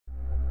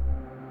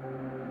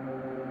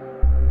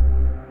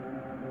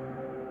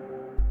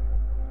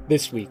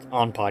This week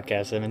on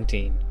Podcast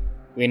 17,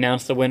 we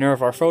announced the winner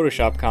of our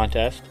Photoshop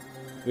contest.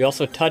 We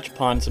also touch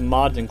upon some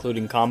mods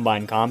including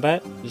Combine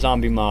Combat,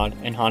 Zombie Mod,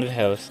 and Haunted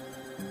House.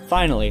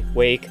 Finally,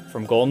 Wake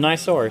from GoldenEye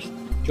Source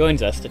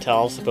joins us to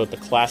tell us about the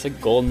classic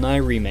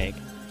GoldenEye remake.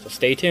 So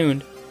stay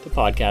tuned to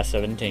Podcast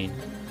 17.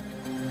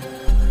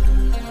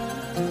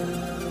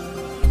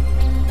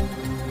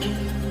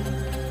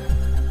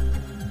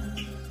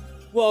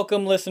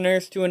 Welcome,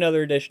 listeners, to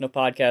another edition of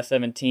Podcast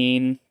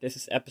 17. This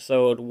is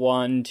episode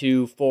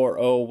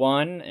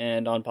 12401,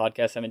 and on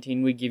Podcast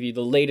 17, we give you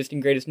the latest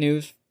and greatest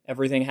news,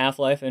 everything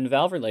Half-Life and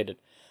Valve-related.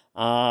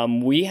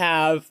 We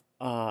have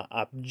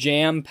a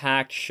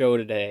jam-packed show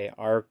today.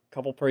 Our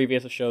couple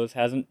previous shows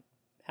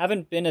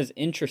haven't been as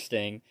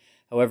interesting.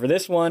 However,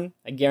 this one,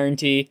 I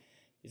guarantee,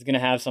 is going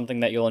to have something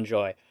that you'll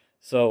enjoy.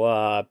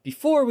 So,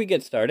 before we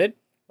get started,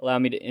 allow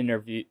me to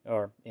interview.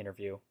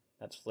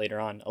 That's later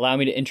on. Allow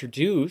me to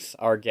introduce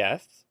our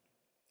guests.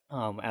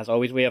 As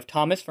always, we have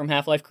Thomas from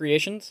Half-Life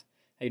Creations.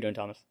 How you doing,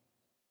 Thomas?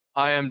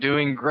 I am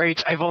doing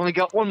great. I've only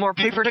got one more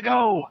paper to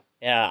go.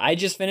 Yeah, I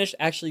just finished,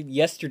 actually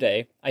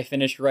yesterday, I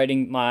finished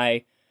writing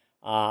my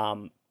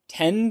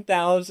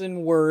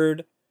 10,000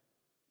 word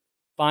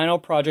final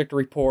project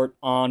report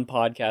on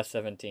Podcast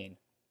 17.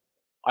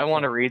 I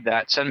want to read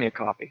that. Send me a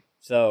copy.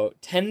 So,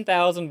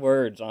 10,000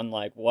 words on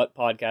like what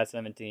Podcast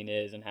 17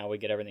 is and how we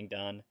get everything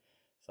done.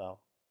 So...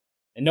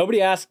 And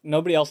nobody else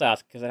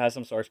asked, because it has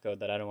some source code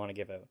that I don't want to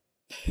give out.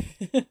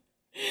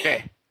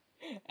 Okay.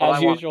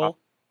 As usual,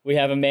 we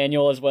have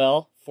Emmanuel as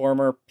well,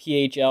 former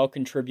PHL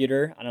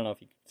contributor. I don't know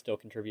if you still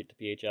contribute to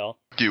PHL.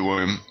 You,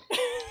 William.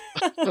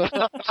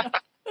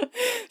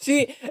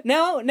 See,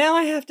 now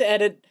I have to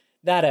edit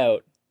that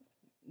out.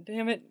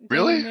 Damn it.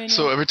 Really?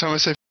 So every time I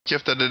say you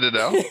have to edit it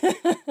out?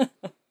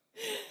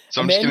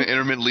 So I'm just going to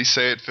intermittently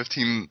say it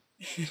 15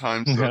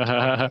 times.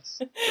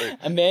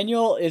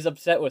 Emmanuel is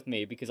upset with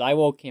me because I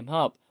woke him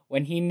up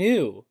when he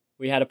knew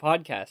we had a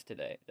podcast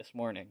today, this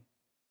morning.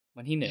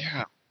 When he knew.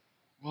 Yeah.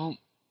 Well,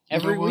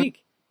 every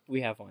week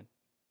we have one.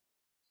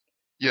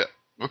 Yeah.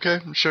 Okay,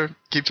 sure.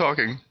 Keep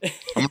talking. I'm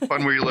going to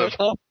find where you live.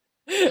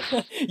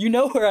 You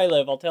know where I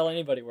live. I'll tell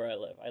anybody where I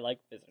live. I like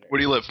visitors. Where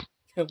do you live?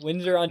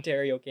 Windsor,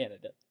 Ontario,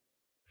 Canada.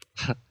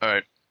 All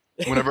right.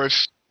 Whenever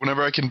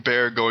I can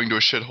bear going to a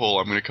shithole,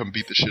 I'm going to come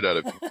beat the shit out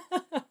of you.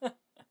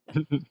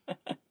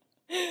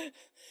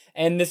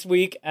 And this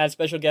week, as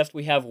special guest,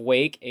 we have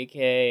Wake,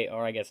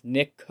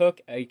 Nick Cook,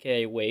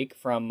 aka Wake,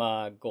 from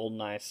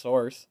GoldenEye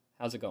Source.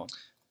 How's it going?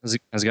 How's it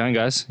going,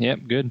 guys? Yep,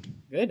 good.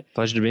 Good.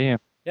 Pleasure to be here.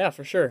 Yeah,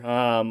 for sure.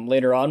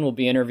 Later on, we'll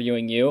be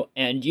interviewing you,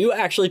 and you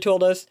actually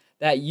told us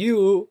that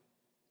you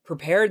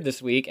prepared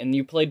this week, and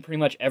you played pretty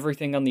much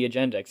everything on the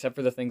agenda, except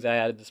for the things I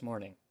added this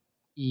morning.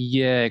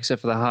 Yeah, except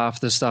for the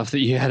half the stuff that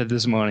you added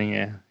this morning,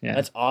 yeah.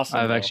 That's awesome.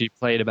 I've actually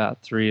played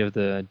about 3 of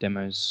the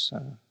demos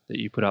that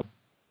you put up.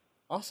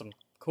 Awesome.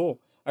 Cool.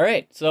 All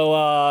right,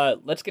 so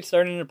let's get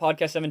started into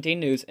Podcast 17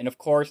 news. And of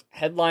course,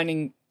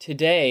 headlining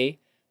today,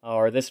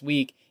 or this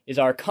week, is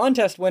our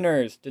contest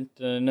winners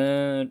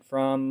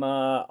from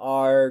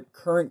our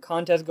current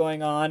contest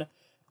going on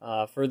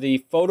for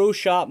the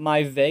Photoshop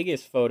My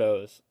Vegas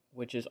photos,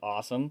 which is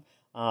awesome.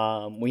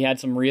 We had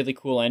some really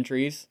cool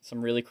entries,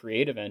 some really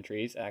creative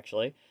entries,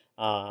 actually,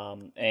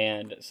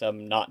 and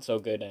some not so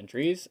good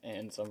entries,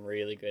 and some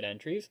really good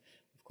entries,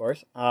 of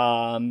course.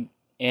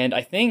 And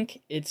I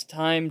think it's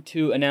time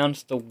to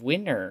announce the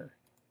winner.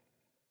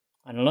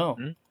 I don't know.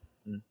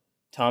 Mm-hmm.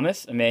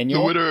 Thomas,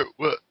 Emmanuel? The winner...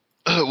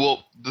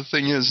 Well, the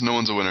thing is, no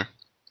one's a winner.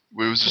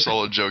 It was just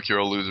all a joke. You're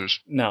all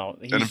losers. No.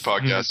 End of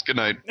podcast. Good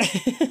night.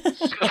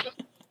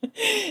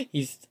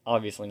 He's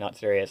obviously not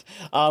serious.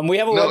 We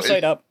have a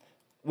website up.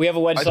 We have a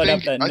website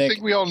up that Nick... I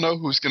think we all know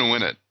who's going to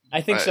win it.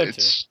 I think so,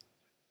 too.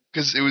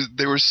 Because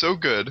they were so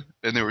good,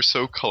 and they were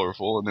so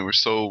colorful, and they were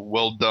so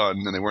well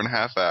done, and they weren't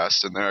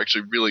half-assed, and they're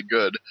actually really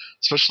good.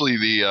 Especially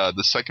the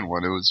second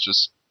one. It was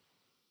just...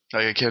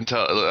 I can't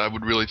tell. I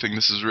would really think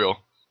this is real.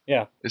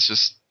 Yeah. It's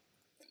just...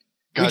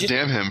 God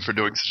damn him for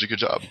doing such a good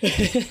job.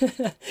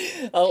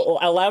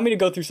 Allow me to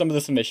go through some of the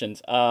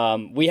submissions.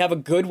 We have a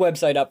good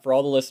website up for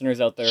all the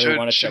listeners out there who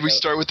want to check out. Should we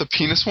start with the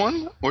penis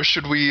one? Or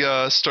should we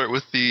start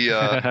with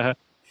the...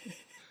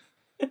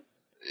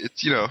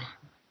 It's,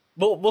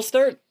 We'll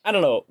start. I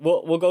don't know.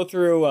 We'll go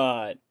through.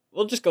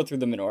 We'll just go through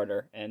them in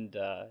order, and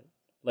the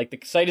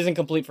site isn't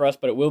complete for us,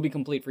 but it will be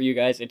complete for you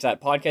guys. It's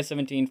at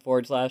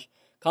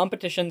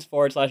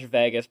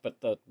podcast17/competitions/Vegas,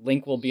 but the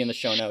link will be in the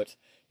show notes.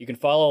 You can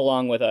follow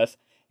along with us.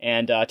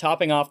 And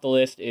topping off the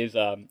list is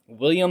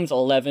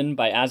Williams11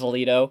 by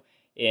Azalito,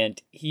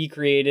 and he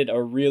created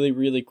a really,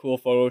 really cool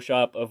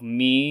Photoshop of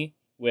me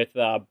with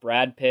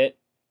Brad Pitt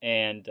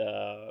and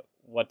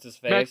what's his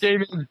face?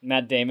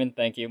 Matt Damon.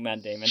 Thank you,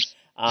 Matt Damon.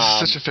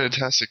 Such a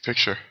fantastic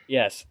picture.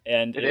 Yes,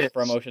 and it's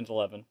from Ocean's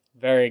 11.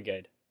 Very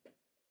good.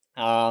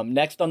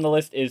 Next on the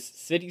list is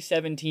City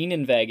 17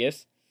 in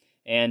Vegas,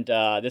 and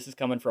this is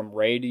coming from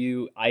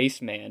Radio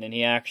Iceman, and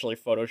he actually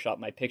photoshopped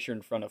my picture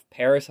in front of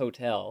Paris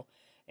Hotel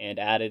and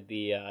added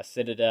the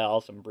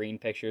Citadel, some Breen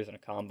pictures, and a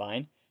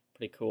Combine.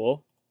 Pretty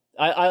cool.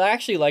 I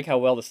actually like how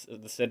well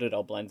the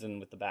Citadel blends in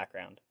with the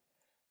background.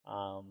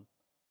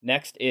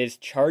 Next is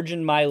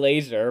Chargin' My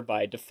Laser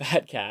by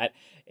DeFat Cat,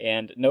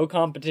 and no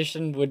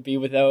competition would be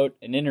without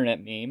an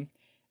internet meme,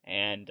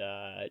 and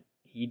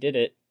he did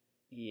it.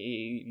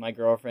 My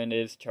girlfriend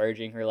is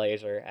charging her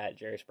laser at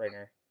Jerry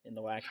Springer in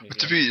the Wax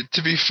Museum.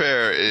 To be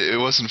fair, it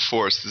wasn't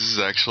forced. This is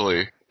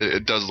actually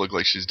it does look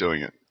like she's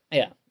doing it.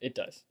 Yeah, it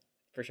does,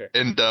 for sure.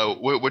 And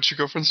what's your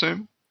girlfriend's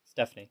name?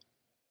 Stephanie.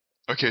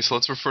 Okay, so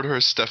let's refer to her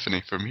as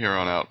Stephanie from here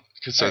on out,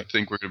 because I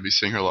think we're going to be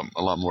seeing her a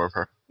lot more of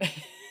her.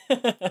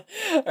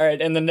 All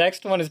right, and the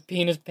next one is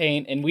Penis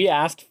Paint, and we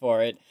asked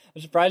for it.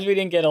 I'm surprised we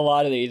didn't get a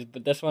lot of these,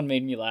 but this one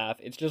made me laugh.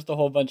 It's just a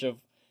whole bunch of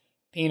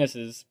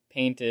penises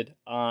painted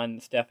on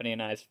Stephanie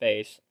and I's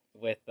face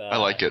with. I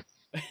like it.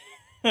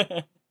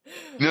 The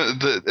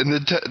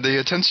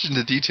attention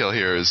to detail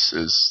here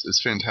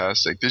is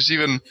fantastic. There's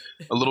even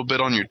a little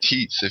bit on your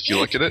teeth if you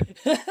look at it,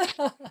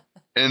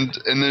 and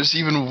there's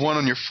even one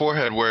on your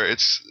forehead where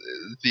it's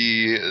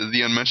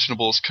the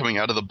unmentionables coming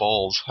out of the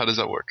balls. How does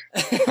that work?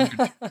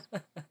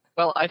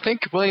 Well, I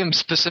think William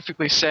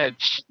specifically said,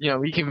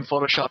 we can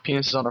Photoshop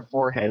penises on our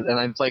forehead, and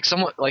I'm like,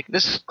 somewhat like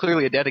this is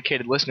clearly a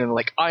dedicated listener. And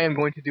like, I am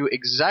going to do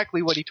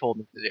exactly what he told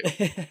me to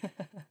do.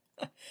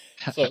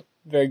 So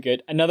very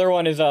good. Another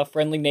one is a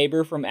friendly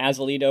neighbor from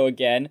Azalito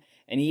again,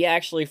 and he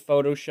actually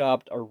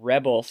photoshopped a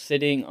rebel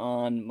sitting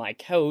on my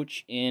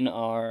couch in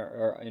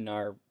our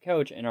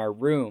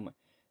room.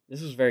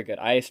 This is very good.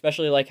 I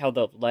especially like how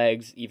the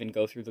legs even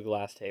go through the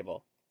glass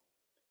table.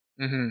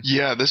 Mm-hmm.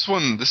 Yeah, this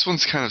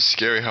one's kind of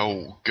scary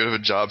how good of a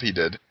job he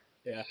did.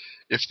 Yeah.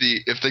 If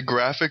the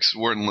graphics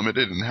weren't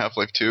limited in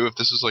Half-Life 2, if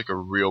this was like a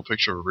real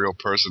picture of a real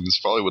person,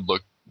 this probably would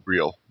look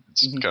real.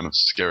 It's kind of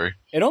scary.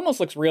 It almost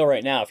looks real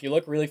right now. If you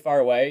look really far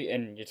away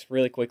and just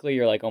really quickly,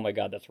 you're like, oh my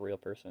god, that's a real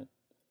person.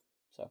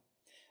 So,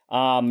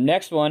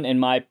 next one,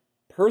 and my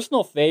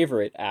personal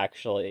favorite,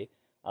 actually,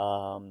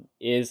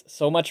 is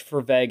So Much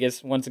for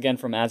Vegas, once again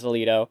from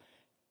Azalito.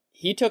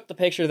 He took the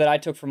picture that I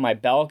took from my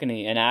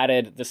balcony and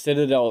added the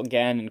Citadel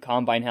again and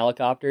Combine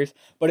helicopters,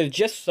 but it's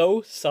just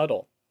so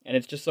subtle, and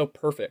it's just so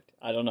perfect.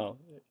 I don't know.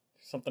 There's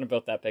something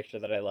about that picture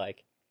that I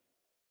like.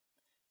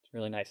 It's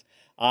really nice.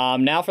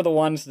 Now for the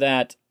ones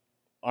that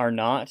are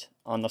not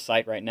on the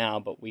site right now,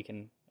 but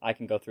I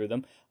can go through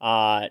them.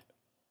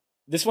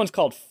 This one's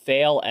called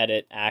Fail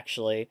Edit,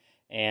 actually,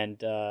 and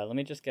let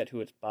me just get who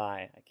it's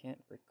by. I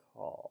can't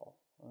recall.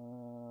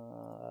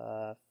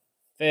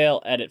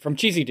 Fail Edit from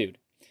Cheesy Dude.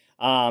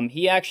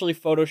 He actually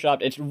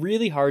photoshopped, it's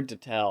really hard to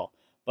tell,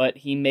 but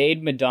he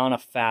made Madonna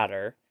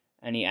fatter,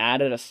 and he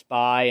added a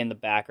spy in the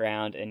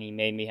background, and he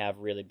made me have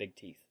really big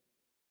teeth.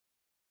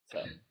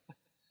 So,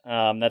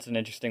 that's an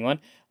interesting one.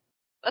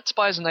 That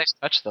spy's a nice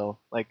touch, though.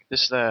 Like,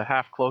 this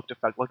half-cloaked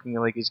effect, looking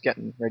like he's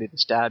getting ready to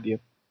stab you.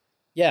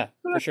 Yeah,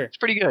 for sure. It's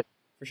pretty good.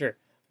 For sure.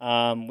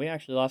 We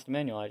actually lost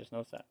Emmanuel, I just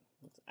noticed that.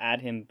 Let's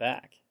add him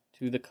back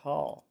to the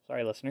call.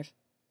 Sorry, listeners.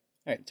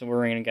 All right, so we're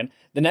ringing again.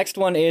 The next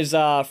one is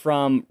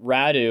from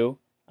Radu.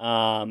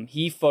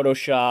 He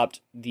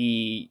photoshopped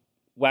the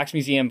Wax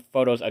Museum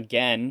photos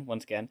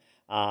once again,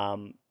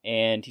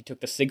 and he took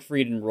the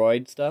Siegfried and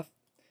Roy stuff,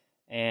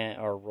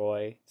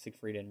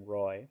 Siegfried and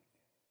Roy,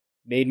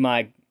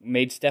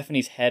 made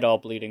Stephanie's head all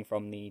bleeding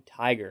from the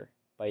tiger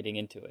biting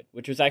into it,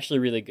 which was actually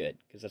really good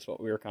because that's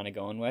what we were kind of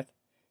going with.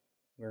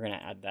 We were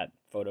gonna add that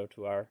photo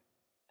to our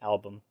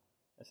album,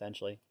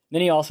 essentially. And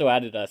then he also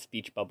added a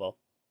speech bubble.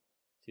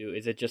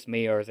 Is it just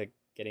me or is it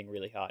getting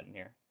really hot in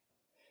here?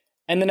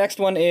 And the next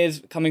one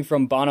is coming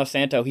from Bono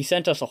Santo. He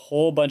sent us a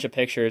whole bunch of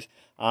pictures.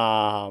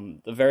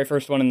 The very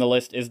first one in the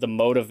list is the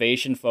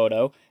motivation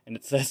photo, and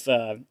it says,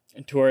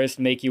 tourists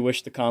make you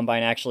wish the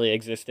Combine actually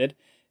existed.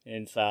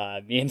 And it's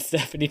me and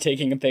Stephanie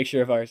taking a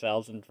picture of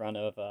ourselves in front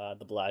of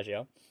the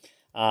Bellagio.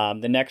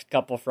 The next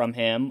couple from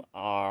him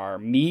are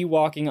me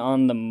walking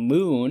on the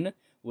moon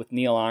with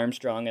Neil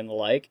Armstrong and the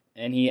like,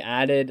 and he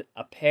added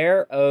a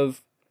pair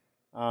of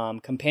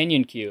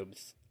companion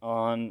cubes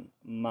on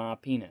my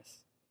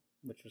penis,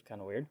 which was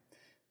kind of weird.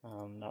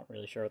 Not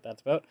really sure what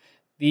that's about.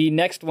 The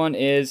next one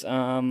is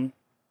I'm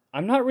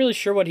not really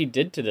sure what he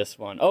did to this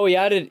one. Oh, he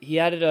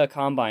added a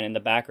Combine in the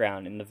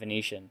background in the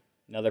Venetian.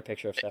 Another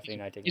picture of Stephanie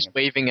and I taking. He's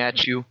waving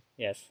at you.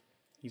 Yes,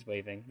 he's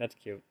waving. That's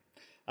cute.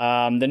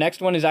 The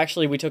next one is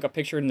actually we took a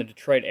picture in the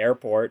Detroit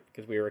airport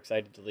because we were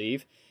excited to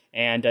leave,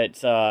 and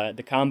it's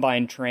the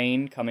Combine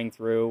train coming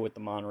through with the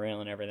monorail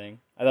and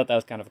everything. I thought that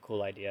was kind of a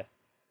cool idea.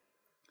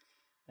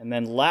 And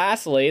then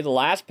lastly, the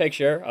last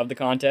picture of the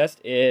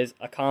contest is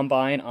a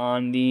Combine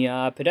on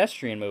the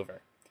pedestrian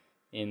mover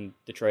in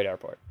Detroit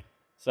Airport.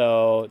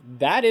 So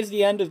that is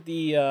the end of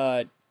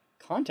the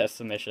contest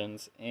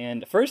submissions.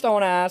 And first I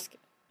want to ask,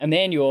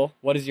 Emmanuel,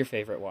 what is your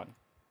favorite one?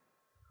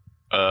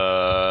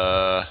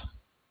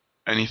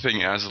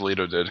 Anything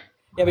Azalito did.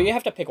 Yeah, but you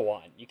have to pick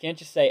one. You can't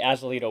just say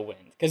Azalito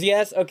wins. Because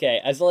yes,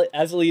 okay,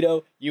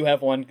 Azalito, you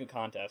have won the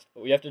contest.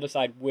 But we have to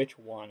decide which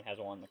one has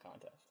won the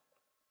contest.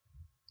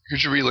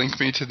 Could you relink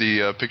me to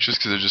the pictures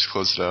because I just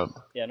closed it out?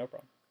 Yeah, no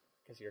problem.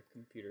 Because your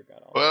computer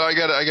got all. Well, I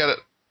got it.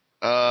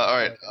 All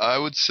right. I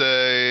would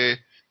say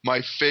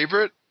My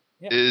favorite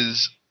Yeah.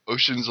 is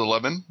Ocean's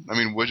 11. I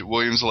mean,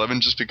 Williams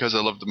 11, just because I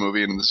love the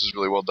movie and this is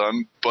really well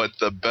done. But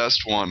the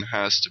best one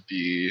has to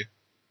be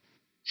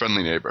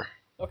Friendly Neighbor.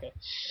 Okay.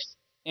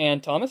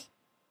 And Thomas?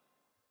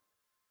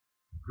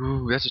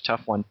 Ooh, that's a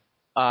tough one.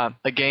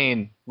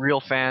 Again,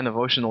 real fan of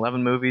Ocean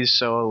 11 movies,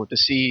 so to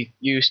see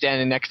you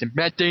standing next to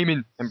Matt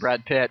Damon and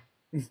Brad Pitt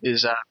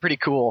is pretty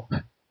cool.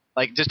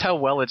 Like, just how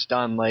well it's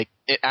done. Like,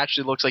 it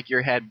actually looks like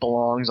your head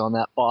belongs on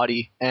that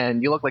body,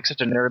 and you look like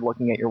such a nerd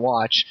looking at your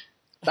watch.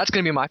 That's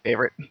going to be my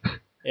favorite.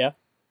 Yeah.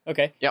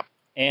 Okay. Yep.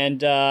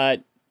 And,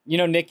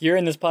 Nick, you're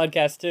in this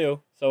podcast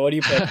too, so what do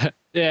you pick?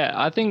 Yeah,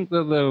 I think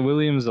that the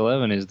Williams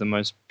 11 is the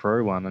most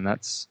pro one, and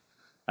that's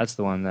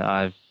the one that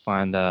I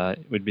find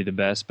would be the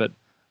best. But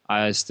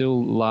I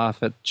still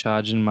laugh at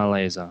charging my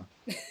laser.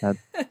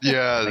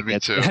 Yeah, me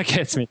too. That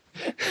gets me.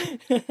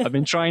 I've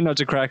been trying not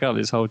to crack up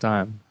this whole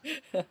time.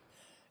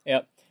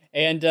 Yep.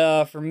 And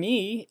for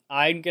me,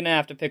 I'm going to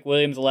have to pick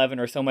Williams 11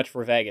 or So Much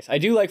for Vegas. I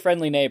do like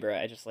Friendly Neighbor.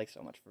 I just like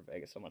So Much for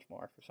Vegas so much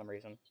more for some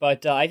reason.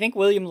 But I think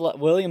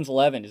Williams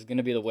 11 is going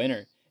to be the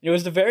winner. It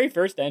was the very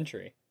first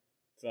entry.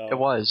 So. It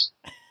was.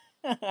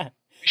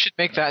 We should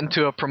make that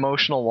into a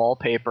promotional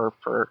wallpaper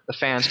for the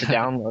fans to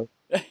download.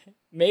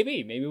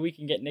 Maybe we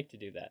can get Nick to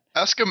do that.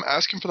 Ask him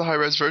for the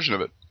high-res version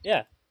of it.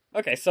 Yeah.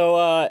 Okay, so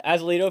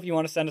Azalito, if you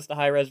want to send us the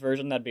high-res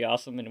version, that'd be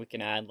awesome, and we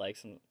can add like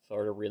some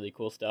sort of really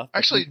cool stuff.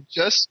 Actually,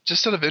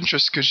 just out of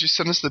interest, could you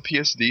send us the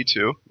PSD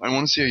too? I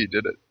want to see how you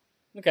did it.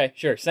 Okay,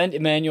 sure. Send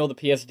Emmanuel the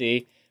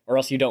PSD, or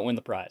else you don't win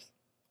the prize.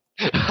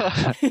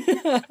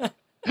 Dun,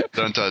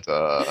 dun,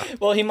 dun.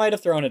 Well, he might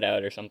have thrown it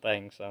out or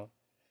something. So,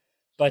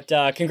 but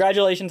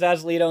congratulations,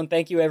 Azalito, and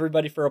thank you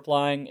everybody for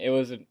applying. It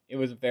was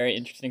a very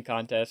interesting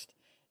contest,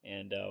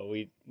 and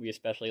we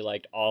especially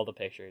liked all the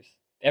pictures,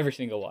 every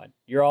single one.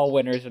 You're all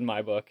winners in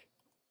my book.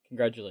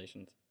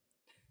 Congratulations,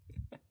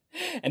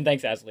 and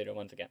thanks, Azalito,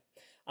 once again.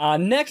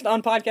 Next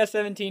on Podcast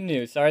 17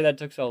 News. Sorry that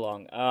took so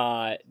long.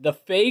 The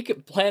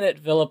fake Planet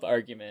Phillip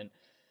argument.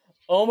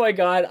 Oh my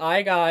god,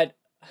 I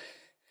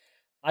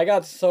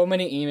got so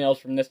many emails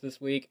from this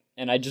week,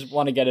 and I just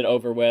want to get it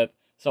over with.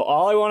 So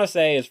all I want to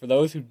say is, for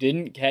those who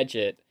didn't catch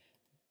it,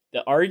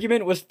 the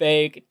argument was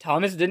fake.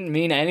 Thomas didn't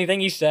mean anything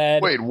he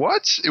said. Wait,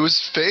 what? It was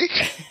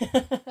fake?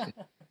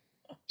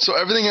 So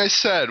everything I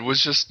said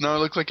was just, now I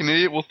look like an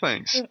idiot? Well,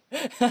 thanks.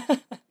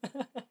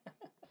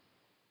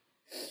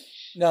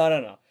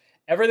 No.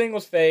 Everything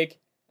was fake.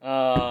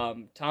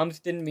 Thomas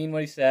didn't mean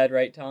what he said,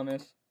 right,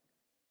 Thomas?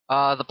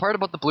 The part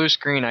about the blue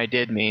screen I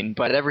did mean,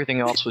 but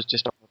everything else was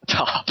just over the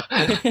top.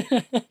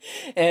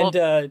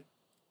 And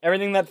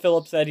everything that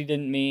Philip said he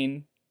didn't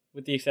mean,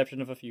 with the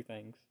exception of a few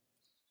things.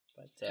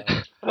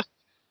 But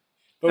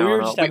we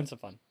were just having some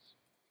fun.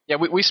 Yeah,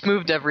 we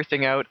smoothed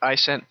everything out. I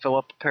sent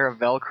Philip a pair of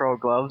Velcro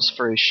gloves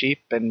for his sheep,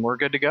 and we're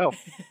good to go.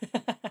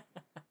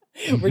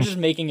 We're just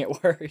making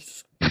it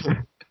worse.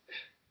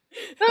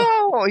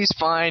 No, he's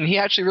fine. He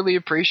actually really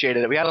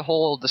appreciated it. We had a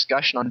whole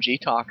discussion on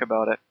G-Talk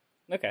about it.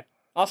 Okay,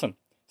 awesome.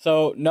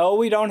 So, no,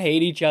 we don't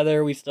hate each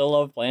other. We still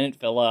love Planet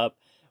Phillip.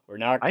 We're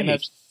not going to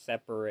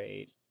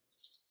separate.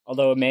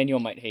 Although Emmanuel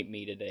might hate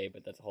me today,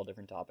 but that's a whole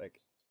different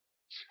topic.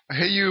 I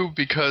hate you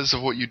because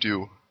of what you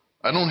do.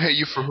 I don't hate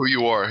you for who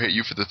you are. I hate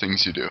you for the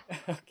things you do.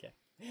 Okay.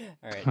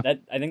 All right.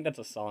 I think that's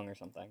a song or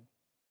something.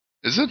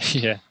 Is it?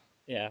 Yeah.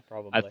 Yeah,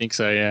 probably. I think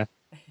so, yeah.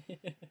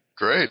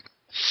 Great.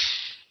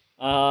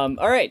 All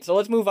right, so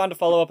let's move on to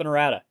follow up and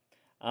errata.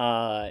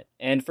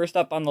 And first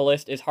up on the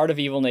list is Heart of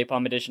Evil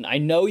Napalm Edition. I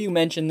know you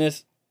mentioned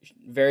this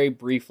very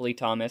briefly,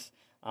 Thomas,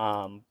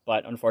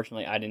 but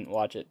unfortunately I didn't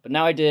watch it. But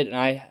now I did, and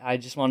I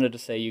just wanted to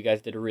say you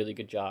guys did a really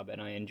good job,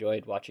 and I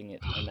enjoyed watching it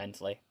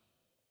immensely.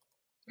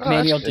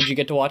 Emmanuel, did you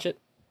get to watch it?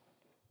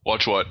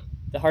 Watch what?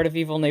 The Heart of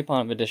Evil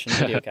Napalm Edition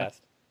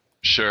videocast.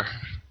 Sure.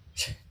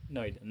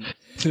 No, you didn't.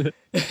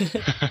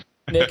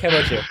 Nick, how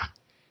about you?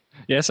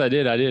 Yes, I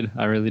did.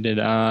 I really did.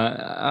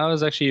 I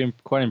was actually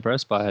quite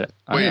impressed by it.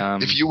 Wait,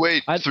 if you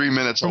wait 3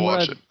 minutes, I'll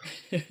watch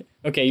it.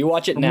 Okay, you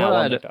watch it now.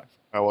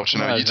 I'll watch it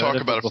now. You talk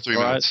about it for 3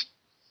 minutes.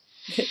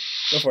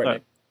 Go for it,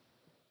 Nick.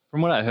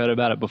 From what I heard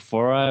about it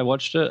before I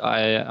watched it,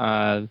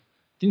 I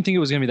didn't think it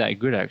was going to be that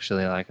good,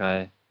 actually. Like,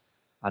 I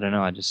don't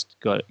know. I just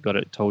got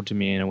it told to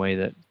me in a way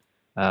that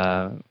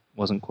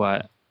wasn't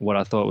quite what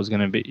I thought it was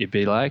going to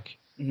be like.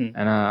 Mm-hmm.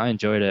 And I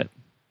enjoyed it.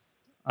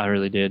 I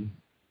really did.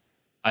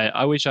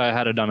 I wish I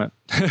had done it.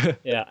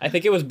 Yeah, I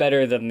think it was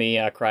better than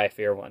the Cry of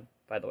Fear one,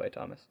 by the way,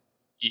 Thomas.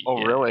 Oh,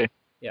 yeah. Really?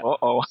 Yeah.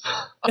 Uh-oh.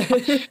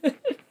 You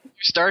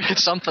started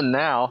something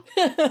now.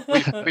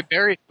 we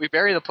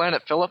bury the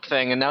Planet Phillip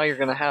thing, and now you're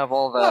going to have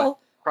all the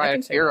Cry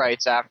of Fear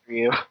rights after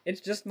you.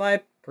 It's just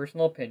my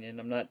personal opinion.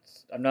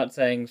 I'm not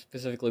saying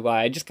specifically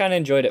why. I just kind of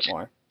enjoyed it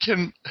more.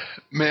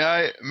 May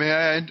I?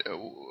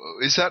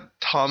 Is that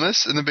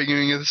Thomas in the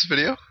beginning of this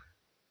video?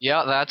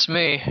 Yeah, that's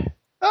me.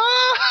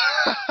 Oh,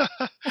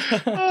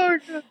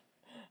 God.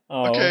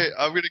 Oh. Okay,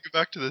 I'm gonna go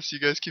back to this. You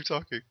guys keep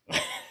talking.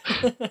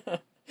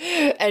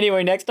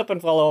 Anyway, next up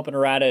in follow-up and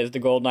errata is the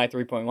GoldenEye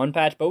 3.1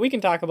 patch, but we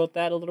can talk about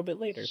that a little bit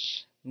later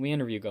when we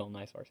interview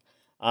GoldenEye source.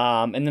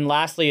 And then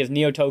lastly is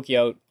Neo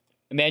Tokyo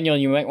Emmanuel,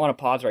 you might want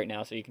to pause right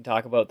now so you can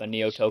talk about the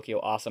Neo Tokyo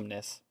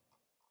awesomeness.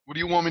 What do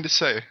you want me to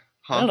say?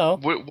 Huh? I don't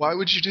know. Why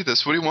would you do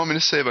this? What do you want me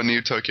to say about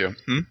Neo Tokyo?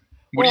 Well,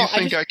 What do you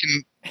think I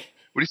can?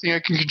 What do you think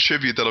I can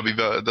contribute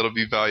that'll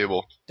be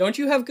valuable? Don't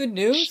you have good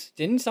news?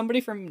 Didn't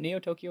somebody from Neo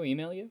Tokyo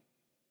email you?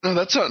 No,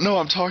 that's not. No,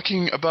 I'm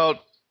talking about.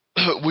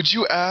 Would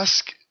you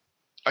ask?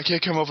 I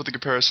can't come up with a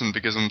comparison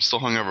because I'm still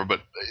hungover.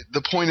 But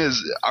the point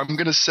is, I'm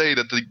gonna say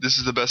that this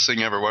is the best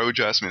thing ever. Why would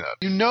you ask me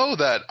that? You know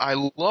that I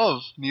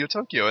love Neo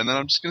Tokyo, and then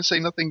I'm just gonna say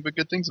nothing but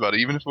good things about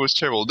it, even if it was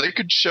terrible. They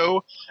could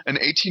show an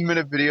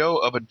 18-minute video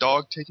of a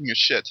dog taking a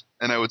shit,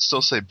 and I would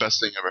still say best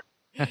thing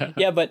ever.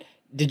 Yeah, but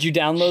did you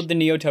download the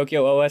Neo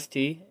Tokyo OST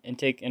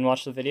and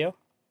watch the video?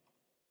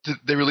 Did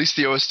they released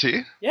the OST?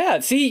 Yeah.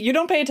 See, you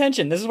don't pay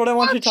attention. This is what I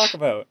want you to talk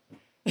about.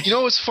 You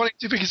know what's funny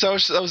too, because I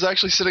was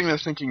actually sitting there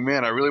thinking,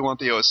 man, I really want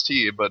the OST,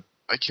 but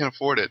I can't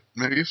afford it.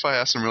 Maybe if I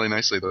ask them really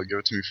nicely, they'll give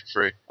it to me for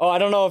free. Oh, I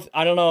don't know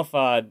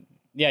if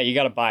yeah, you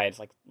gotta buy it. It's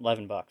like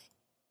 $11.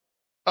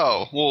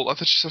 Oh, well, I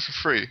thought you said for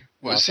free.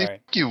 Well, Oh, see,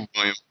 sorry. fuck you,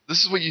 William.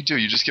 This is what you do.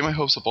 You just get my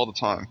hopes up all the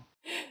time.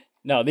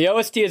 No, the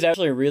OST is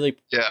actually really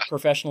Yeah.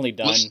 professionally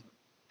done. Listen,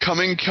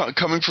 coming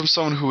from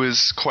someone who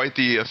is quite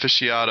the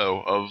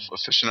aficionado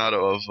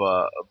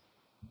of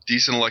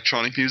decent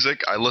electronic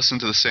music, I listened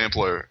to the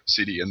sampler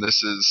CD, and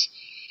this is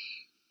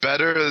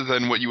better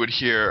than what you would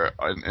hear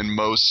in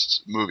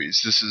most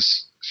movies. This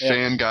is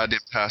fan goddamn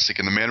tastic,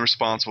 and the man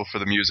responsible for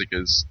the music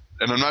is.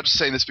 And I'm not just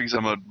saying this because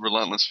I'm a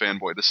relentless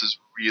fanboy. This is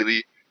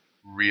really,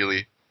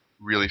 really,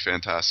 really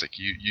fantastic.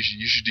 You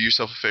should do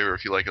yourself a favor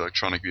if you like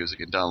electronic music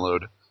and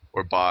download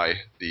or buy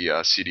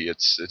the CD.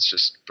 It's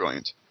just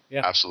brilliant.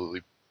 Yeah.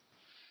 Absolutely.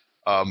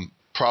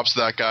 Props to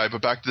that guy.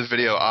 But back to the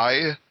video.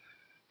 I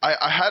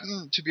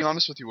hadn't, to be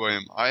honest with you,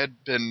 William.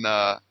 I'd been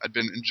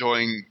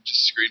enjoying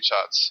just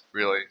screenshots,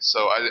 really. So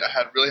I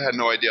really had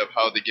no idea of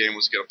how the game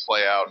was going to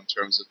play out in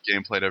terms of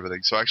gameplay and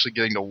everything. So actually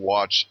getting to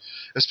watch,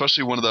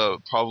 especially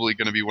probably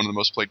going to be one of the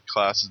most played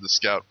classes, the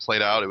Scout,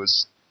 played out. It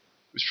was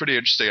pretty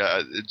interesting.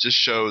 It just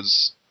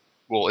shows,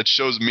 well, it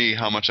shows me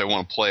how much I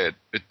want to play it.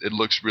 It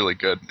looks really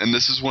good, and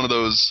this is one of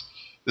those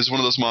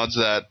mods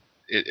that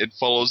it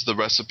follows the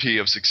recipe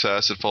of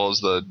success. It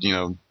follows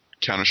the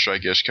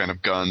Counter-Strike-ish kind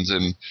of guns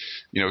and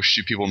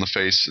shoot people in the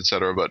face,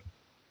 etc. But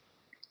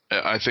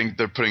I think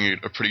they're putting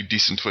a pretty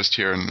decent twist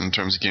here in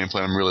terms of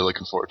gameplay. I'm really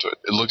looking forward to it.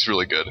 It looks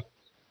really good.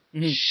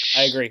 Mm-hmm.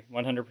 I agree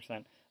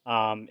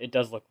 100%. It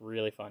does look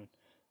really fun.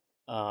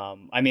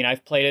 I mean,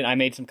 I've played it. I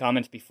made some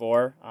comments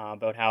before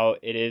about how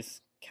it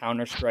is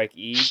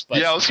Counter-Strike-y. But,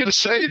 yeah, I was gonna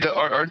say,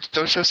 don't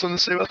you have something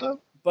to say about that?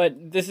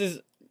 But this is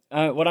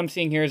what I'm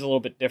seeing here is a little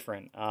bit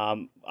different.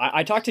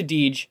 I talked to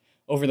Deej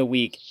over the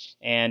week,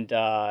 and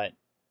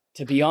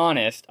to be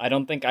honest, I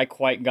don't think I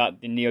quite got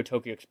the Neo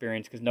Tokyo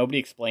experience because nobody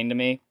explained to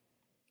me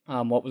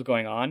what was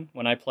going on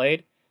when I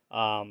played.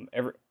 I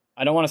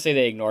don't want to say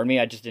they ignored me.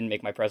 I just didn't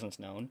make my presence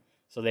known,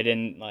 so they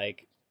didn't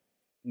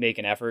make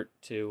an effort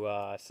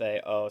to say,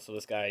 oh, so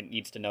this guy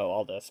needs to know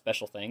all the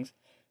special things.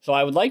 So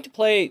I would like to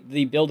play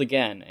the build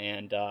again,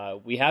 and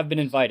we have been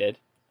invited,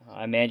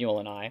 Emmanuel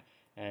and I,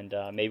 and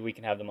maybe we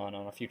can have them on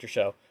a future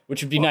show,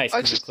 which would be nice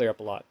because it would clear up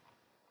a lot.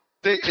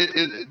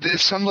 It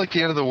sounded like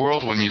the end of the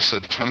world when you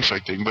said the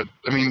Counter-Strike thing, but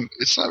I mean,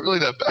 it's not really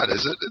that bad,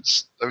 is it?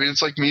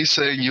 It's like me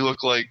saying you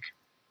look like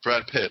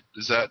Brad Pitt.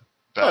 Is that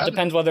bad? Well, it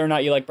depends whether or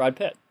not you like Brad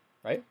Pitt,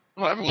 right?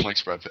 Well, everyone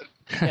likes Brad Pitt.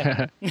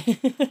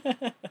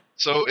 Yeah.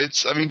 So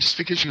just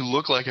because you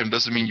look like him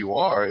doesn't mean you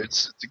are.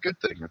 It's a good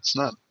thing. It's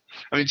not.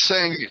 I mean,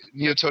 saying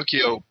Neo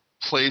Tokyo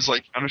plays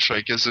like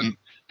Counter-Strike doesn't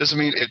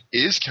mean it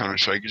is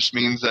Counter-Strike. It just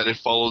means that it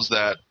follows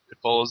that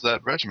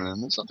regimen,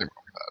 and there's nothing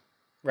wrong with that.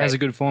 Right. Has a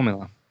good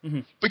formula.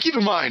 Mm-hmm. But keep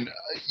in mind,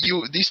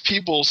 these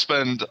people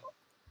spend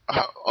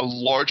a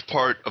large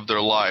part of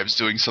their lives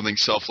doing something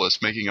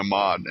selfless, making a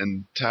mod,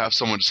 and to have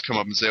someone just come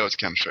up and say, "Oh, it's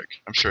Counter-Strike,"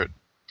 I'm sure it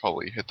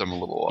probably hit them a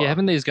little. Yeah,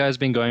 haven't these guys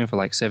been going for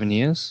like 7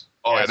 years?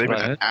 Oh yeah, That's they've what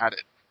I been heard. at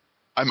it.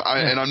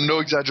 And I'm no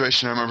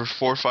exaggeration. I remember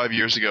 4 or 5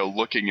 years ago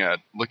looking at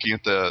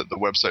the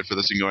website for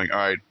this and going, all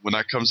right, when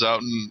that comes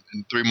out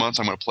in 3 months,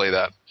 I'm going to play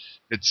that.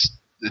 It's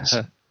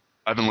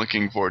I've been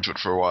looking forward to it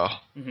for a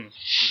while. Mm-hmm.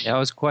 Yeah, I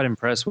was quite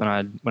impressed when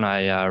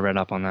I read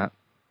up on that.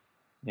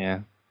 Yeah,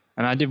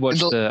 and I did watch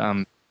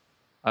the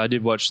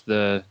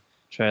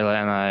trailer,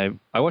 and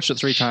I watched it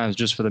 3 times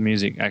just for the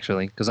music,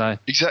 actually, because I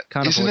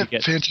can't Isn't afford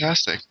it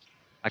fantastic?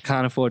 I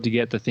can't afford to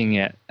get the thing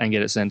yet and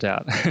get it sent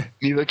out.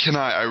 Neither can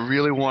I. I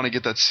really want to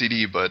get that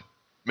CD, but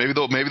maybe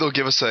they'll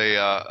give us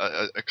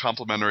a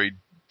complimentary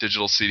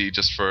digital CD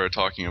just for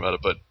talking about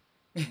it. But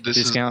this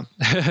Discount.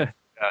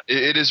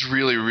 it is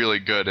really, really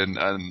good, and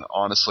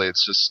honestly,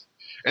 it's just,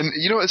 and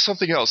it's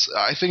something else.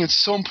 I think it's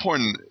so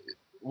important.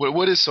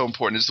 What is so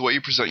important is the way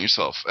you present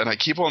yourself, and I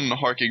keep on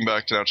harking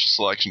back to Natural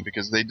Selection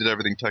because they did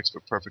everything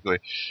textbook perfectly.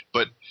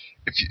 But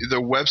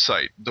the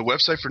website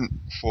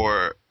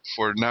for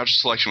Natural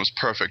Selection was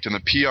perfect, and the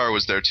PR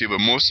was there too. But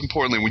most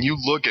importantly, when you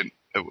look at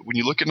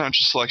Natural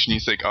Selection, you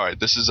think, all right,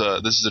 this is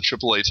a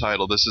AAA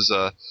title. This is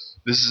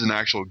an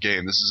actual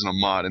game. This isn't a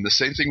mod. And the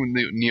same thing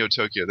with Neo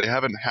Tokyo. They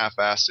haven't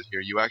half-assed it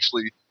here. You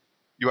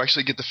you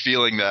actually get the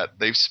feeling that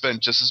they've spent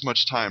just as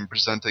much time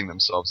presenting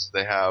themselves as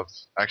they have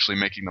actually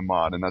making the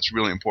mod, and that's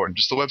really important.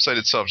 Just the website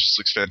itself just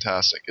looks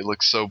fantastic. It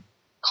looks so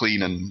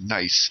clean and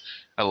nice.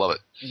 I love it.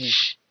 Mm-hmm.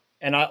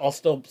 And I'll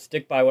still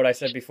stick by what I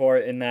said before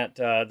in that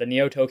the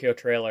Neo Tokyo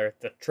trailer,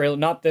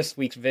 not this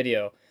week's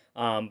video,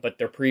 but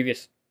their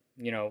previous,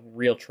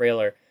 real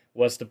trailer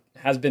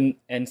has been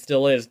and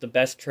still is the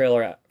best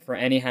trailer for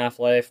any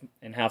Half-Life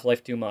and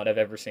Half-Life 2 mod I've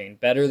ever seen.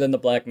 Better than the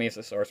Black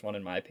Mesa Source one,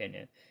 in my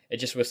opinion. It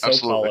just was so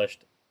Absolutely.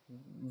 polished,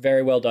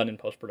 very well done in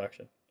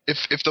post-production.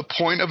 If the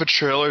point of a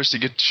trailer is to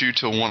get you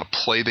to want to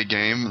play the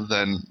game,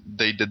 then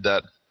they did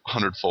that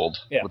 100-fold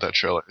with that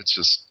trailer. It's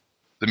just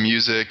the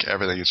music,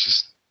 everything. It's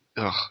just,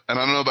 ugh. And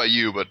I don't know about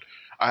you, but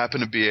I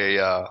happen to be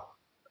a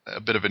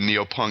bit of a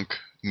neopunk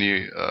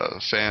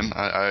fan.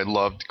 I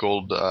loved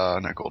not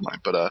GoldenEye,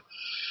 but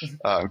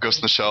Ghost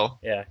in the Shell.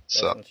 Yeah,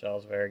 Ghost in the Shell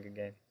is a very good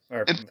game.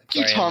 And thank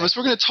you, Thomas.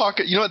 We're going to talk.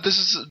 You know what?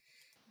 This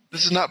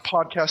is not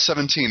podcast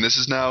 17. This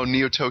is now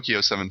Neo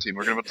Tokyo 17.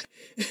 We're going to.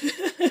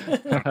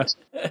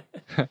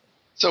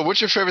 So,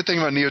 what's your favorite thing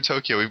about Neo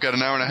Tokyo? We've got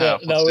an hour and a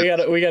half. No,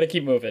 we gotta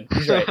keep moving.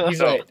 He's right.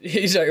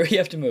 He's right. We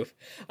have to move.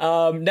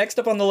 Next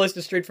up on the list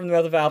is Straight from the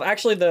Mouth of Valve.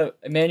 Actually, the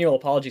Emmanuel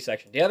apology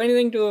section. Do you have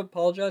anything to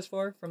apologize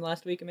for from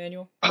last week,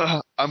 Emmanuel?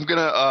 I'm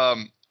gonna.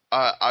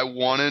 I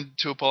wanted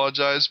to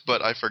apologize,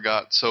 but I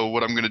forgot. So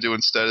what I'm gonna do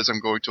instead is I'm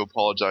going to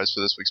apologize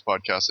for this week's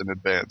podcast in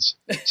advance.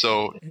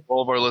 So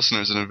all of our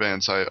listeners in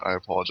advance, I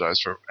apologize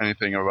for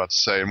anything I'm about to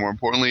say. And more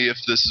importantly, if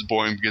this is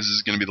boring, because this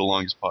is gonna be the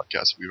longest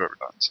podcast we've ever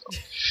done.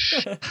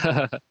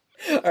 So.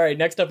 All right.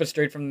 Next up is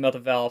Straight from the Mouth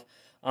of Valve.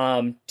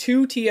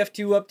 2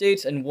 TF2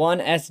 updates and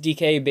 1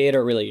 SDK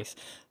beta release.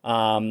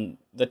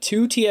 The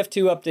 2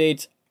 TF2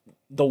 updates.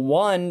 The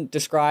one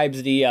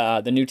describes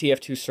the new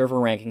TF2 server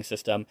ranking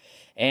system,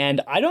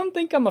 and I don't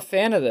think I'm a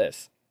fan of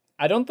this.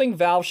 I don't think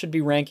Valve should be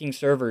ranking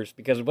servers,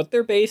 because what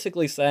they're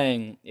basically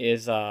saying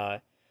is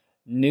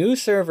new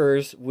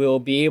servers will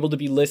be able to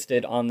be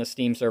listed on the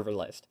Steam server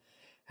list.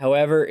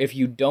 However, if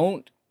you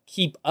don't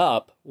keep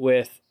up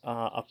with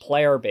a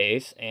player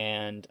base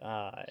and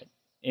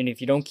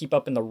if you don't keep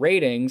up in the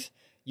ratings,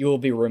 you will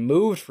be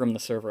removed from the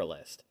server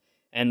list,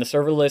 and the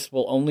server list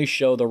will only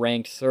show the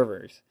ranked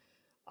servers.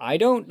 I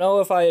don't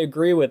know if I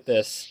agree with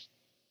this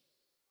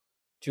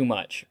too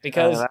much,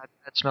 because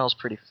that smells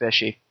pretty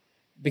fishy.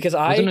 Because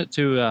wasn't it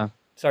to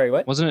sorry,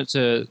 what? Wasn't it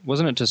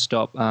to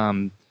stop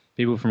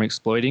people from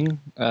exploiting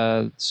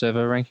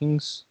server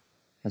rankings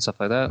and stuff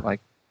like that?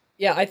 Like,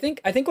 yeah, I think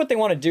what they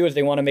want to do is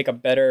they want to make a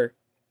better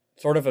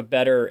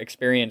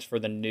experience for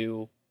the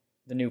new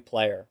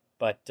player.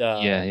 But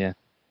yeah.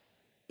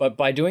 But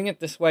by doing it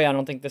this way, I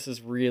don't think this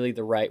is really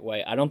the right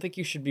way. I don't think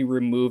you should be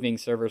removing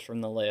servers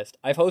from the list.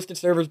 I've hosted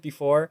servers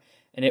before,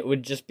 and it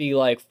would just be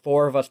like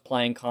 4 of us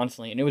playing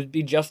constantly, and it would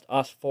be just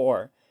us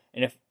 4.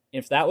 And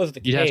if that was the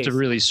case, you'd have to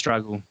really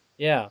struggle.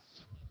 Yeah.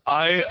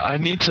 I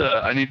need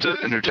to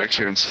interject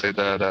here and say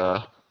that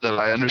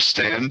I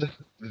understand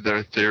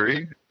their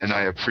theory and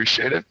I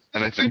appreciate it,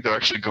 and I think they're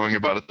actually going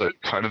about it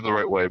the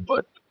right way.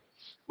 But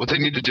what they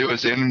need to do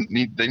is they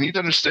need to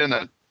understand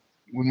that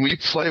when we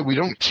play, we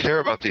don't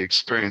care about the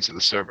experience of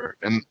the server.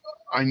 And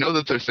I know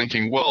that they're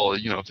thinking, well,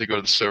 if they go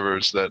to the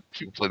servers that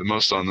people play the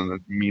most on, then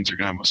that means you're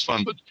going to have most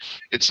fun. But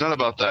it's not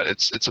about that.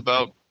 It's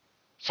about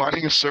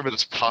finding a server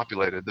that's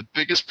populated. The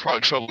biggest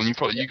trouble, and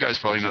you guys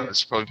probably know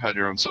this, probably had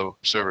your own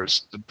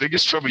servers. The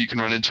biggest trouble you can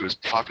run into is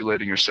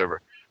populating your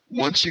server.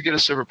 Once you get a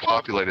server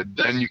populated,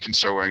 then you can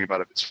start worrying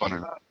about if it's fun or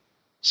not.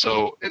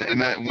 So,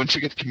 and that once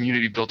you get the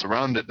community built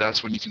around it,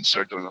 that's when you can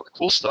start doing all the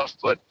cool stuff.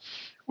 But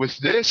with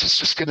this, it's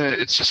just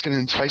gonna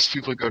entice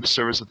people to go to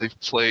servers that they've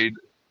played,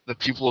 that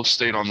people have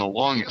stayed on the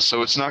longest.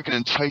 So it's not gonna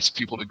entice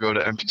people to go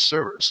to empty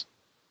servers.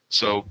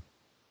 So,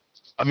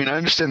 I mean, I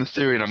understand the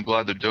theory, and I'm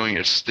glad they're doing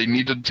it. It's just they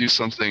need to do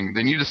something.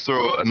 They need to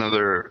throw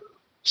another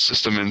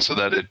system in so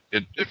that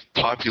it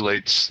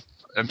populates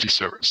empty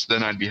servers.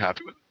 Then I'd be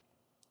happy with it.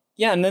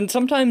 Yeah, and then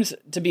sometimes,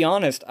 to be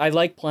honest, I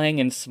like playing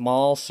in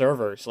small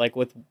servers, like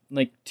with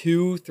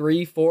 2,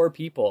 3, 4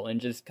 people, and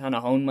just kind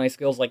of hone my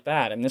skills like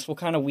that. And this will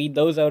kind of weed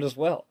those out as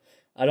well.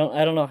 I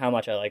don't know how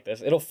much I like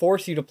this. It'll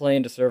force you to play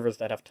into servers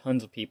that have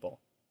tons of people.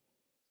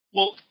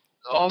 Well,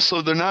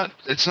 also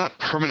it's not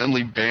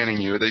permanently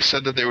banning you. They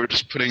said that they were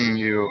just putting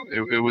you.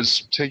 It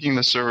was taking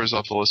the servers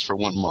off the list for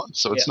 1 month,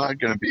 so it's not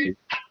going to be.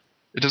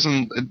 It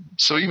doesn't.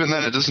 So even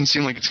then, it doesn't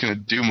seem like it's going to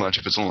do much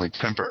if it's only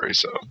temporary.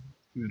 So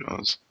who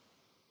knows?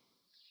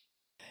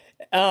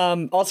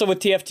 Also with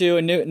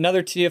TF2,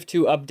 another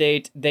TF2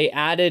 update, they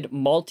added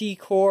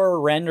multi-core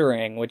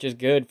rendering, which is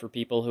good for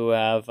people who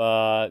have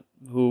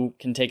who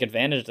can take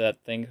advantage of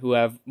that thing, who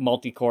have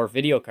multi-core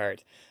video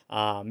cards.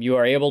 You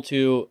are able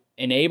to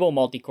enable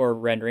multi-core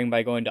rendering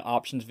by going to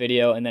Options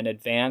Video and then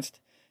Advanced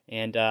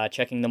and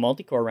checking the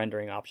multi-core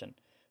rendering option.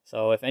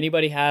 So if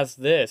anybody has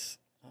this,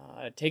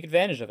 take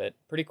advantage of it.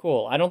 Pretty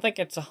cool. I don't think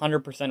it's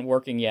 100%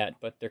 working yet,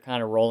 but they're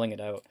kind of rolling it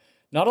out.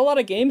 Not a lot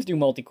of games do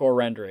multi-core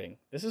rendering.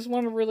 This is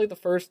one of really the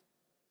first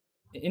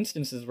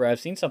instances where I've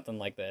seen something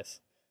like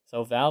this.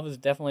 So Valve is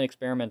definitely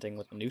experimenting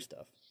with the new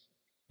stuff.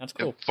 That's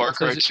cool. Far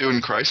Cry So is 2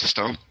 and Crysis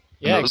don't.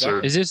 Yeah, Those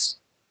exactly. Is this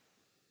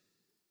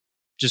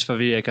just for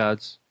video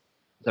cards?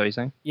 Is that what you're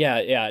saying? Yeah,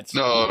 it's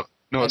No,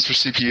 it's for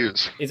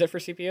CPUs. Is it for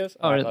CPUs?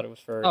 Oh, I really? thought it was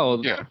for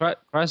Oh, Yeah.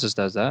 Crysis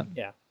does that.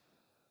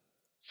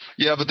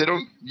 Yeah, but they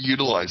don't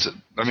utilize it.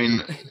 I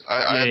mean,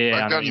 I I've know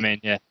what gotten you mean.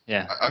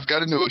 Yeah. I've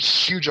got into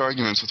huge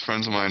arguments with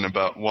friends of mine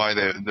about why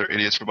they're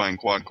idiots for buying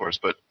quad cores,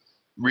 but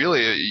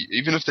really,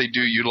 even if they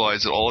do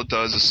utilize it, all it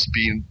does is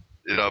speed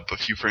it up a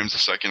few frames a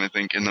second. I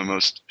think in the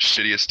most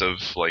shittiest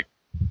of like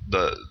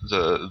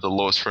the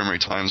lowest frame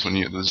rate times when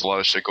there's a lot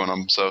of shit going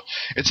on. So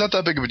it's not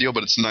that big of a deal,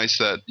 but it's nice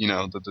that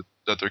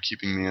that they're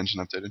keeping the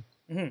engine updated.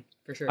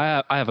 for sure.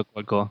 I have a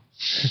quad core.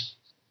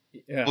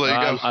 Yeah. Well, there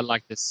you go. I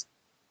like this.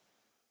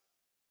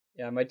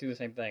 Yeah, I might do the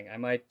same thing. I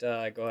might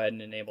go ahead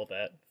and enable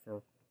that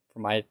for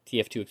my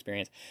TF2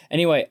 experience.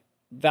 Anyway,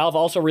 Valve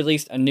also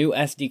released a new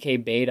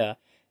SDK beta,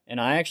 and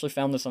I actually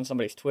found this on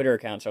somebody's Twitter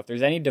account. So if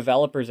there's any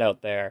developers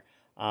out there,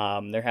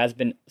 there has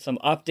been some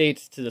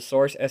updates to the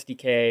Source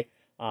SDK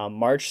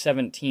March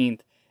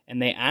 17th,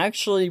 and they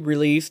actually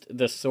released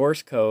the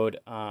source code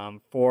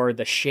for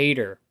the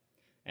shader.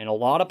 And a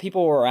lot of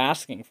people were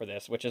asking for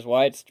this, which is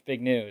why it's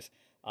big news.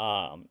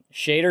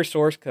 Shader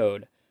source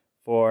code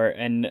for,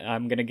 and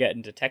I'm going to get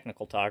into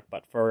technical talk,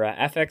 but for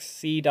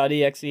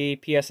fxc.exe,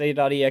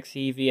 psa.exe,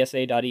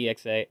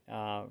 vsa.exe,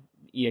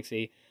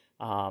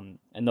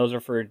 and those are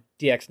for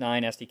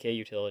DX9 SDK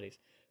utilities.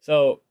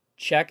 So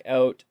check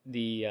out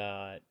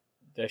the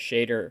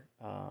shader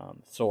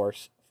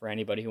source for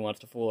anybody who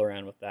wants to fool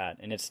around with that.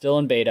 And it's still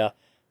in beta,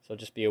 so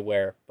just be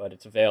aware, but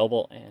it's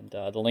available, and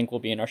the link will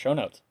be in our show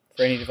notes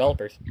for any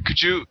developers.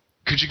 Could you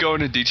go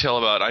into detail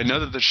about? I know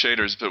that the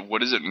shaders, but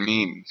what does it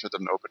mean for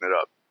them to open it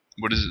up?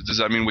 What is it? Does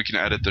that mean we can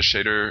edit the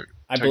shader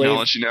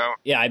technology now?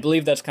 Yeah, I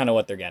believe that's kind of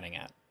what they're getting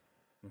at.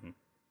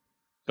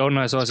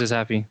 GoldenEye Source is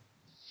happy.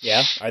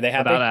 Yeah, are they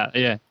happy about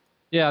that?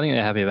 Yeah, I think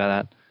they're happy about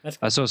that. That's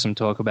I saw some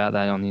talk about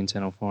that on the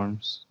internal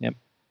forums. Yep.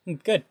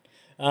 good.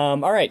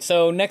 All right,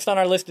 so next on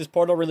our list is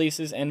Portal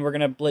releases, and we're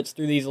gonna blitz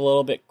through these a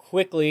little bit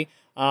quickly.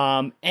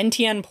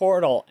 MTN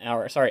Portal.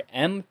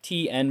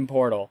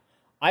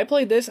 I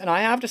played this, and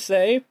I have to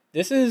say,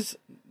 this is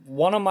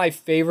one of my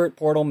favorite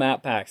Portal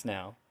map packs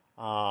now.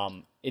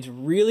 It's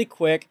really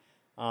quick.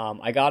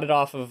 I got it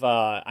off of,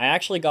 I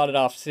actually got it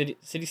off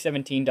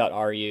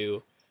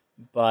city17.ru,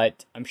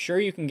 but I'm sure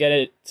you can get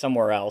it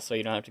somewhere else, so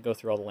you don't have to go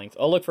through all the links.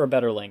 I'll look for a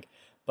better link.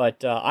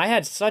 But I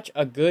had such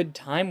a good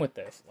time with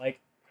this. Like,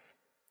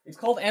 it's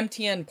called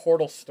MTN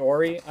Portal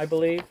Story, I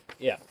believe.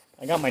 Yeah,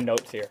 I got my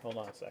notes here. Hold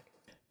on a sec.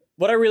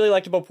 What I really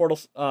liked about Portal,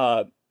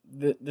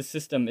 the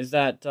system is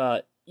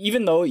that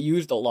even though it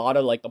used a lot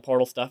of like the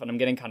Portal stuff, and I'm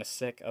getting kind of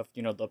sick of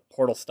the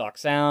Portal stock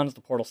sounds,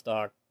 the Portal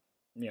stock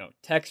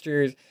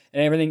textures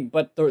and everything,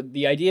 but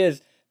the idea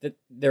is that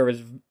there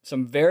was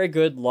some very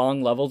good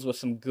long levels with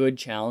some good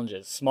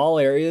challenges. Small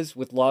areas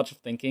with lots of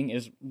thinking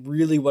is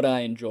really what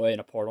I enjoy in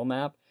a Portal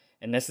map,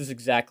 and this is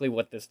exactly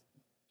what this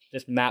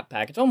map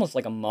pack, it's almost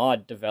like a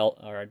mod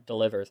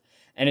delivers.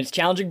 And it's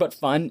challenging but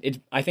fun.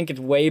 I think it's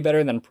way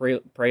better than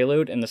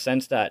Prelude in the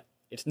sense that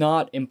it's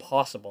not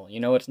impossible.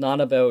 It's not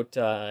about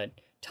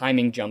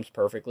timing jumps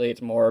perfectly.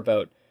 It's more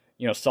about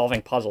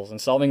solving puzzles and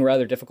solving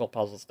rather difficult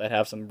puzzles that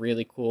have some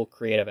really cool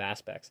creative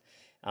aspects.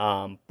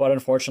 But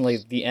unfortunately,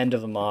 the end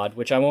of the mod,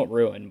 which I won't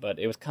ruin, but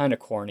it was kind of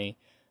corny.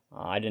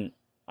 I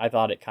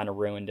thought it kind of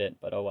ruined it,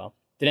 but oh well.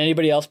 Did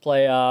anybody else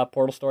play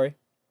Portal Story?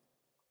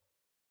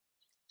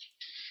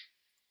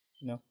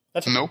 No.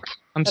 That's okay. Nope.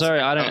 I'm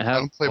sorry, I don't I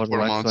have don't play Portal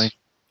Portal mods. actually.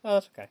 Oh,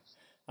 that's okay.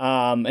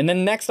 And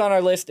then next on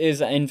our list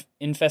is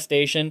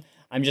Infestation.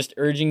 I'm just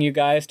urging you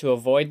guys to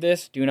avoid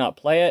this. Do not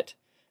play it.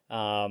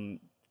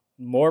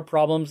 More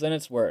problems than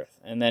it's worth.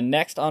 And then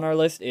next on our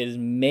list is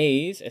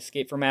Maze,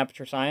 Escape from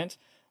Aperture Science.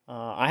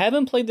 I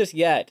haven't played this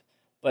yet,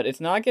 but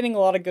it's not getting a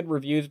lot of good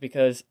reviews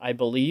because I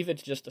believe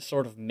it's just a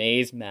sort of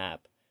maze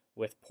map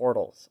with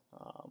portals,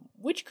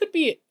 which could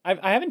be,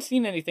 I haven't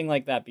seen anything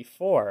like that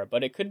before,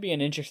 but it could be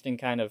an interesting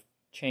kind of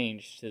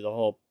change to the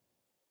whole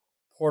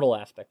portal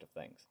aspect of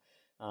things.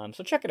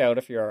 So check it out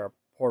if you're a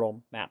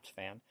Portal Maps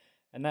fan.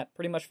 And that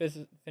pretty much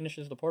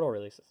finishes the Portal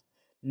releases.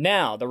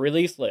 Now, the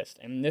release list.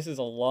 And this is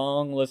a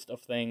long list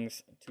of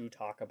things to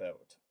talk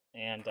about.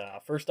 And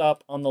first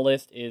up on the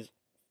list is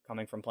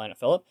coming from Planet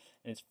Phillip,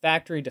 and it's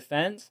Factory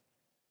Defense.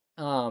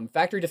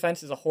 Factory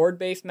Defense is a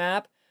horde-based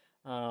map.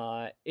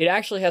 It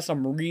actually has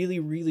some really,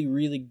 really,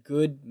 really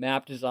good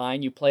map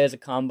design. You play as a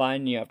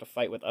Combine, and you have to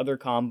fight with other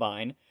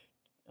Combine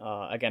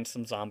against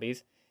some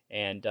zombies.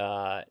 And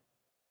I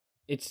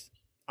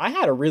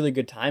had a really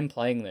good time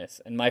playing this.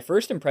 And my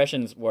first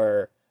impressions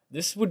were,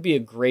 this would be a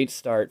great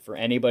start for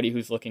anybody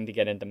who's looking to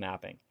get into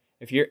mapping.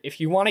 If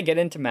you want to get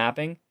into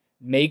mapping,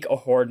 make a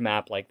horde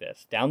map like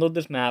this. Download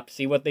this map,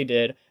 see what they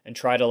did, and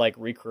try to like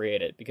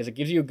recreate it, because it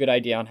gives you a good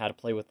idea on how to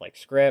play with like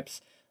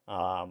scripts,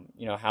 how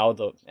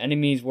the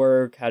enemies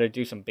work, how to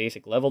do some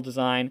basic level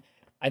design.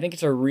 I think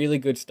it's a really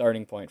good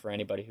starting point for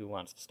anybody who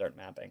wants to start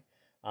mapping.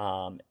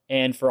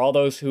 And for all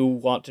those who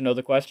want to know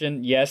the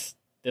question, yes,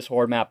 this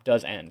horde map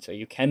does end, so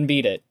you can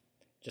beat it.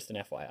 Just an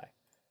FYI.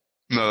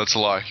 No, that's a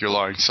lie. You're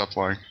lying. Stop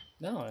lying.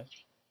 No,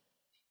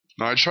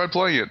 No, I tried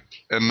playing it,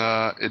 and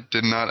it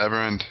did not ever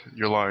end.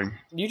 You're lying.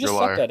 you You're just a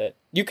sucked liar. at it.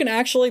 You can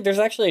actually, there's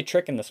actually a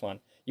trick in this one.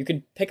 You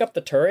can pick up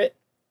the turret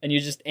and you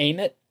just aim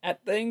it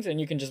at things, and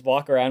you can just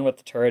walk around with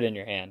the turret in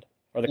your hand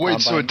or the Wait,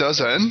 so combine. it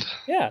does end?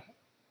 Yeah,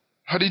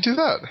 How do you do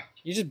that?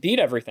 you just beat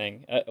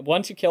everything.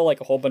 Once you kill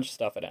like a whole bunch of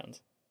stuff, it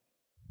ends.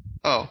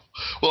 Oh,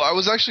 well, I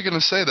was actually going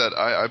to say that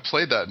I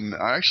played that, and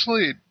I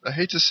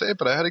hate to say it,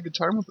 but I had a good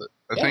time with it.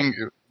 I Yeah. think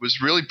it was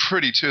really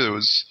pretty too. It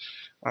was,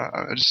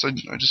 I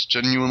just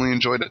genuinely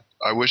enjoyed it.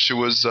 I wish it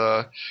was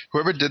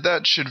whoever did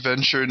that should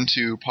venture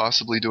into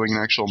possibly doing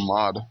an actual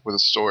mod with a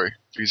story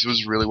because it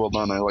was really well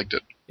done. I liked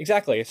it.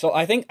 Exactly. So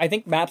I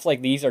think maps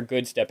like these are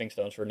good stepping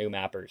stones for new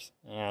mappers.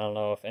 And I don't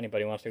know if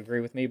anybody wants to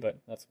agree with me, but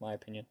that's my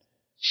opinion.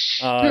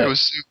 Yeah,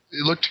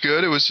 it looked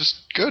good. It was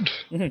just good.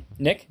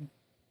 Nick,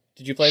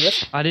 did you play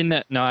this? I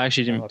didn't. No, I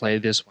actually didn't okay. play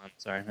this one.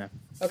 Sorry. No.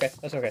 Okay,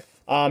 that's okay.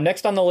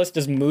 Next on the list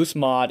is Moose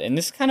Mod, and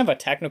this is kind of a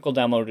technical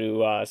demo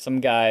to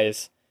some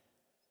guys'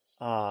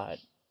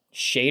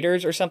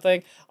 shaders or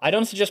something. I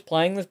don't suggest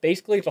playing this.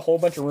 Basically, it's a whole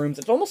bunch of rooms.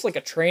 It's almost like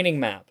a training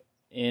map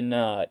in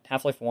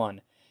Half-Life 1.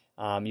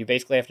 You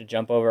basically have to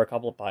jump over a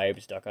couple of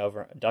pipes, duck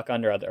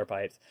under other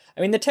pipes.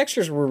 I mean, the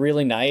textures were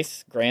really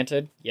nice,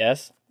 granted,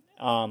 yes.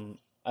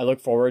 I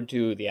look forward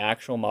to the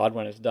actual mod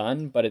when it's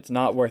done, but it's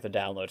not worth a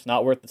download. It's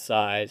not worth the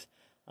size,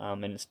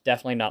 and it's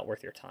definitely not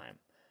worth your time.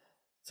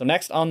 So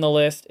next on the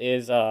list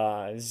is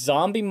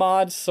Zombie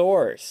Mod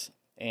Source,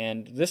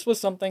 and this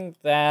was something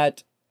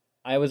that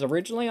I was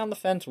originally on the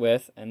fence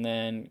with, and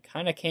then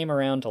kind of came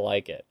around to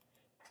like it.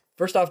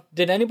 First off,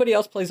 did anybody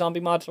else play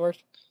Zombie Mod Source?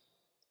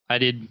 I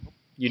did.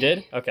 You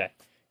did? Okay,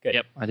 good.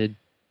 Yep, I did.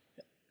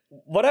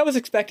 What I was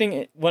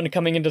expecting when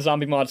coming into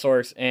Zombie Mod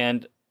Source,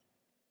 and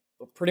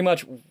pretty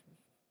much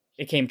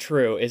it came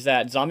true, is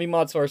that Zombie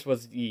Mod Source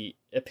was the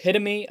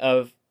epitome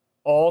of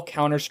all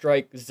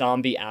Counter-Strike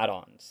zombie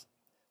add-ons,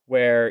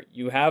 where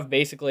you have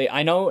basically,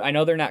 I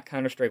know they're not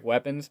Counter-Strike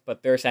weapons,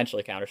 but they're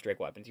essentially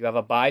Counter-Strike weapons. You have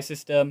a buy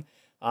system,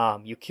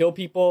 you kill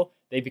people,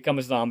 they become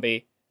a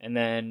zombie, and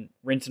then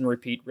rinse and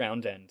repeat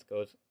round ends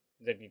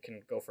then you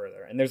can go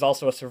further. And there's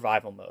also a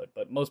survival mode,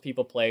 but most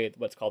people play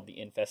what's called the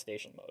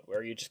infestation mode,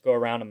 where you just go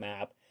around a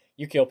map,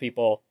 you kill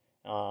people,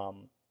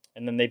 and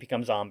then they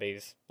become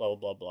zombies, blah, blah,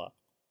 blah, blah.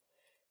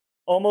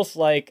 Almost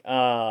like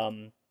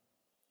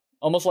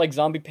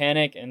Zombie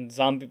Panic and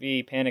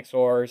Zombie Panic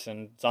Source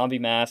and Zombie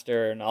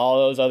Master and all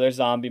those other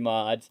zombie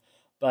mods.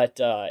 But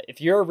if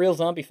you're a real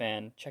zombie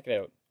fan, check it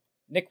out.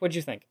 Nick, what'd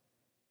you think?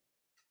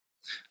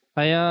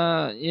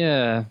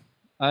 Yeah,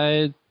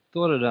 I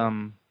thought it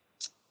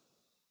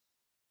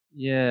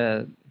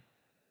yeah.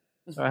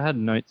 Sorry, I had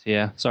notes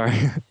here. Sorry.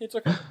 It's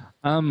okay.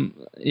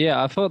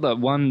 Yeah, I felt that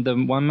the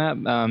one map,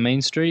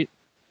 Main Street,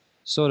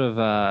 sort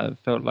of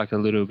felt like a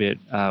little bit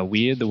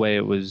weird the way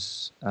it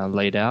was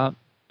laid out.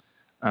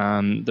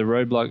 The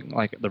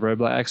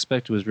roadblock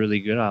aspect was really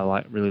good.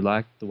 I really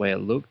liked the way it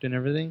looked and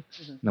everything,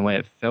 and the way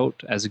it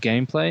felt as a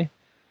gameplay.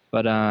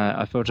 But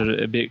I felt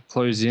it a bit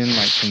closed in,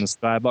 like from the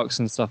skybox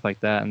and stuff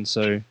like that. And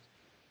so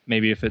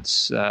maybe if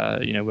it's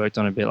worked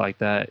on a bit like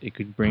that, it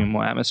could bring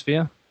more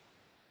atmosphere.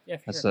 Yeah,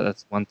 for sure.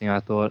 That's one thing I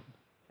thought,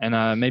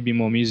 and maybe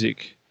more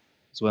music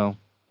as well.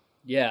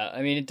 Yeah,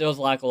 I mean, it does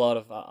lack a lot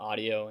of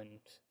audio, and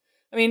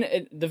I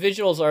mean, the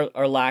visuals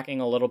are lacking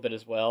a little bit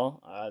as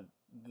well.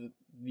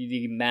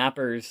 The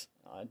mappers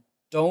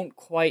don't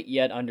quite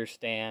yet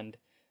understand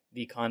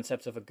the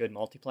concepts of a good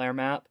multiplayer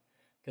map,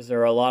 because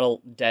there are a lot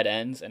of dead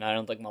ends, and I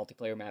don't think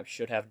multiplayer maps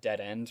should have dead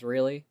ends,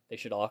 really. They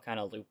should all kind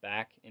of loop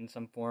back in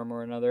some form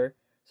or another,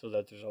 so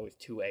that there's always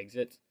two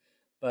exits.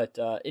 But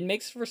it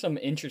makes for some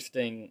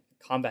interesting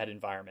combat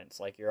environments,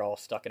 like you're all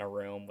stuck in a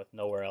room with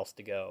nowhere else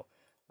to go.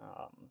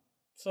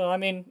 So, I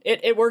mean,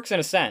 it works in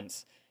a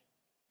sense.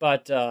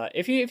 But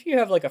if you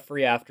have like a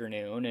free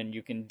afternoon and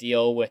you can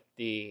deal with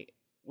the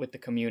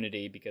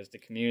community, because the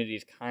community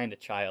is kind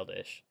of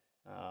childish.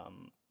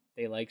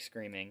 They like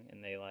screaming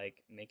and they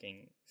like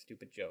making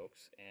stupid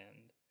jokes,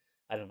 and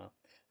I don't know.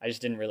 I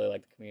just didn't really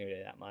like the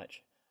community that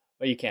much.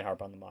 But you can't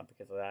harp on the mod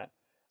because of that.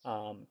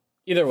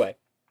 Either way,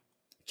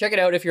 check it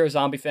out if you're a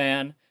zombie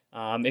fan.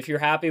 If you're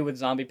happy with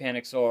Zombie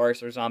Panic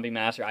Source or Zombie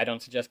Master, I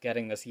don't suggest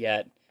getting this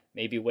yet.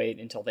 Maybe wait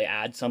until they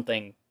add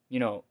something,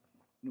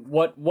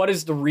 what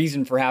is the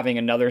reason for having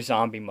another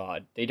zombie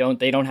mod? They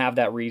don't have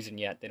that reason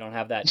yet. They don't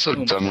have that. I'm so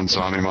done with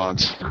zombie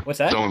mods. What's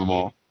that? Done with them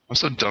all. I'm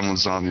so done with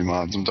zombie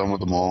mods. I'm done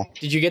with them all.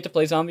 Did you get to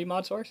play Zombie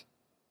Mod Source?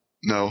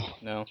 No.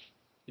 No.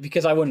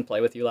 Because I wouldn't play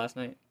with you last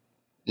night.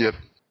 Yep.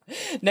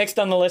 Next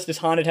on the list is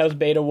Haunted House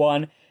Beta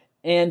 1.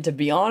 And to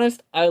be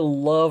honest, I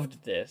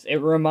loved this. It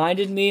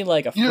reminded me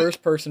like a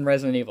first-person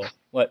Resident Evil.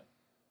 What?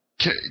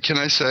 Can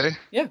I say?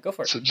 Yeah, go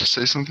for it. So just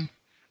say something?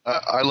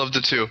 I loved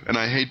it too, and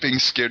I hate being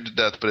scared to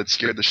death, but it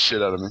scared the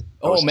shit out of me.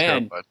 Oh,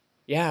 man. Terrified.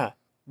 Yeah.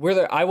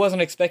 I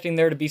wasn't expecting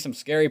there to be some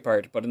scary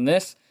parts, but in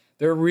this,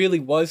 there really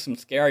was some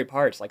scary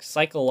parts, like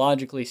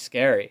psychologically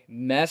scary,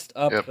 messed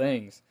up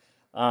things.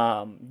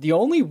 The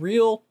only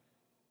real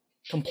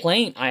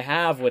complaint I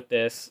have with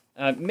this,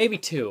 maybe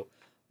two.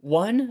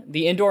 One,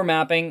 the indoor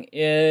mapping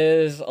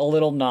is a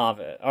little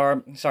novice,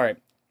 or sorry,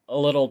 a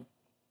little,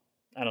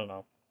 I don't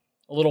know,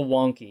 a little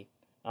wonky.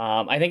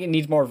 I think it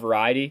needs more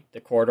variety.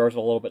 The corridor's a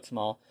little bit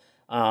small.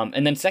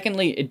 And then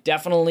secondly, it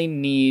definitely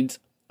needs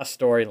a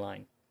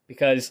storyline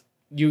because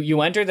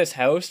you enter this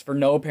house for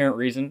no apparent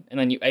reason, and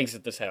then you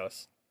exit this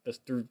house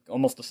just through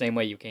almost the same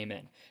way you came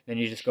in. Then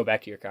you just go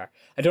back to your car.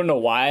 I don't know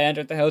why I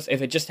entered the house.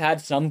 If it just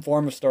had some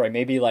form of story,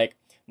 maybe like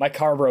my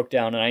car broke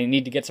down and I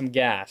need to get some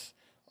gas,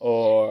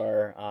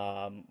 or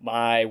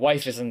my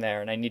wife is in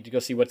there and I need to go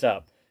see what's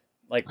up.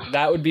 Like,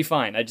 that would be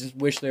fine. I just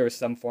wish there was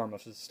some form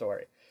of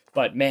story.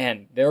 But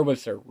man, there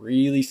was some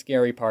really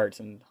scary parts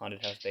in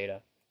Haunted House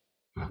Beta.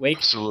 Wake,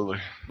 Absolutely.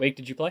 Wake,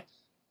 did you play?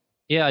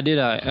 Yeah, I did.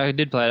 I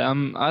did play it.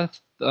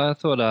 I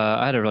thought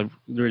I had a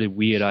really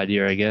weird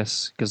idea, I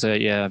guess, because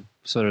yeah,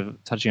 sort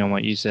of touching on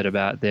what you said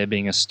about there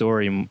being a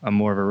story,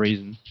 more of a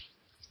reason.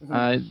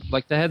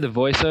 Like they had the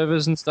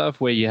voiceovers and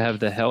stuff where you have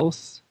the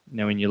health,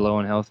 when you're low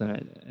on health,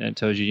 and it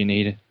tells you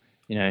need,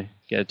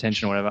 get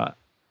attention or whatever.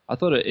 I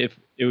thought it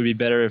would be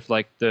better if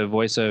like the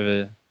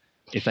voiceover,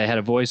 if they had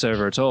a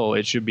voiceover at all,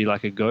 it should be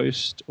like a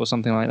ghost or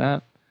something like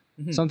that.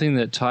 Something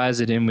that ties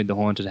it in with the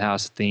haunted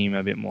house theme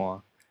a bit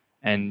more,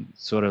 and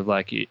sort of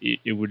like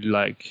it would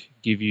like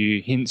give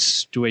you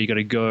hints to where you got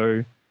to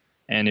go,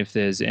 and if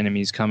there's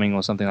enemies coming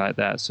or something like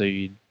that, so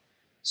you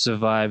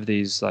survive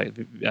these like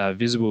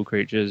visible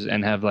creatures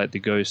and have like the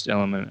ghost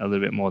element a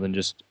little bit more than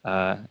just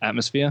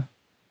atmosphere.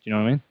 Do you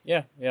know what I mean?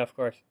 Yeah, of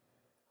course.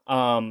 Okay,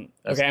 I'm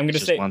gonna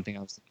just say one thing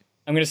I was thinking.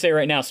 I'm gonna say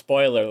right now,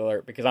 spoiler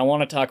alert, because I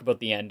want to talk about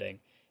the ending.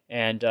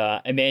 And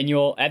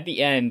Emmanuel, at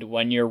the end,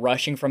 when you're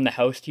rushing from the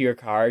house to your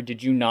car,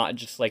 did you not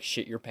just like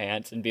shit your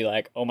pants and be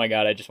like, "Oh my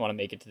god, I just want to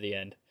make it to the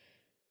end"?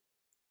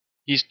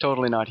 He's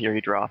totally not here. He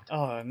dropped.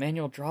 Oh,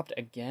 Emmanuel dropped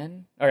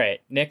again. All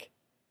right, Nick,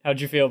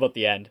 how'd you feel about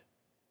the end?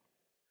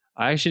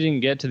 I actually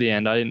didn't get to the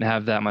end. I didn't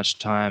have that much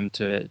time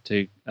to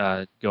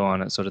go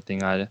on it, sort of thing.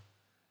 That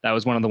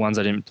was one of the ones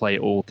I didn't play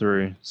all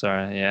through. So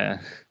yeah,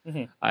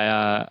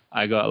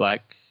 I got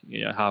like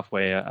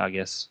halfway, I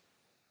guess.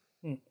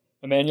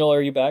 Emmanuel,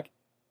 are you back?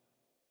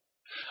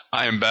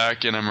 I am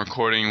back and I'm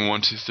recording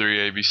 1, 2,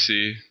 3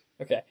 ABC.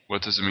 Okay.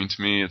 What does it mean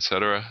to me,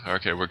 etc.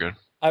 Okay, we're good.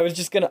 I was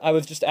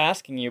just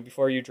asking you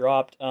before you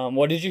dropped.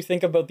 What did you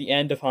think about the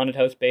end of Haunted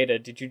House Beta?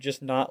 Did you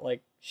just not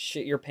like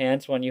shit your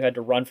pants when you had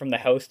to run from the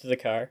house to the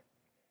car?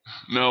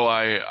 No,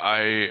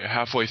 I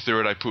halfway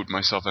through it I pooped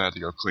myself and had to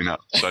go clean up,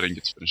 so I didn't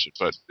get to finish it.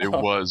 But it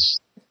was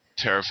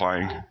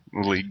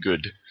terrifyingly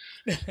good.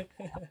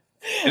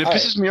 And it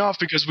pisses me off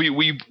because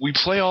we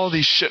play all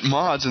these shit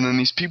mods, and then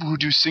these people who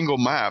do single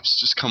maps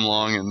just come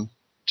along and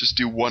just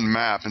do one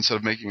map instead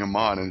of making a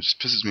mod, and it just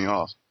pisses me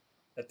off.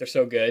 That they're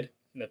so good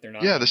that they're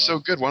not. Yeah, they're so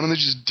good. Why don't they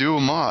just do a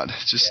mod?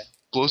 It just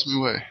blows me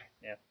away.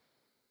 Yeah.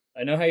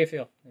 I know how you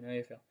feel.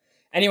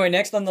 Anyway,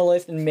 next on the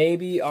list, and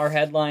maybe our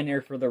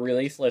headliner for the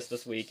release list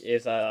this week,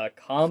 is a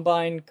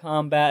Combine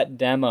Combat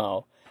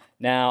demo.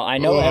 Now, I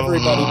know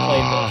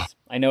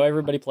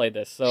everybody played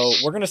this. So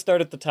we're going to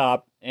start at the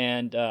top.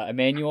 And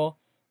Emmanuel,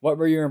 what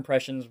were your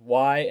impressions?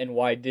 Why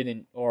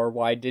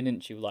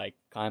didn't you like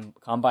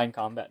Combine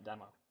Combat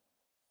demo?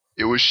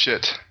 It was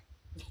shit.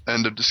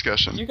 End of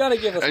discussion. You got to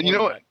give us And you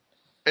know what?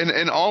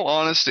 In all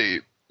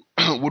honesty,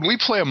 when we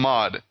play a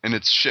mod and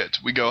it's shit,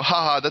 we go,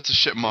 haha, that's a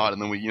shit mod,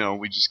 and then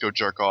we just go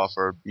jerk off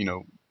or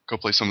go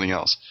play something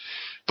else.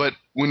 But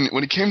when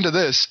it came to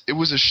this, it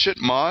was a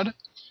shit mod.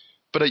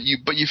 But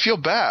you feel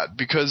bad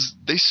because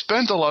they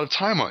spent a lot of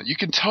time on it. You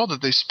can tell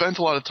that they spent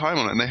a lot of time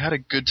on it, and they had a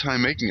good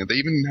time making it. They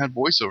even had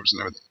voiceovers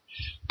and everything.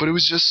 But it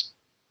was just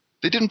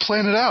they didn't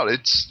plan it out.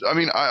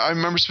 I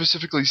remember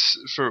specifically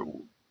for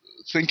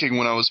thinking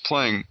when I was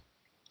playing,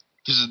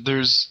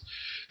 there's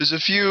a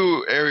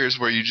few areas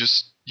where you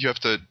have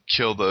to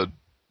kill the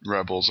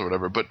rebels or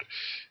whatever. But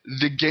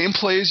the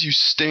gameplay is you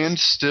stand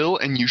still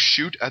and you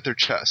shoot at their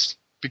chest.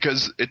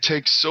 Because it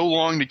takes so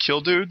long to kill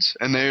dudes,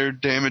 and their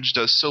damage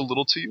does so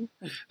little to you,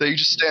 that you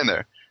just stand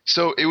there.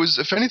 So it was,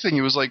 if anything,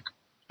 it was like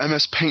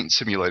MS Paint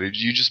simulated.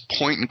 You just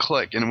point and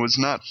click, and it was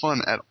not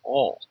fun at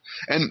all.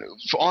 And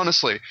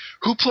honestly,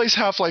 who plays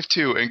Half-Life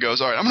 2 and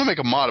goes, all right, I'm going to make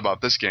a mod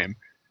about this game,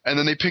 and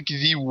then they pick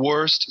the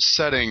worst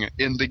setting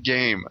in the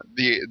game,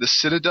 the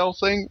Citadel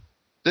thing?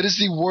 That is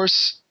the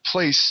worst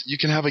place you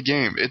can have a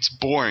game. It's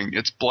boring.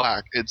 It's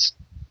black. It's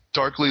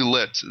darkly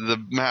lit. The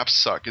maps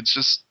suck. It's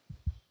just...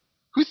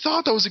 Who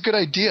thought that was a good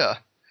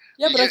idea?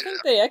 Yeah, but I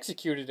think they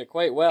executed it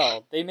quite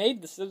well. They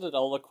made the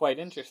Citadel look quite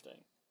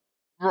interesting.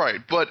 Right,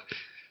 but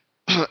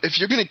if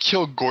you're going to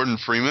kill Gordon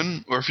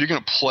Freeman, or if you're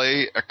going to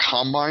play a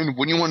Combine,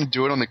 wouldn't you want to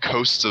do it on the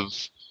coasts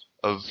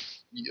of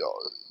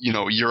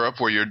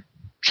Europe, where you're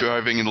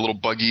driving in little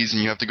buggies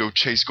and you have to go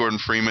chase Gordon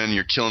Freeman, and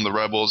you're killing the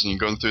rebels, and you're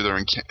going through their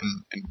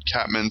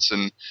encampments,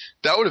 and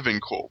that would have been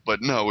cool.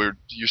 But no,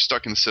 you're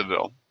stuck in the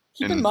Citadel.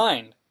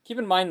 Keep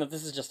in mind that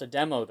this is just a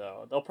demo,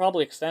 though. They'll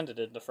probably extend it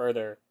into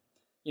further,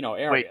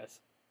 areas.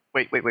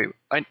 Wait.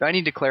 I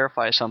need to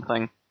clarify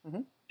something.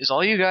 Mm-hmm. Is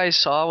all you guys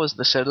saw was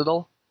the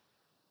Citadel?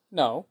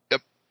 No.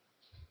 Yep.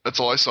 That's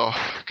all I saw,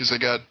 because I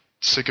got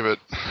sick of it.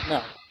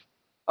 No.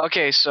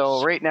 Okay,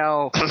 so right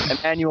now,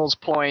 Emmanuel's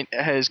point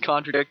has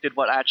contradicted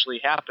what actually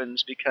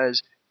happens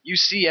because you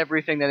see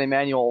everything that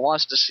Emmanuel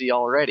wants to see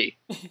already.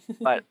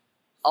 But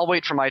I'll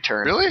wait for my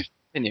turn. Really?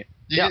 Continue.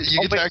 You Yeah, get,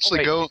 you get to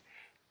actually go.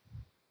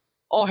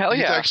 Oh, hell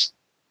You get to yeah. actually,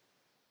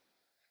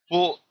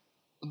 well,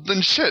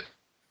 then shit.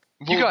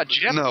 Well, You got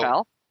gems, no.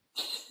 pal.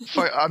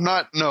 I'm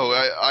not. No,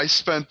 I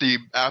spent the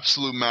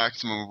absolute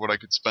maximum of what I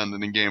could spend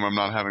in a game I'm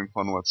not having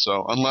fun with.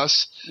 So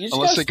unless You just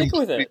gotta they stick with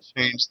completely it.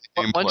 change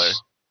the gameplay.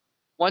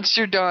 Once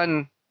you're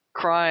done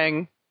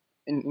crying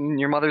in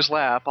your mother's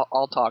lap,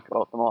 I'll talk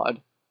about the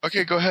mod.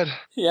 Okay, go ahead.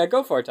 Yeah,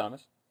 go for it,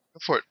 Thomas. Go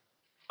for it.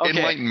 Okay,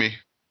 Enlighten me.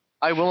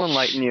 I will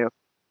enlighten you.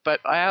 But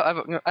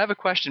I have a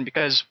question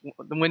because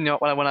when I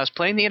was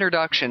playing the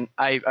introduction,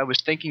 I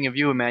was thinking of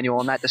you, Emmanuel,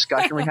 and that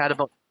discussion we had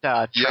about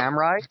tram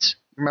rides.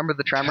 Remember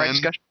the tram ride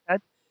discussion we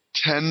had?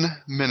 10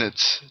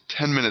 minutes.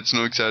 10 minutes,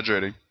 no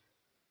exaggerating.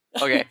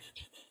 Okay.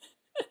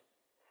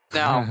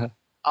 Now,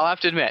 I'll have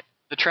to admit,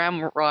 the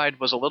tram ride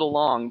was a little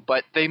long,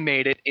 but they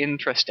made it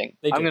interesting.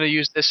 I'm going to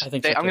use this. I'm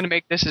going to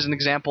make this as an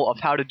example of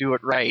how to do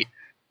it right.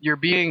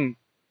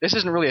 This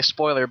isn't really a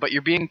spoiler, but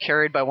you're being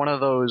carried by one of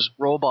those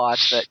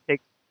robots that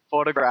take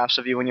photographs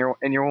of you when you're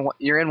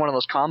in one of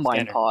those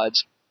combine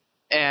pods,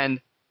 and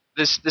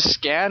this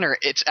scanner,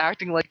 it's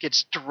acting like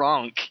it's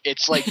drunk.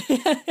 It's like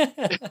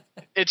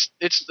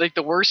it's like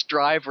the worst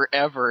driver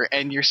ever,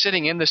 and you're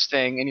sitting in this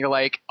thing and you're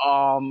like,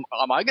 am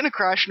I gonna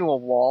crash into a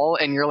wall?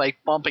 And you're like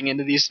bumping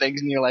into these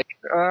things and you're like,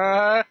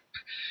 it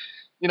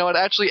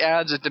actually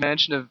adds a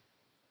dimension of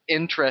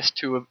interest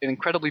to an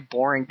incredibly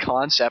boring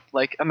concept.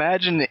 Like,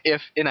 imagine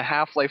if in a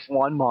Half-Life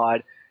 1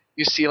 mod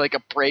you see like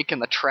a break in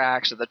the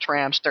tracks or the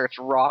tram starts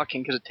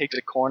rocking because it takes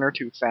a corner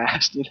too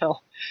fast,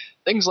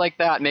 Things like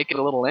that make it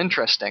a little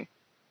interesting.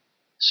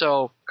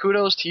 So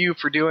kudos to you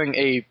for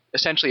doing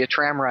essentially a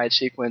tram ride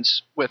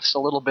sequence with a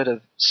little bit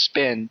of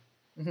spin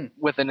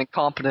with an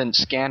incompetent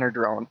scanner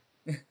drone.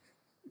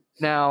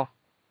 Now,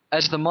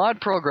 as the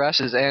mod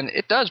progresses, and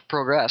it does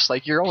progress,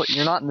 like you're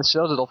not in the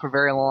Citadel for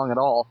very long at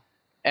all,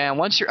 and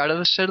once you're out of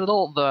the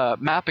Citadel, the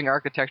mapping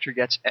architecture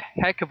gets a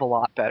heck of a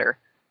lot better.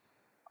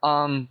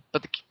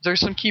 But there's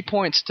some key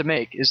points to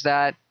make, is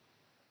that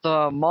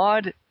the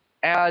mod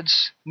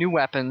adds new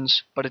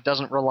weapons, but it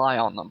doesn't rely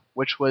on them,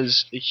 which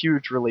was a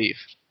huge relief.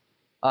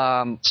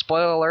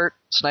 Spoiler alert,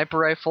 sniper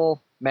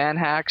rifle, man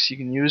hacks, you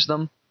can use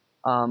them,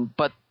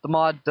 but the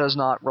mod does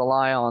not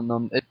rely on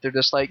them. They're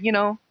just like,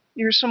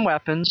 here's some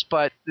weapons,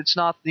 but it's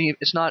not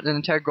an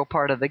integral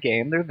part of the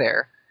game. They're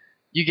there.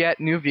 You get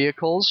new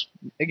vehicles,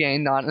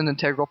 again, not an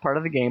integral part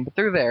of the game, but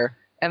they're there,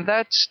 and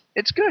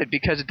it's good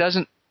because it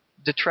doesn't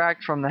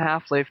detract from the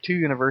Half-Life 2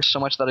 universe so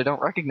much that I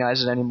don't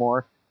recognize it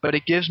anymore, but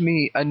it gives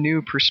me a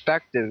new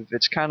perspective.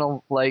 It's kind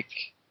of like,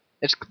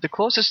 it's the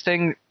closest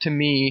thing to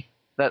me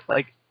that,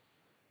 like,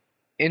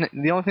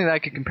 the only thing that I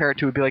could compare it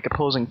to would be like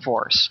Opposing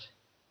Force.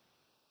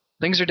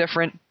 Things are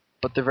different,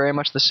 but they're very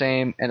much the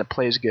same, and it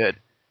plays good.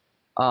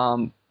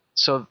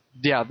 So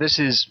yeah, this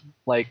is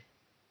like,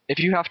 if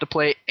you have to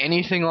play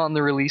anything on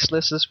the release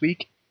list this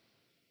week,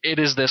 it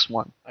is this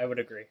one. I would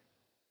agree.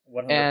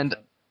 100%. And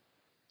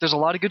there's a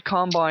lot of good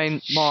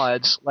Combine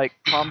mods, like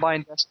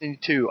Combine Destiny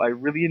 2. I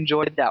really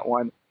enjoyed that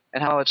one,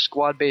 and how its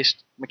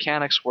squad-based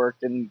mechanics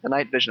worked, and the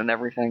night vision and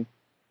everything.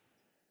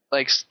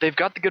 Like, they've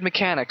got the good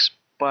mechanics,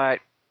 but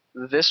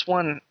this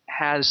one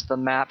has the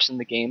maps and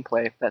the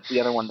gameplay that the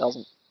other one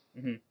doesn't.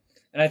 Mm-hmm.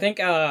 And I think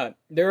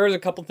there was a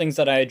couple things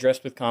that I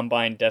addressed with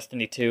Combine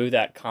Destiny 2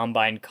 that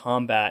Combine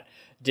Combat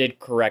did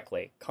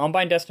correctly.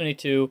 Combine Destiny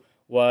 2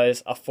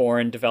 was a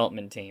foreign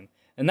development team.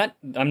 And that,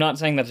 I'm not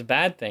saying that's a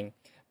bad thing,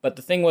 but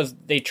the thing was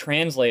they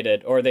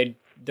translated, or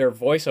their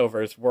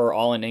voiceovers were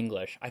all in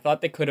English. I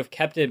thought they could have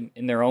kept it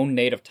in their own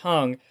native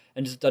tongue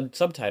and just done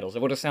subtitles.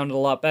 It would have sounded a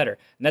lot better.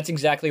 And that's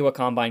exactly what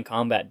Combine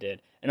Combat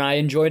did. And I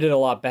enjoyed it a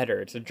lot better.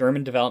 It's a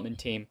German development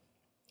team.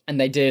 And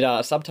they did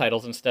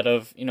subtitles instead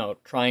of,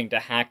 trying to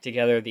hack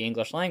together the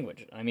English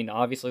language. I mean,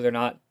 obviously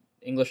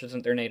English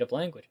isn't their native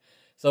language.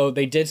 So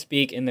they did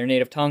speak in their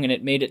native tongue, and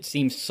it made it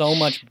seem so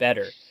much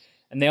better.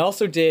 And they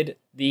also did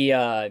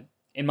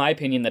in my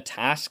opinion, the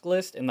task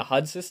list in the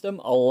HUD system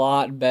a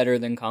lot better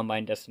than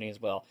Combine Destiny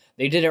as well.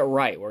 They did it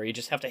right, where you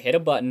just have to hit a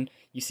button,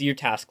 you see your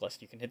task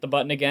list. You can hit the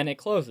button again, it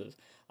closes.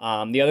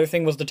 The other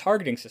thing was the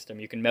targeting system.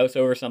 You can mouse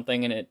over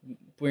something and it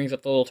brings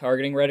up the little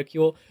targeting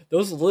reticule.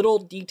 Those little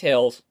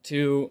details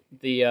to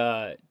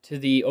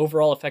the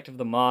overall effect of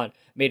the mod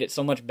made it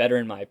so much better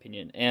in my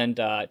opinion. And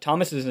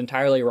Thomas is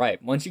entirely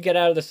right. Once you get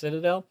out of the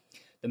Citadel,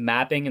 the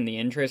mapping and the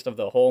interest of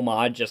the whole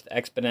mod just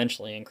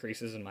exponentially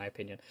increases in my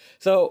opinion.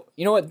 So,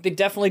 you know what? They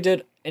definitely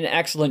did an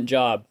excellent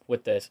job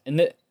with this.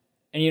 And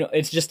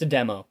it's just a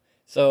demo.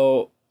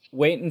 So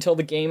wait until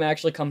the game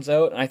actually comes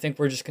out, and I think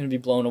we're just going to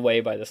be blown away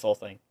by this whole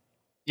thing.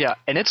 Yeah,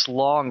 and it's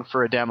long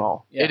for a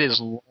demo. Yeah. It is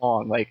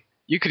long. Like,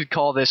 you could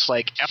call this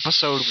like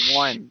episode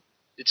 1.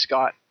 It's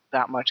got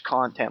that much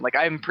content. Like,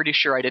 I'm pretty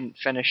sure I didn't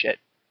finish it.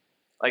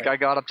 Like, right. I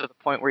got up to the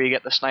point where you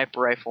get the sniper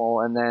rifle,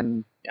 and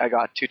then I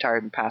got too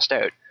tired and passed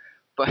out.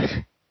 But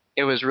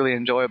it was really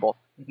enjoyable.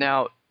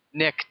 Now,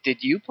 Nick,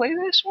 did you play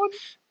this one?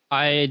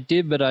 I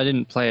did, but I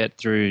didn't play it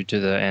through to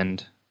the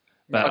end.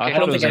 But Okay. I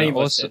don't think any of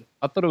us did.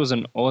 I thought it was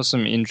an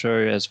awesome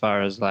intro as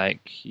far as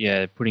like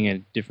putting a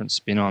different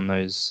spin on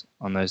those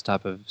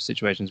type of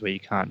situations where you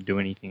can't do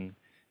anything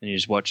and you're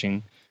just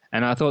watching.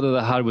 And I thought that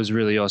the HUD was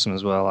really awesome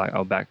as well. Like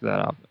I'll back that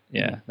up.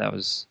 Yeah, that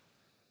was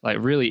like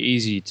really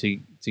easy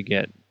to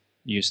get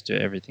used to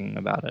everything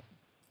about it.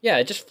 Yeah,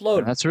 it just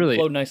flowed. That's really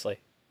flowed nicely.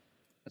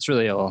 That's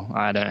really all.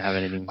 I don't have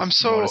anything I'm more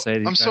so to say to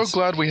these I'm so guys.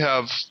 glad we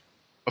have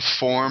a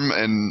forum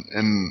and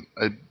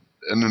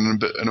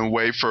a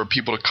way for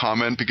people to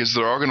comment, because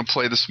they're all going to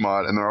play this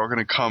mod and they're all going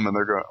to come and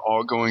they're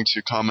all going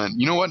to comment.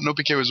 You know what?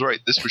 NoPK was right.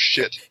 This was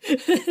shit.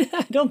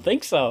 I don't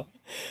think so.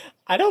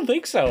 I don't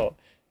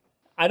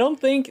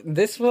think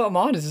this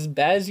mod is as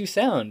bad as you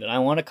sound, and I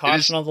want to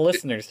caution all the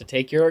listeners to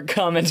take your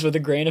comments with a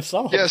grain of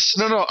salt. Yes,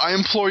 no. I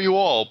implore you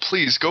all,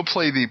 please go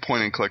play the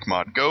point and click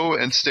mod. Go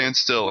and stand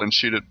still and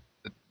shoot at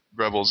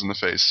rebels in the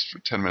face for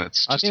 10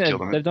 minutes I just to think kill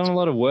them. they've done a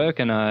lot of work,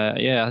 and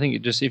I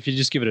think if you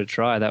just give it a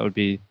try, that would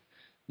be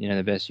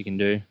the best you can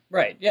do.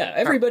 Right? Yeah.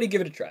 Everybody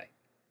give it a try.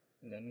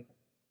 And then,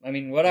 I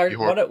mean,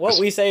 what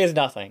we say is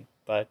nothing,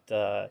 but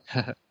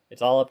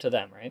it's all up to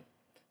them, right?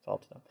 It's all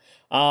up to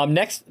them.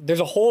 Next,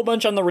 there's a whole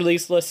bunch on the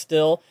release list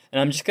still,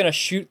 and I'm just gonna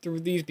shoot through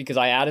these because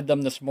I added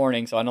them this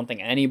morning, so I don't think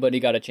anybody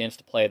got a chance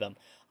to play them.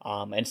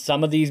 And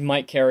some of these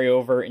might carry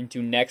over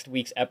into next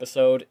week's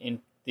episode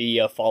in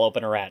the Fall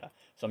Open errata.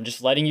 So I'm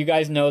just letting you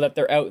guys know that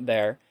they're out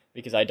there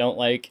because I don't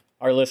like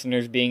our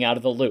listeners being out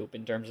of the loop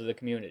in terms of the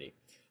community.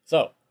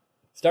 So,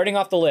 starting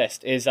off the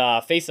list is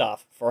Face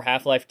Off for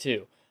Half-Life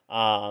 2.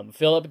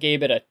 Philip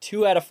gave it a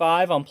 2 out of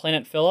 5 on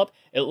Planet Philip.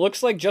 It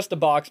looks like just a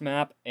box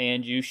map,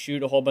 and you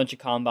shoot a whole bunch of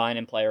Combine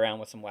and play around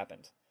with some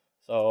weapons.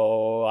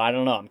 So, I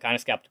don't know. I'm kind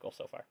of skeptical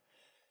so far.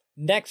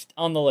 Next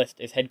on the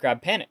list is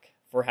Headcrab Panic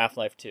for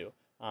Half-Life 2.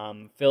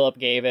 Philip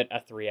gave it a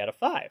 3 out of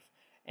 5.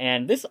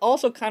 And this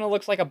also kind of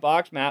looks like a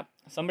box map.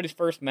 Somebody's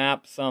first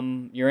map.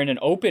 You're in an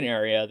open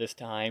area this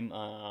time.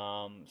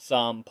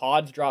 Some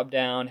pods drop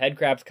down,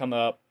 headcrabs come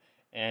up,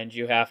 and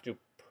you have to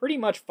pretty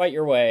much fight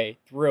your way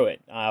through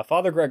it.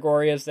 Father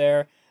Gregoria is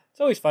there.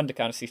 It's always fun to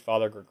kind of see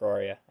Father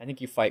Gregoria. I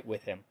think you fight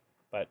with him,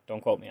 but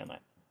don't quote me on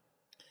that.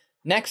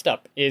 Next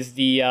up is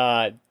the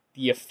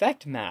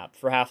effect map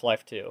for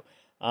Half-Life 2.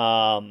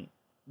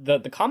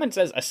 The comment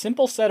says, a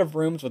simple set of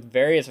rooms with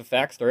various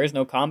effects. There is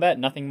no combat,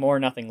 nothing more,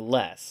 nothing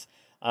less.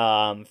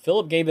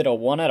 Philip gave it a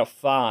 1 out of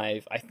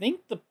 5. I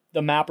think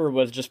the mapper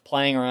was just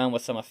playing around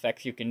with some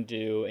effects you can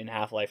do in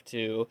Half-Life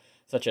 2,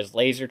 such as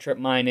laser trip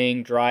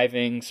mining,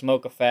 driving,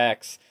 smoke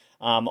effects,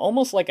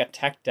 almost like a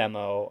tech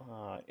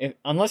demo.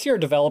 Unless you're a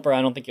developer,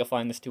 I don't think you'll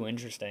find this too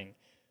interesting.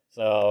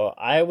 So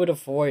I would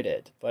avoid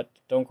it, but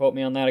don't quote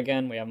me on that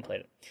again. We haven't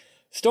played it.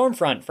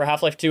 Stormfront for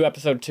Half-Life 2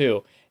 Episode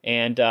 2,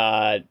 and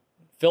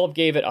Philip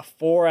gave it a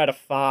 4 out of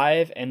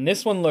 5, and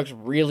this one looks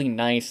really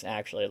nice,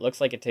 actually. It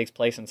looks like it takes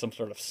place in some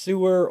sort of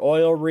sewer,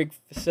 oil rig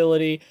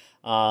facility.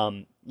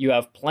 You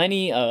have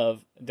plenty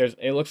of...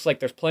 It looks like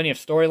there's plenty of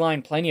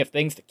storyline, plenty of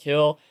things to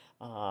kill.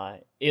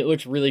 It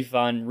looks really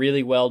fun,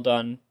 really well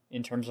done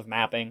in terms of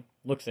mapping.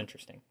 Looks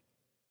interesting.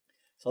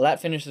 So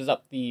that finishes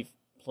up the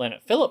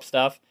Planet Philip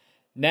stuff.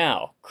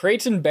 Now,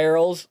 Crates and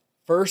Barrels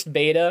first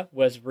beta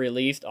was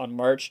released on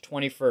March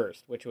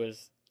 21st, which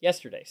was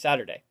yesterday,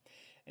 Saturday.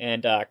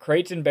 And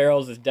Crates and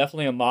Barrels is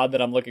definitely a mod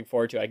that I'm looking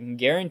forward to. I can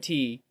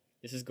guarantee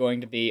this is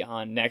going to be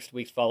on next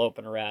week's Fall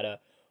Open errata.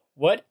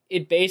 What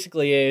it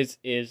basically is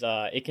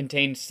it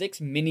contains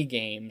 6 mini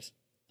games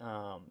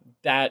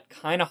that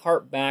kind of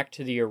harp back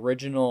to the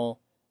original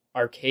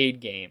arcade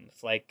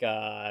games, like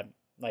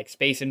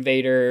Space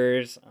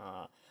Invaders.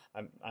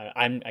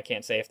 I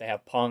can't say if they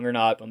have Pong or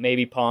not, but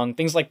maybe Pong,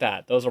 things like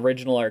that. Those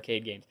original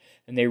arcade games,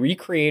 and they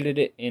recreated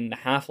it in the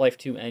Half-Life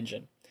 2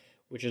 engine,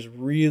 which is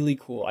really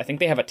cool. I think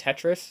they have a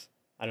Tetris.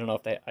 I don't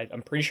know if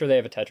I'm pretty sure they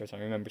have a Tetris. I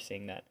remember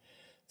seeing that.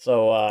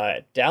 So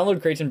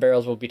download Crates and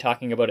Barrels. We'll be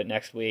talking about it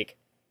next week.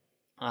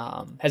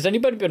 Has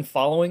anybody been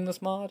following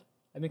this mod?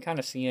 I've been kind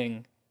of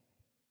seeing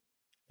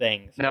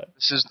things. No,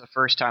 this is the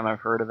first time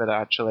I've heard of it,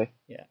 actually.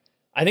 Yeah.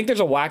 I think there's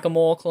a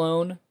Whack-A-Mole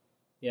clone.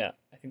 Yeah,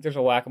 I think there's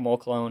a Whack-A-Mole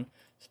clone.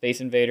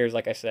 Space Invaders,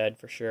 like I said,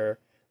 for sure.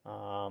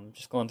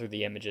 Just going through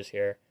the images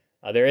here.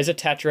 There is a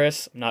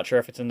Tetris. I'm not sure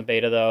if it's in the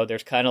beta, though.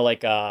 There's kind of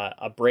like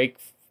a break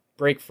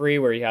free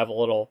where you have a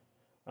little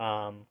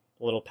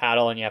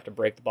paddle and you have to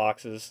break the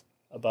boxes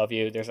above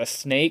you. There's a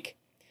Snake,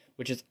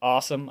 which is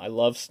awesome. I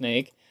love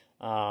Snake.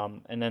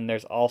 And then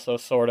there's also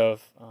sort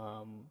of,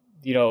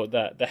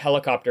 the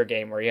helicopter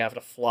game where you have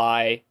to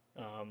fly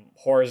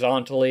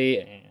horizontally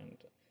and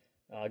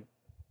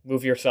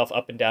move yourself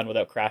up and down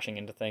without crashing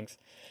into things.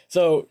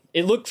 So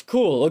it looks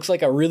cool. It looks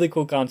like a really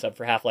cool concept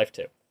for Half-Life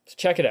 2. So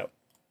check it out.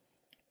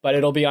 But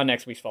it'll be on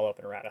next week's Fall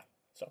Open errata.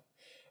 So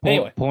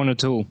anyway. Porn a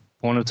tool.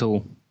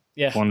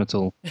 Yeah. Porn a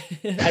tool.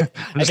 I'm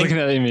just looking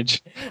at the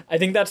image. I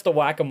think that's the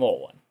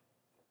Whack-A-Mole one.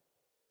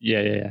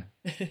 Yeah.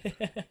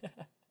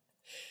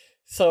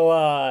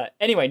 So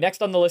anyway,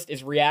 next on the list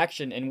is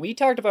Reaction. And we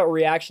talked about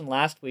Reaction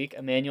last week.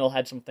 Emmanuel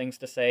had some things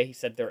to say. He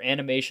said their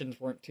animations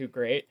weren't too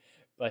great.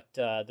 but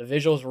the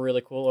visuals were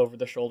really cool, over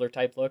the shoulder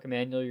type look.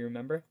 Emmanuel, you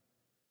remember?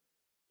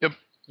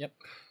 Yep.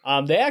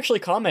 They actually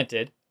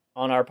commented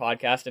on our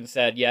podcast and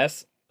said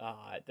yes,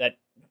 that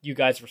you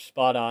guys were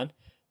spot on.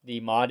 The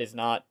mod is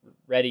not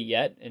ready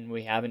yet, and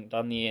we haven't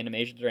done the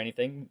animations or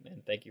anything.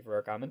 And thank you for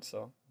our comments.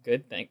 So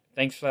good.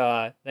 Thanks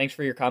for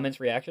your comments,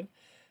 reaction.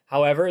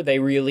 However, they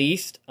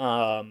released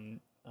a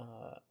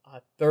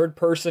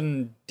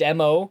third-person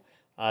demo,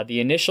 the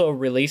initial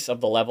release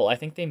of the level. I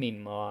think they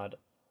mean mod,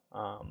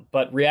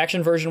 but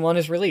reaction version 1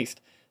 is released.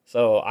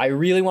 So I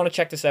really want to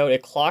check this out.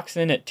 It clocks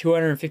in at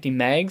 250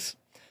 megs,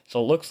 so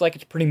it looks like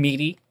it's pretty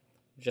meaty,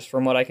 just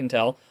from what I can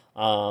tell.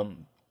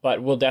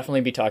 But we'll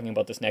definitely be talking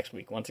about this next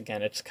week. Once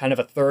again, it's kind of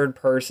a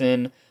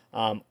third-person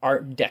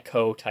Art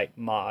Deco type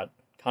mod.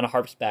 Kind of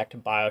harps back to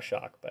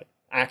Bioshock, but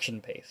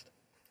action-paced.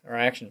 Or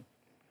action.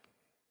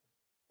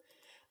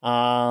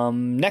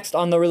 Next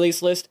on the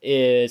release list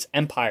is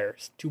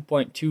Empires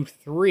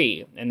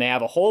 2.23, and they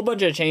have a whole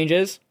bunch of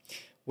changes,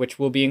 which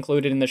will be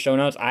included in the show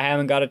notes. I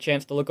haven't got a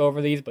chance to look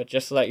over these, but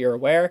just so that you're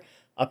aware,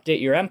 update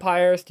your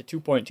Empires to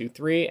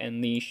 2.23,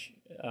 and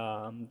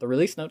the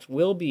release notes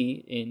will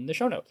be in the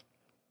show notes.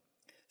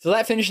 So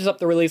that finishes up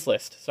the release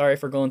list. Sorry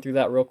for going through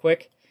that real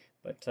quick,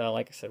 but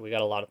like I said, we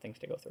got a lot of things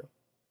to go through.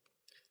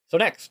 So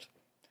next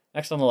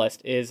on the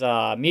list is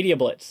Media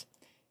Blitz,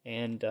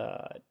 and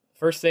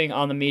first thing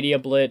on the Media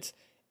Blitz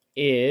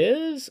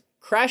is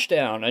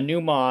Crashdown, a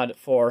new mod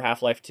for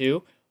Half-Life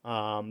 2.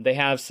 They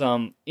have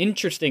some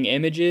interesting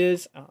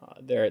images.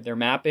 Their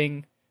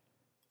mapping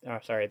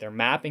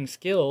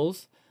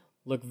skills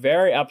look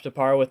very up to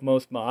par with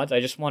most mods. I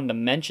just wanted to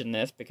mention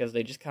this because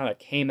they just kind of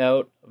came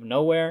out of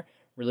nowhere,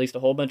 released a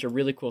whole bunch of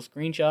really cool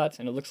screenshots,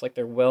 and it looks like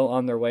they're well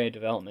on their way in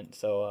development.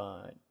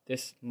 So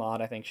this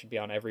mod, I think, should be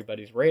on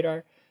everybody's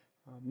radar.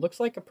 Looks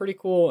like a pretty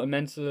cool,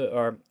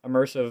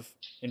 immersive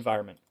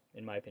environment,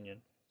 in my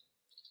opinion.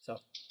 So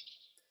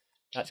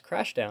that's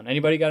Crashdown.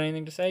 Anybody got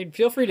anything to say?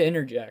 Feel free to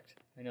interject.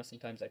 I know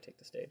sometimes I take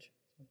the stage.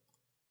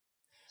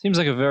 Seems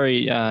like a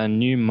very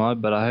new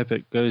mod, but I hope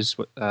it goes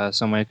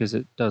somewhere because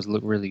it does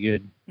look really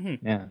good.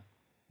 Mm-hmm. Yeah.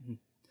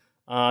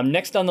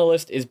 Next on the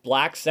list is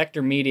Black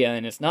Sector Media,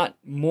 and it's not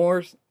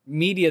more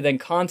media than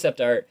concept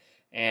art.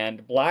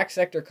 And Black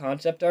Sector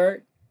concept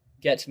art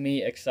gets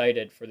me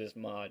excited for this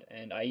mod.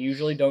 And I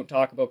usually don't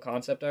talk about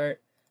concept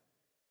art,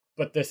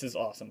 but this is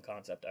awesome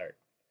concept art.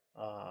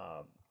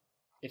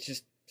 It's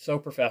just so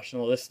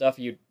professional. This stuff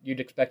you'd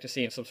expect to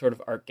see in some sort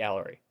of art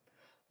gallery.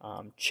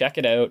 Check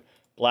it out.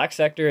 Black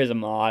Sector is a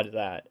mod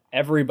that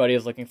everybody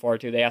is looking forward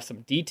to. They have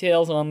some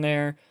details on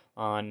there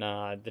on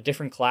the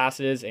different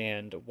classes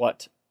and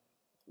what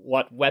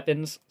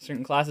weapons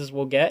certain classes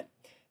will get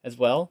as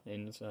well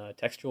in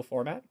textual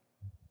format.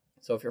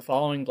 So if you're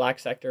following Black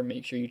Sector,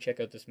 make sure you check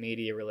out this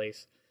media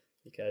release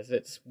because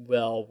it's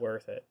well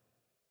worth it.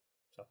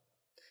 So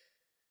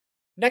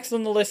next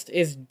on the list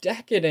is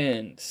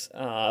Decadence.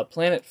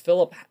 Planet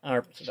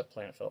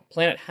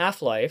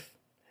Half-Life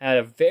had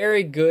a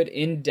very good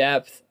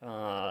in-depth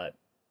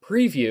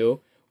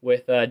preview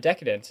with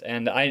Decadence,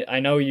 and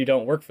I know you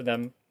don't work for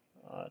them,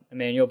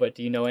 Emmanuel, but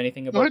do you know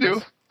anything about this? I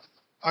do.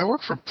 I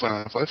work for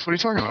Planet Half-Life. What are you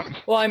talking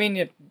about? Well, I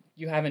mean,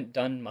 you haven't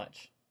done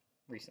much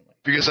recently.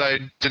 Because I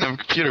didn't have a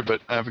computer,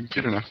 but I have a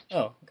computer now.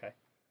 Oh, okay.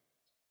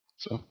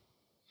 So,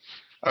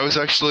 I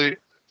actually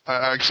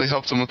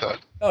helped them with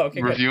that. Oh,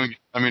 okay, reviewing good.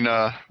 I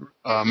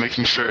mean,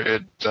 making sure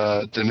it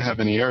didn't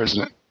have any errors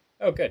in it.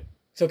 Oh, good.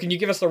 So can you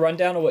give us the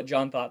rundown of what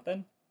John thought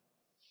then?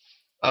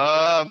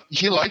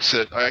 He likes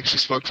it. I actually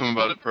spoke to him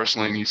about it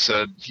personally, and he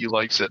said he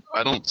likes it.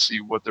 I don't see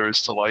what there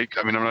is to like.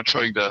 I mean, I'm not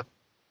trying to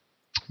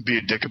be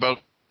a dick about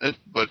it,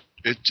 but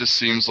it just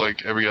seems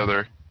like every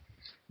other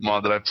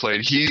mod that I've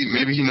played.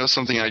 Maybe he knows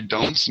something I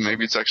don't, so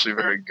maybe it's actually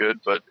very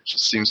good, but it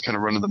just seems kind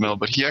of run-of-the-mill.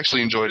 But he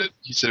actually enjoyed it.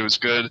 He said it was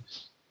good.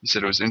 He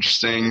said it was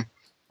interesting.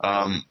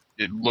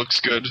 It looks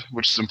good,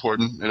 which is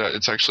important.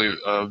 It's actually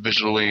a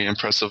visually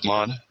impressive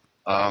mod.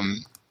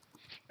 And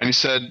he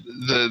said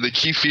the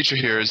key feature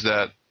here is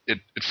that it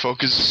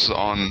focuses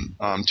on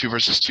 2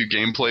 versus 2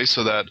 gameplay,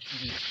 so that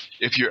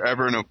if you're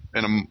ever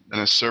in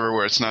a server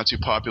where it's not too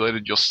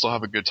populated, you'll still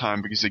have a good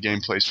time because the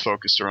gameplay is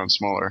focused around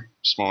smaller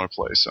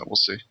play. So we'll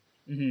see.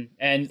 Mm-hmm.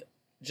 And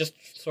just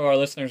so our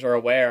listeners are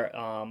aware,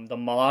 the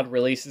mod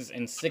releases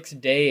in 6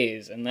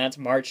 days, and that's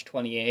March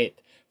 28th.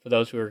 For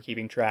those who are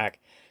keeping track,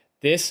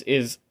 this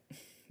is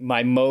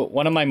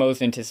one of my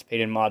most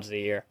anticipated mods of the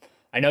year.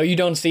 I know you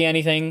don't see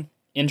anything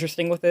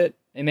interesting with it,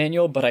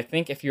 Emmanuel, but I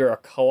think if you're a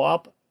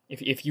co-op,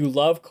 if you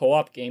love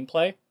co-op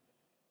gameplay,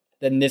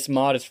 then this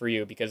mod is for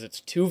you because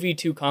it's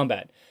 2v2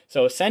 combat.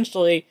 So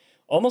essentially,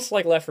 almost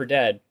like Left 4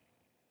 Dead,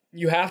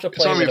 you have to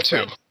play it with a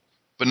friend.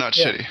 But not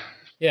shitty.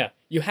 Yeah,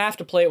 you have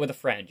to play it with a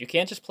friend. You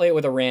can't just play it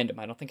with a random.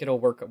 I don't think it'll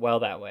work well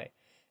that way.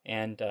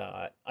 And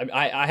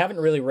I haven't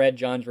really read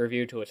John's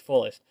review to its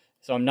fullest,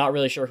 so I'm not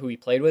really sure who he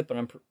played with, but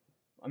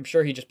I'm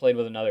sure he just played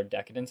with another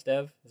Decadence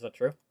dev. Is that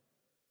true?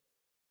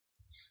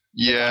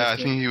 Yeah, I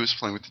think he was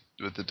playing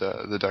with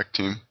the deck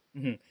team.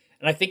 Mm-hmm.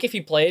 And I think if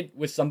he played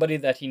with somebody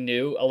that he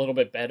knew a little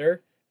bit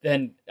better,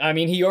 then, I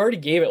mean, he already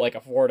gave it like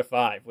a 4 to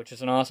 5, which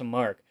is an awesome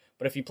mark.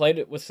 But if he played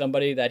it with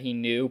somebody that he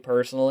knew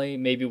personally,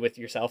 maybe with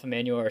yourself,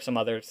 Emmanuel, or some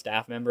other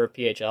staff member of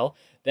PHL,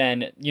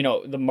 then, you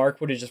know, the mark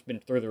would have just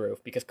been through the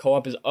roof, because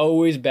co-op is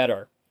always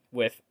better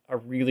with a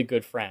really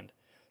good friend.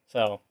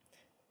 So,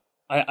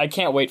 I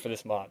can't wait for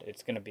this mod.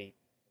 It's going to be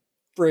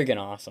friggin'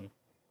 awesome.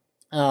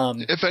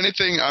 If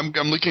anything,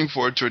 I'm looking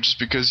forward to it just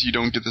because you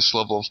don't get this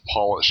level of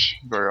polish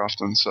very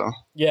often, so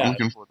Yeah. I'm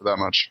looking forward to that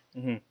much.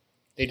 Mm-hmm.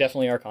 They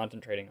definitely are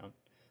concentrating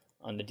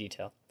on the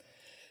detail.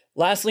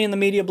 Lastly, in the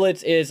Media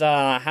Blitz is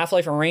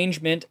Half-Life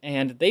Arrangement,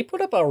 and they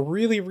put up a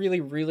really, really,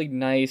 really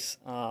nice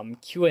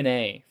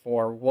Q&A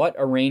for what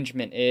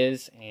Arrangement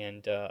is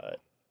and,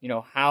 you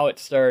know, how it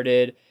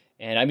started.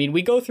 And, I mean,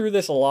 we go through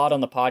this a lot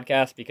on the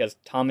podcast because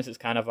Thomas is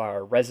kind of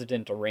our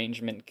resident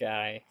Arrangement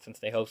guy since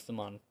they host them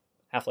on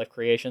Half-Life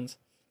Creations.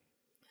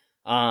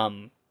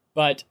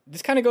 But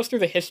this kind of goes through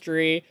the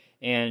history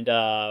and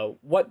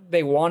what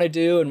they want to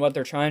do and what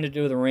they're trying to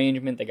do with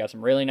Arrangement. They got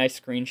some really nice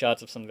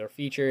screenshots of some of their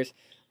features.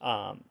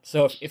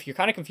 So if you're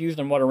kind of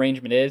confused on what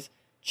Arrangement is,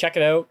 check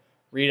it out,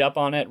 read up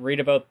on it, read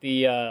about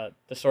the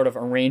sort of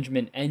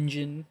Arrangement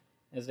engine,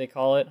 as they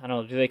call it. I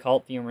don't know, do they call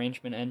it the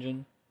Arrangement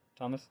engine,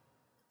 Thomas?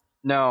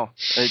 No,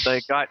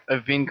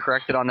 I've been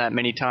corrected on that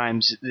many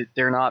times.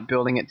 They're not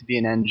building it to be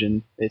an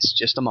engine. It's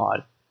just a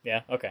mod.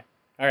 Yeah, okay.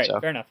 All right,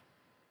 So. fair enough.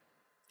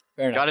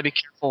 Fair enough. Got to be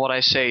careful what I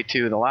say,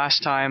 too. The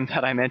last time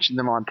that I mentioned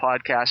them on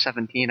Podcast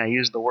 17, I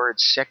used the word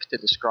sick to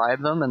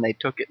describe them, and they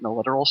took it in a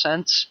literal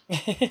sense.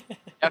 You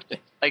have to,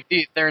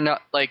 they're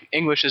not,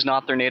 English is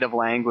not their native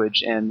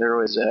language, and there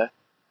was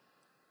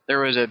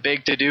a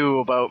big to-do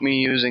about me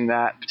using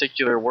that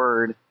particular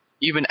word.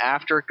 Even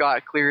after it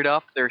got cleared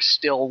up, there's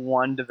still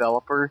one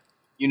developer,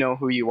 you know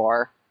who you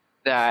are,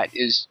 that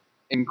is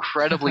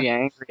incredibly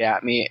angry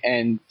at me,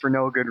 and for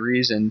no good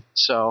reason.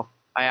 So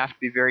I have to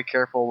be very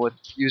careful with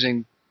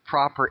using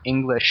proper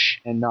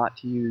English and not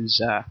to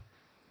use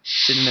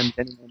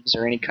synonyms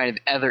or any kind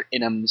of other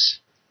inims.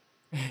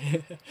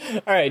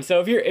 All right,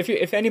 so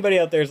if anybody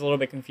out there is a little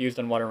bit confused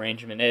on what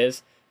Arrangement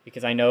is,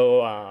 because I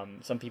know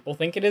some people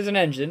think it is an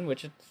engine,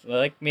 which it's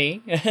like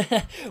me,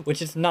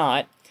 which it's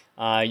not.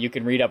 You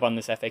can read up on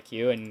this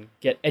FAQ and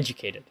get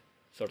educated,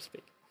 so to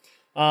speak.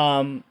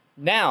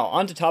 Now,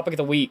 on to topic of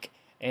the week.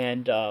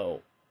 And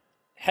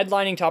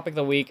headlining topic of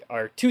the week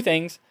are two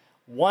things.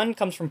 One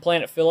comes from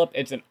Planet Phillip.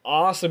 It's an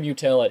awesome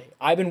utility.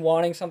 I've been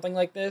wanting something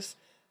like this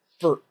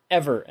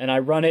forever, and I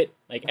run it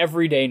like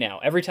every day now.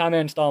 Every time I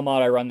install a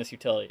mod, I run this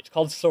utility. It's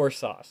called Source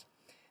Sauce.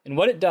 And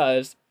what it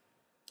does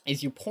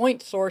is you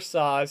point Source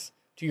Sauce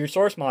to your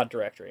source mod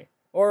directory,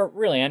 or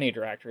really any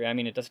directory. I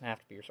mean, it doesn't have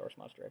to be your source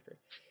mods directory.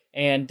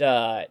 And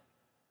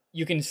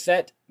you can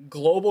set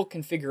global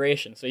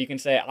configuration. So you can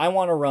say, I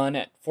want to run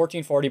at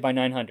 1440 by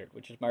 900,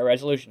 which is my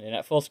resolution, and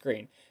at full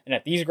screen, and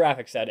at these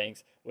graphic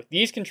settings, with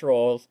these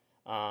controls.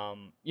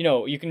 You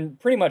know, you can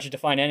pretty much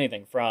define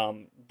anything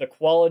from the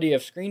quality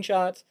of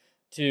screenshots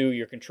to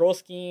your control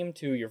scheme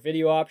to your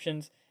video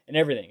options and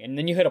everything. And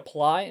then you hit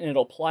apply, and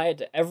it'll apply it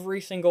to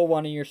every single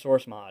one of your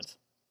source mods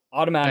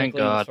automatically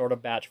in a sort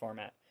of batch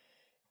format.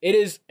 It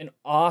is an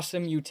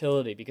awesome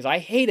utility because I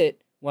hate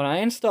it when I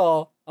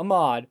install a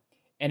mod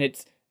and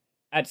it's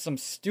at some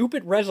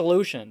stupid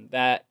resolution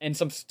and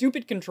some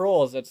stupid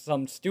controls that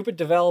some stupid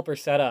developer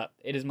set up.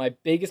 It is my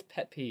biggest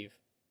pet peeve.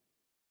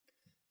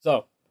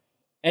 So,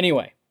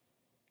 anyway,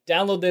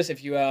 download this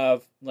if you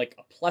have like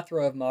a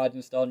plethora of mods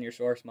installed in your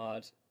source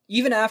mods.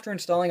 Even after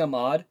installing a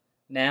mod,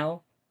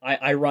 now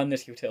I run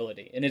this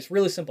utility, and it's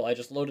really simple. I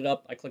just load it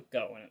up, I click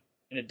go,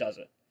 and it does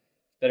it.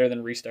 Better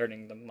than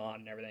restarting the mod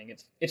and everything.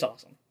 It's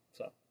awesome.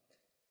 So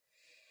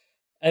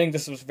I think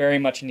this was very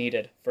much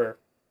needed for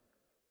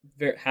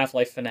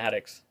Half-Life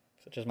fanatics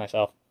such as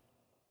myself.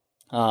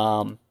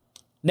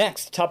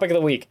 Next topic of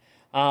the week.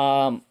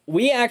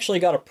 We actually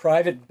got a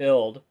private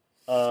build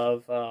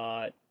of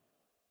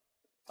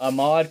a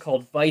mod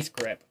called Vice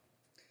Grip,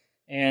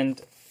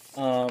 and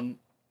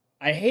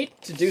I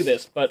hate to do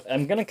this, but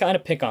I'm gonna kind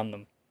of pick on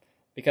them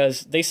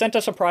because they sent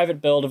us a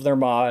private build of their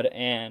mod,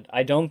 and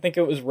I don't think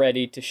it was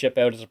ready to ship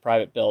out as a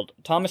private build.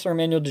 Thomas or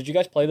Emmanuel, did you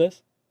guys play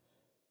this?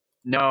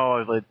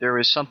 No, there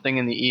was something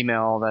in the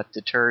email that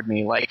deterred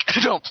me.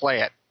 Don't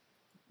play it.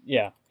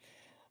 Yeah.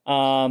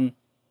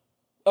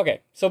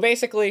 Okay, so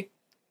basically,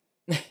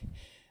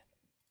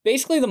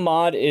 the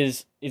mod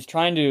is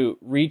trying to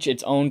reach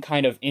its own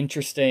kind of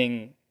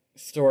interesting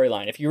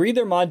storyline. If you read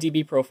their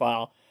ModDB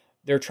profile,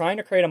 they're trying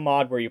to create a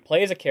mod where you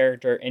play as a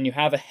character and you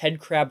have a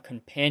headcrab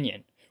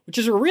companion, which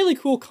is a really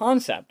cool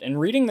concept. And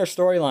reading their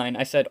storyline,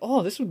 I said,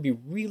 oh, this would be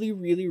really,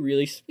 really,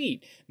 really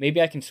sweet.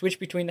 Maybe I can switch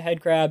between the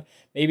headcrab.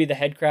 Maybe the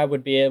headcrab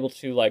would be able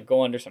to like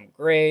go under some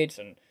grates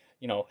and,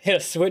 you know, hit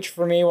a switch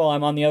for me while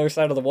I'm on the other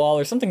side of the wall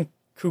or something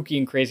kooky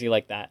and crazy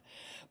like that.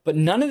 But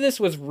none of this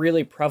was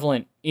really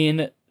prevalent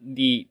in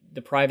the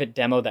private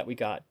demo that we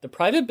got. The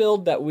private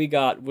build that we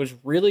got was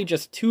really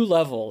just 2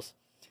 levels.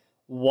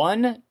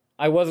 One,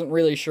 I wasn't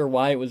really sure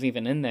why it was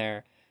even in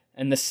there.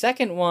 And the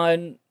second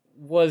one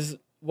was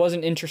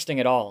wasn't interesting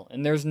at all.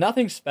 And there's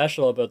nothing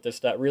special about this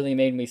that really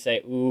made me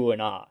say ooh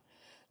and ah.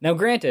 Now,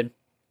 granted,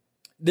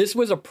 this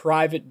was a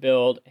private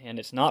build and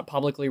it's not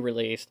publicly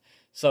released,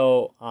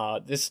 so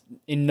this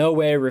in no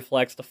way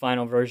reflects the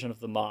final version of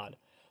the mod.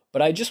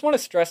 But I just want to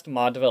stress to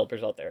mod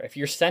developers out there, if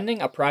you're sending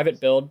a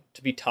private build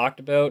to be talked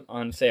about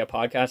on, say, a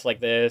podcast like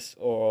this,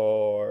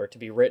 or to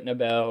be written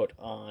about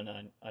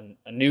on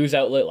a news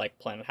outlet like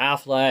Planet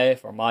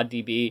Half-Life or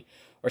ModDB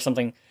or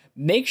something,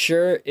 make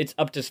sure it's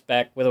up to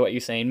spec with what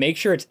you're saying. Make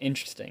sure it's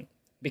interesting.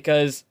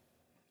 Because,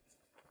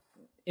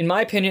 in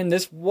my opinion,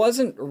 this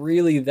wasn't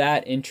really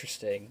that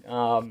interesting.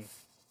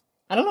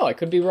 I don't know, I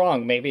could be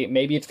wrong. Maybe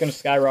it's going to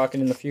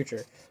skyrocket in the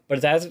future.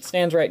 But as it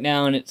stands right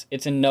now, and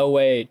it's in no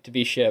way to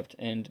be shipped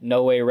and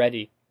no way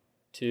ready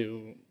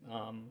to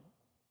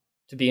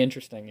be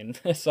interesting.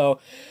 And so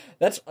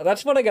that's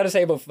what I got to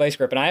say about Vice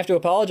Grip. And I have to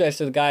apologize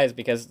to the guys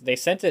because they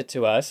sent it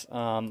to us.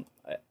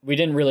 We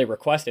didn't really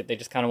request it. They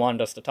just kind of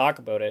wanted us to talk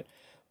about it.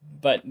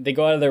 But they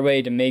go out of their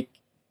way to make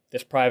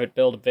this private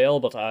build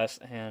available to us,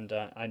 and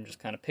I'm just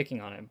kind of picking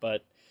on it.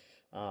 But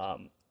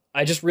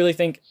I just really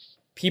think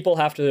people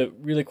have to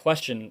really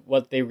question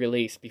what they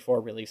release before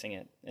releasing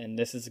it, and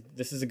this is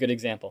a good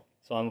example.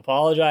 So I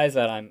apologize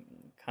that I'm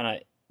kind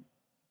of,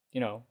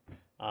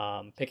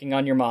 picking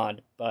on your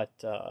mod, but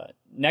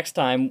next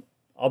time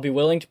I'll be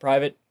willing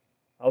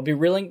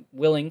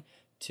willing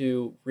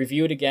to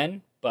review it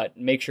again, but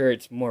make sure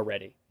it's more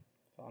ready.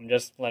 So I'm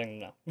just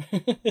letting them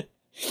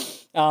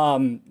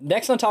know.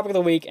 Next on topic of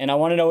the week, and I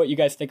want to know what you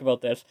guys think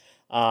about this.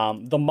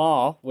 The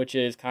Maw, which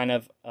is kind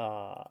of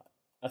a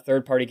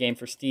third-party game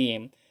for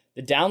Steam.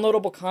 The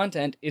downloadable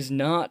content is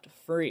not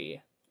free.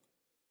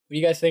 What do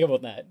you guys think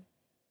about that?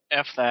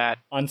 F that.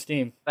 On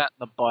Steam. That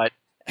in the butt.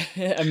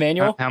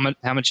 Emmanuel?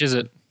 How much is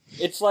it?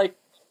 It's like,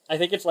 I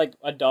think it's like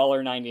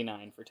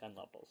 $1.99 for 10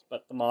 levels,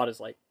 but the mod is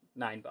like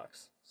 $9.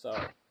 So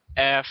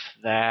F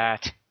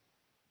that.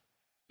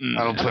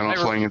 I don't plan on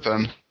playing it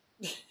then.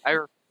 I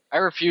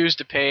refuse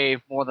to pay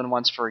more than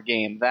once for a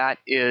game. That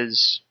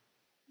is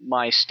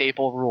my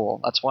staple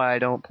rule. That's why I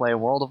don't play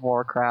World of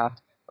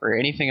Warcraft or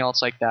anything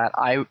else like that.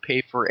 I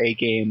pay for a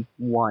game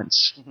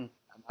once. Mm-hmm.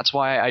 That's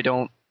why I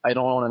don't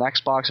own an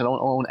Xbox. I don't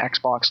own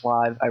Xbox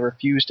Live. I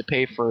refuse to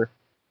pay for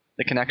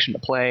the connection to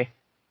play.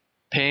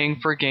 Paying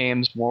for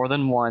games more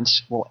than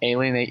once will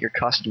alienate your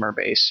customer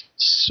base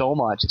so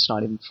much it's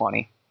not even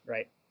funny.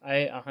 Right.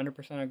 I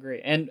 100%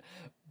 agree.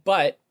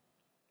 But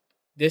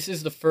this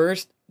is the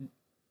first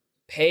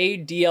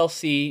paid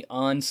DLC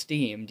on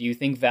Steam. Do you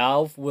think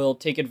Valve will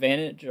take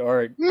advantage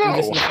or do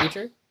this in the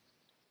future?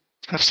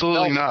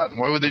 Absolutely not.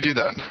 Why would they do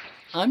that?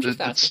 I'm just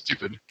That's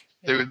stupid.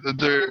 Yeah.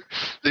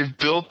 They've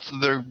built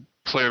their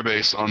player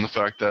base on the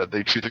fact that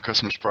they treat their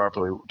customers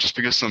properly. Just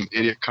because some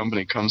idiot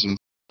company comes and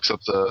picks up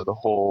the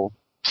whole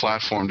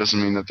platform doesn't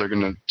mean that they're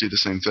going to do the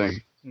same thing.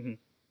 Mm-hmm.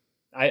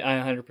 I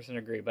 100%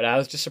 agree, but I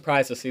was just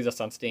surprised to see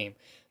this on Steam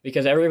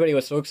because everybody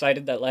was so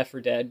excited that Left 4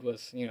 Dead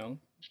was, you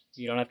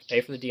don't have to pay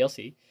for the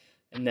DLC,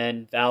 and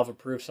then Valve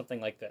approved something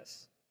like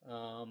this.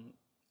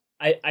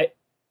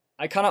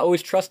 I kind of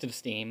always trusted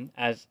Steam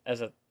as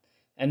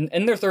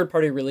and their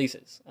third-party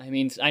releases. I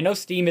mean, I know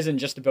Steam isn't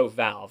just about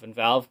Valve, and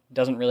Valve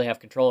doesn't really have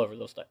control over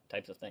those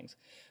types of things.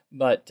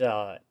 But,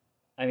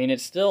 I mean,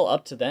 it's still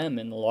up to them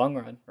in the long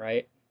run,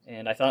 right?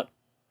 And I thought,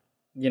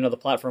 the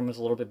platform was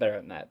a little bit better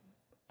than that.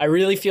 I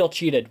really feel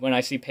cheated when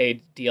I see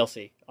paid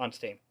DLC on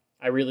Steam.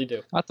 I really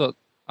do. I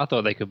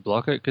thought they could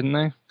block it, couldn't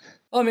they?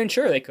 Oh, I mean,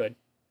 sure they could.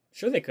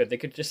 They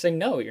could just say,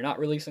 no, you're not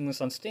releasing this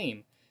on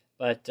Steam.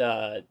 But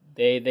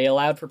they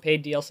allowed for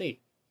paid DLC.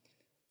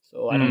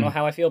 So I don't know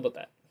how I feel about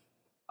that.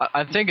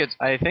 I think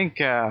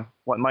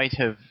what might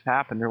have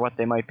happened or what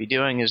they might be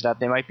doing is that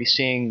they might be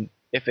seeing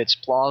if it's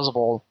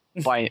plausible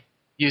by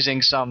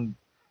using someone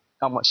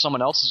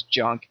else's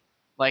junk.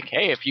 Like,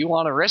 hey, if you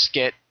want to risk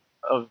it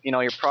of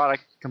your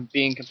product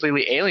being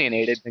completely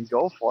alienated, then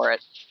go for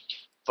it.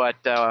 But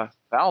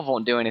Valve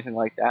won't do anything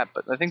like that.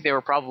 But I think they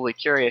were probably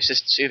curious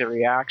just to see the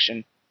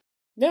reaction.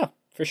 Yeah,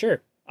 for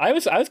sure. I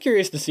was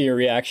curious to see a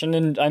reaction,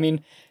 and I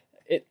mean,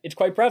 it's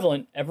quite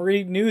prevalent.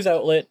 Every news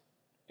outlet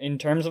in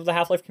terms of the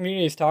Half-Life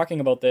community is talking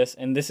about this,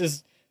 and this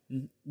is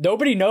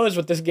nobody knows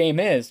what this game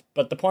is.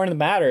 But the point of the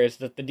matter is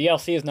that the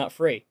DLC is not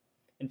free,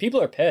 and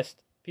people are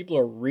pissed. People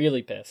are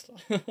really pissed,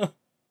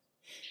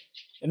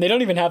 and they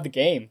don't even have the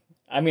game.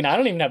 I mean, I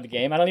don't even have the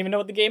game. I don't even know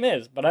what the game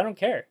is, but I don't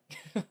care.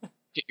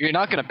 You're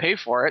not going to pay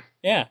for it.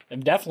 Yeah,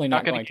 I'm definitely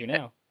not going to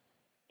now.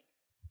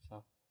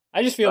 So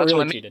I just feel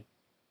really cheated.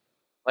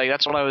 Like,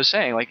 that's what I was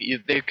saying.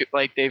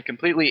 They've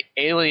completely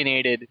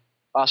alienated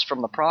us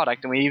from the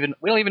product, and we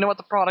don't even know what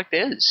the product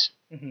is.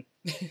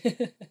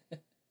 Mm-hmm.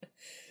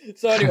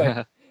 So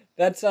anyway,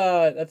 that's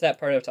that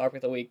part of Topic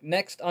of the Week.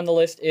 Next on the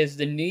list is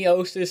the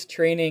Neosis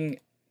training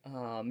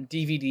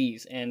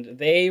DVDs, and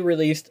they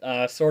released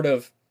a sort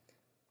of,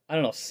 I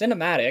don't know,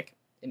 cinematic,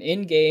 an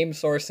in-game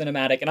source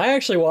cinematic, and I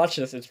actually watched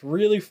this. It's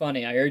really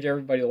funny. I urge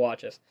everybody to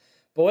watch this.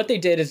 But what they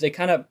did is they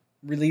kind of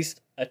released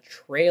a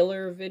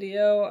trailer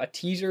video, a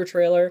teaser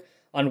trailer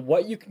on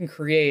what you can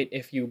create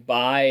if you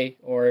buy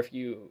or if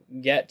you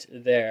get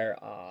their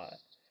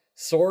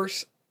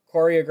source,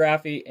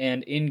 choreography,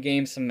 and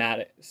in-game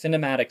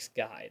cinematics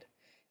guide.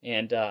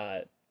 And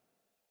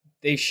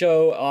they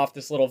show off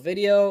this little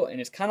video,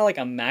 and it's kind of like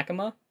a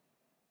machinima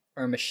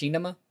or a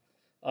machinima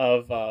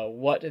of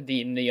what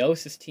the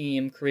Neosis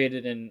team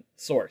created in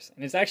Source.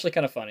 And it's actually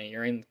kind of funny.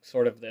 You're in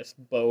sort of this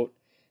boat,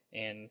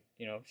 and,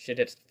 you know, shit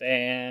hits the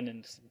fan,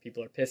 and some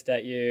people are pissed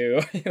at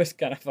you. It was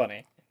kind of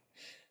funny.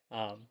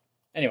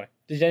 Anyway,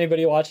 did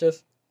anybody watch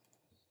this?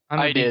 I'm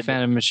a big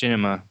fan of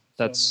Machinima.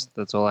 That's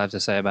all I have to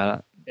say about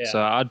it. Yeah.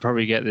 So I'd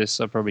probably get this.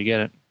 I'd probably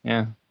get it.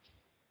 Yeah.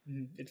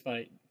 It's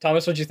funny.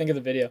 Thomas, what'd you think of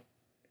the video?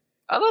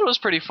 I thought it was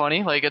pretty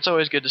funny. Like, it's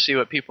always good to see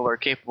what people are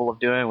capable of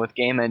doing with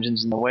game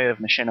engines in the way of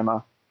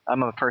Machinima.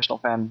 I'm a personal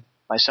fan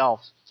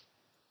myself.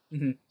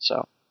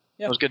 So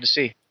it was good to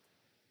see.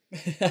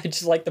 I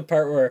just like the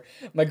part where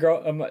my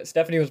girl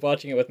Stephanie was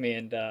watching it with me,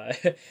 and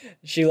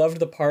she loved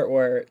the part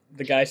where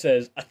the guy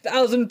says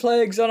 1,000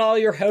 plagues on all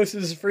your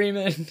houses,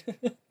 Freeman.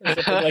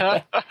 Or something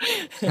like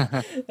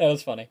that. That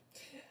was funny.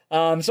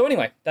 So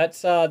anyway,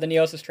 that's the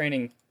Neosis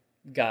training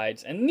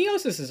guides, and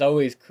Neosis has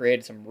always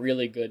created some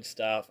really good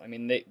stuff. I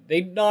mean,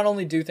 they not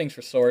only do things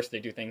for Source, they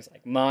do things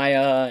like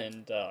Maya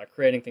and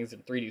creating things in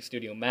 3D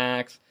Studio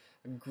Max.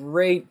 A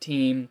great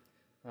team,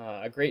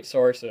 a great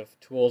source of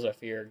tools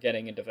if you're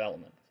getting in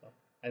development. So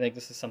I think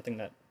this is something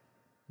that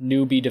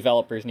newbie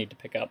developers need to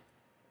pick up.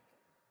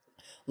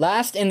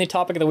 Last in the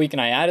topic of the week, and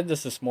I added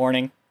this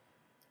morning,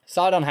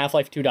 saw it on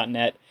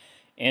Half-Life2.net,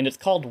 and it's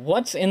called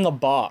What's in the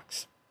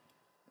Box?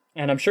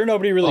 And I'm sure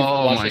nobody really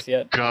watched this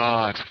yet. Oh my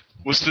god.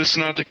 Was this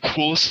not the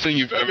coolest thing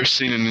you've ever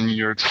seen in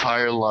your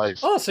entire life?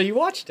 Oh, so you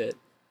watched it?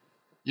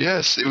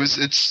 Yes,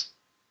 it's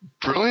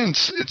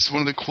brilliant. It's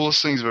one of the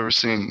coolest things I've ever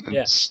seen.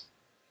 Yes.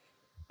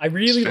 I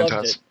really loved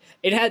it.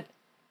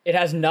 It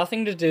has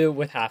nothing to do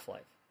with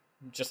Half-Life.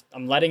 Just,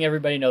 I'm letting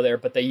everybody know there,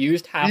 but they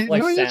used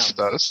Half-Life sounds. Yes, it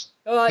does.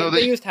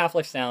 They used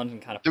Half-Life sounds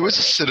and kind of... There was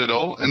a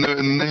Citadel,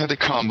 and they had the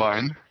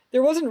Combine.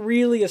 There wasn't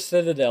really a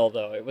Citadel,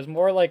 though. It was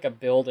more like a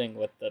building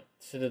with the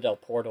Citadel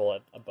portal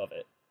above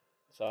it.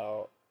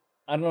 So,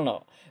 I don't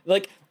know.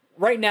 Like,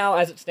 right now,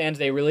 as it stands,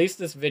 they released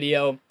this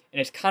video,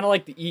 and it's kind of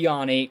like the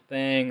Eon 8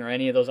 thing or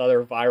any of those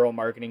other viral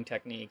marketing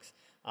techniques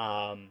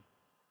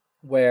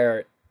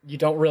where you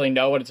don't really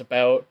know what it's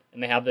about,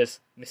 and they have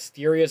this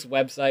mysterious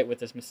website with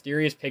this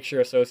mysterious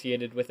picture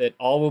associated with it.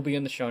 All will be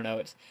in the show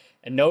notes,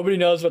 and nobody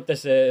knows what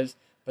this is,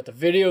 but the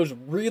video is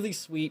really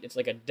sweet. It's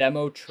like a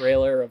demo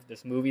trailer of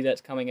this movie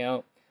that's coming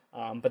out,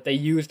 but they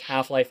used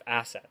Half-Life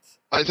assets.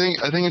 I think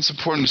it's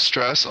important to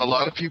stress. A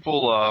lot of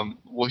people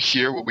will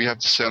hear what we have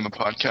to say on the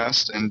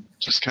podcast and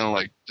just kind of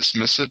like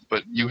dismiss it,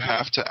 but you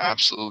have to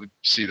absolutely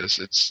see this.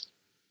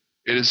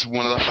 It is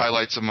one of the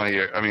highlights of my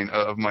year. I mean,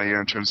 of my year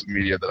in terms of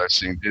media that I've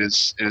seen. It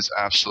is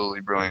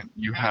absolutely brilliant.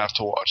 You have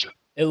to watch it.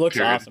 It looks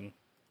awesome.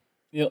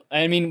 You know,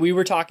 I mean, we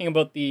were talking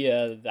about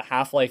the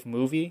Half-Life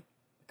movie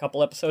a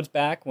couple episodes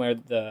back, where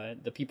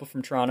the people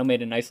from Toronto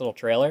made a nice little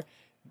trailer.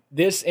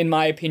 This, in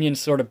my opinion,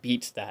 sort of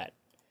beats that.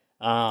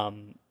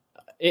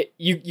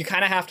 You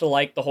kind of have to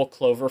like the whole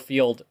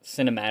Cloverfield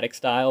cinematic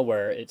style,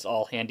 where it's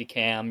all handy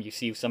cam. You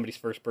see somebody's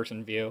first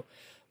person view,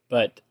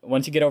 but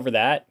once you get over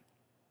that,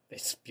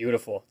 it's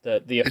beautiful.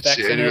 The effects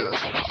in it.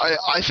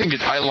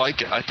 I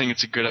like it. I think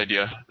it's a good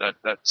idea,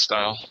 that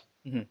style.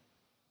 Mm-hmm.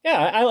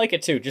 Yeah, I like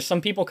it too. Just some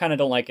people kind of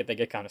don't like it. They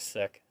get kind of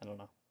sick. I don't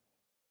know.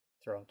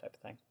 Throw type of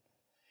thing.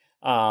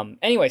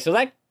 Anyway, so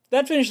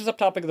that finishes up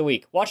topic of the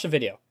week. Watch the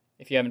video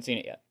if you haven't seen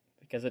it yet,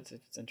 because it's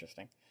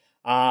interesting.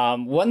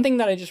 One thing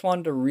that I just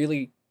wanted to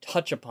really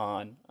touch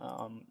upon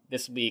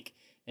this week,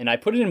 and I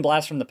put it in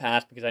Blast from the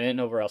Past because I didn't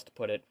know where else to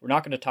put it. We're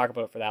not going to talk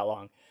about it for that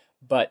long,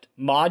 but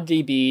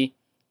ModDB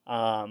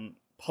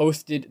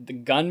posted the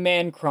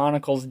Gunman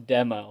Chronicles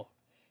demo,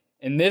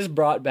 and this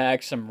brought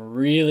back some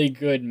really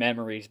good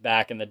memories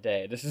back in the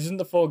day. This isn't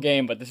the full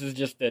game, but this is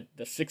just the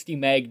 60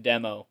 meg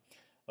demo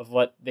of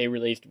what they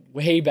released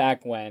way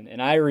back when,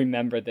 and I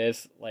remember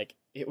this like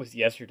it was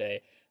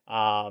yesterday.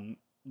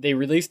 They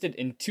released it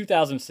in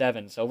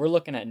 2007, so we're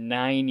looking at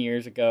 9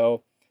 years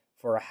ago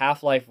for a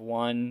Half-Life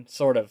 1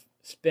 sort of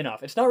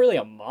spin-off. It's not really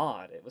a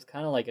mod. It was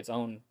kind of like its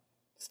own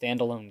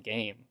standalone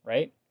game,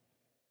 right?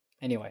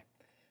 Anyway.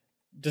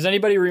 Does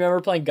anybody remember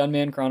playing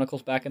Gunman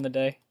Chronicles back in the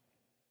day?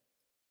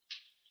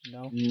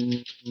 No?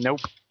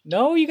 Nope.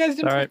 No, you guys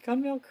didn't play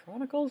Gunman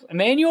Chronicles?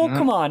 Emmanuel? No.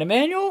 Come on,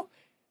 Emmanuel?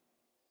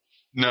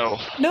 No.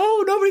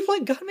 No, nobody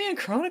played Gunman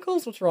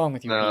Chronicles? What's wrong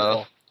with you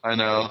people? I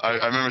know.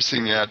 I remember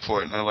seeing the ad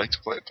for it, and I like to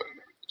play it, but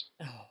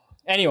I never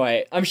did.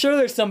 Anyway, I'm sure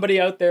there's somebody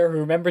out there who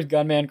remembers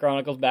Gunman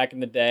Chronicles back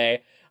in the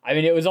day. I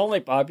mean, it was only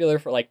popular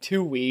for like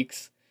 2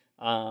 weeks.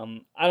 I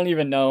don't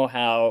even know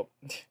how...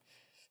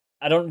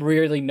 I don't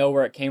really know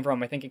where it came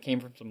from. I think it came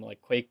from some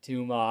like Quake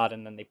 2 mod,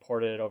 and then they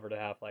ported it over to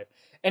Half-Life.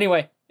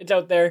 Anyway, it's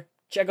out there.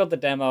 Check out the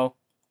demo.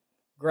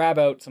 Grab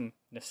out some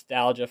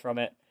nostalgia from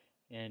it,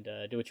 and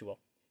do what you will.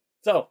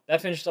 So,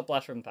 that finishes up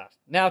Blast from the Past.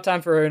 Now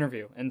time for our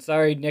interview. And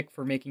sorry, Nick,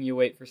 for making you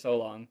wait for so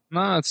long.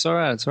 No, it's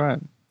alright, it's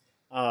alright.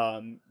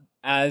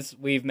 as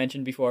we've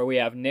mentioned before, we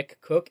have Nick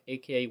Cook,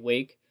 aka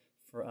Wake.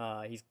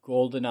 He's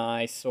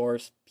GoldenEye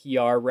Source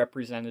PR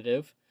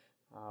representative.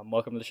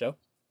 Welcome to the show.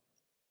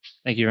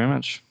 Thank you very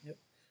much. Yep.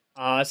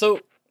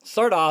 So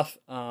start off.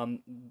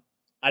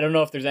 I don't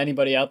know if there's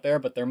anybody out there,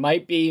 but there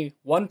might be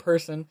one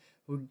person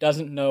who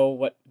doesn't know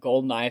what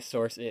GoldenEye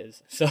Source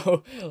is.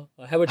 So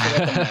how would you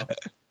let them know?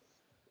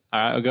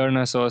 All right,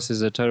 GoldenEye Source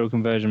is a total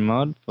conversion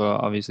mod for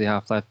obviously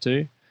Half-Life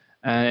 2.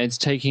 It's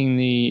taking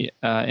the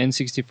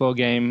N64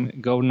 game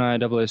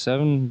GoldenEye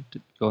 007,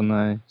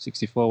 GoldenEye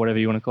 64, whatever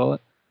you want to call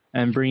it,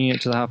 and bringing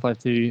it to the Half-Life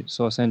 2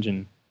 Source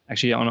engine.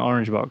 Actually, on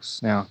Orange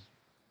Box now.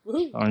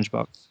 Woohoo. Orange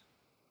Box.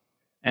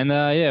 And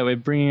we're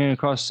bringing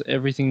across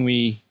everything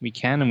we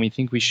can and we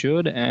think we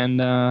should,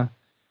 and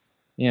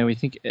we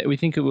think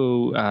it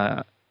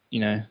will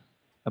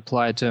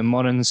apply to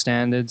modern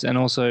standards and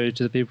also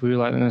to the people who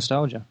like the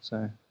nostalgia.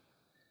 So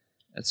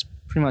that's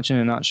pretty much in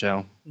a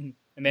nutshell.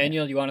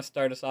 Emmanuel, you want to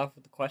start us off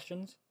with the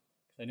questions?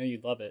 I know you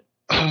love it.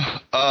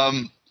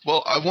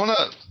 Well, I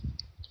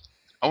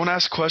wanna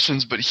ask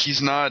questions, but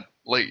he's not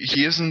like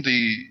he isn't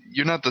the.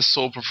 You're not the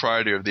sole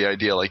proprietor of the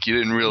idea. Like you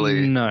didn't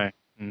really. No.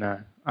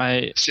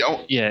 It's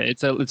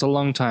a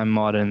long time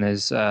mod, and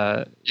there's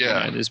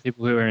there's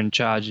people who are in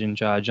charge.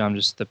 I'm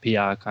just the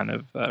PR kind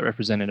of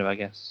representative, I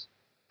guess.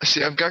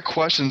 See, I've got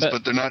questions,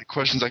 but they're not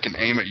questions I can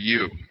aim at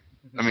you.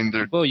 I mean,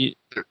 they're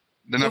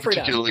not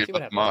particularly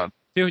about the mod.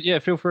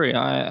 Feel free.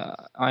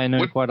 I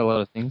know quite a lot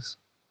of things.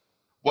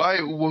 Why?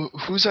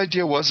 Whose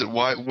idea was it?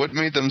 Why? What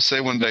made them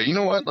say one day, you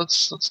know what?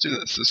 Let's do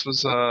this. This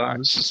was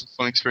just a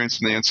fun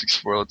experience in the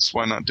N64.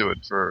 Why not do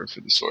it for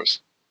the Source?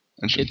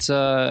 It's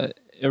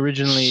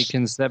originally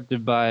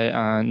conceived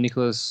by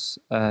Nicholas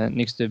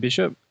Nixter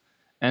Bishop,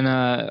 and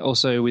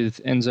also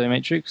with Enzo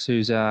Matrix,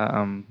 who's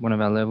one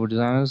of our level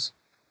designers.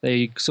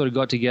 They sort of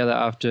got together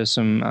after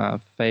some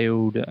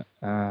failed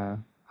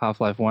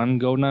Half-Life 1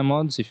 GoldenEye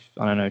mods.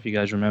 I don't know if you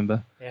guys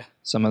remember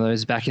some of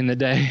those back in the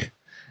day.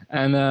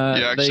 And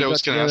actually, I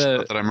was going to ask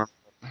about that. I remember.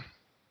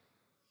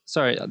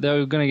 Sorry, they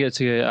were going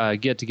to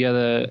get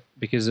together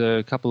because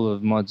a couple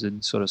of mods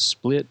had sort of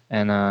split,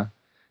 and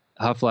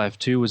Half-Life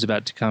 2 was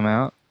about to come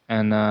out,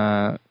 and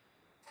the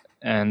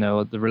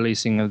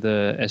releasing of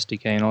the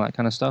SDK and all that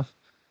kind of stuff.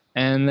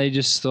 And they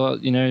just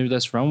thought,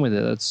 let's run with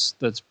it.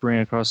 Let's bring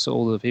across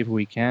all the people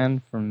we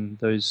can from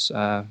those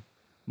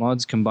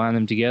mods, combine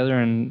them together,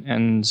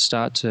 and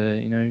start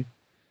to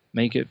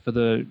make it for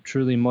the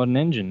truly modern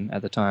engine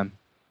at the time.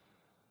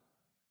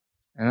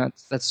 And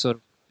that's sort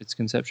of its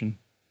conception.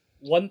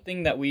 One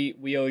thing that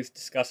we always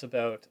discuss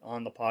about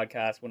on the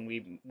podcast when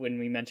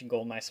we mention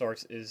GoldenEye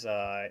Source is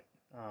I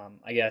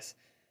guess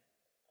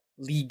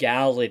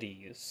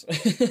legalities.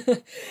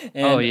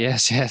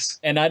 Yes.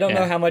 And I don't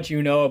know how much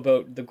you know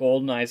about the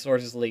GoldenEye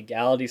Source's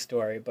legality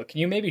story, but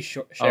can you maybe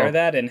share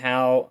that and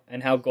how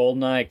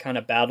GoldenEye kind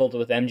of battled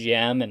with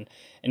MGM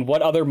and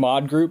what other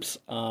mod groups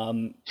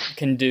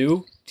can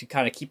do to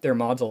kind of keep their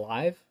mods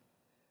alive?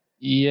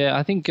 Yeah,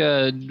 I think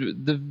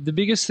the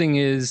biggest thing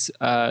is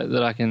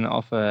that I can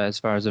offer as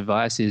far as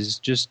advice is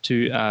just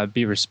to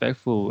be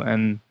respectful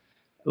and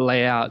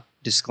lay out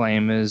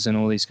disclaimers and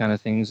all these kind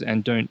of things,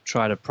 and don't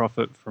try to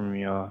profit from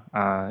your,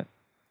 I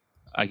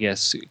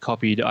guess,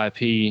 copied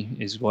IP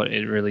is what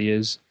it really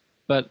is.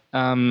 But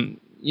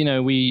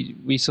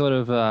we sort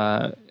of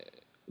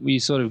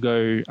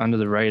go under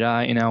the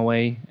radar in our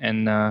way,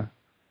 and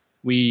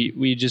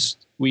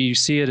we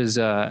see it as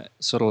a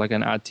sort of like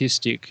an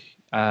artistic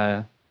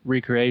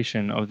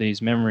recreation of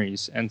these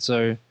memories, and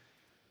so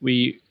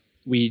we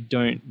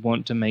don't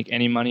want to make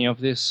any money off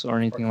this or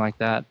anything like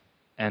that,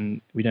 and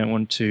we don't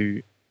want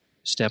to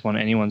step on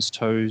anyone's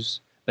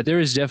toes. But there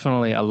is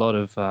definitely a lot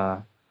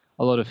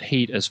of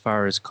heat as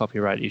far as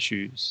copyright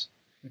issues.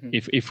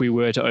 Mm-hmm. If we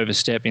were to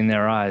overstep in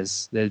their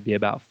eyes, there'd be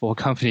about 4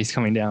 companies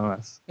coming down on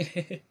us.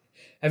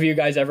 Have you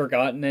guys ever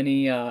gotten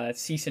any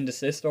cease and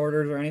desist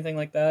orders or anything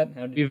like that?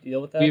 How did you deal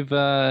with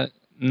that?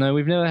 No,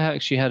 we've never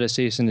actually had a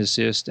cease and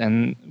desist,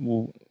 and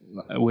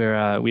we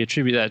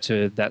attribute that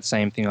to that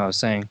same thing I was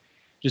saying,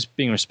 just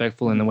being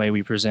respectful in the way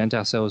we present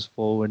ourselves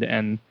forward.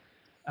 And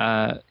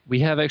we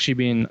have actually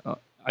been,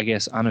 I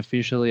guess,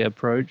 unofficially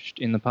approached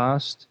in the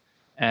past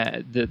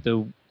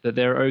that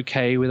they're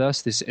okay with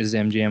us. This is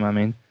MGM, I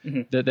mean,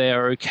 mm-hmm. that they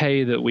are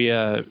okay that we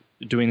are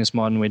doing this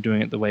mod and we're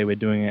doing it the way we're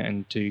doing it,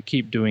 and to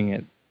keep doing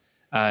it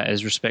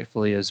as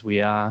respectfully as we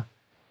are,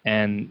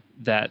 and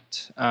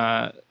that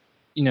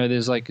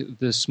there's like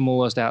the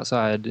smallest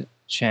outside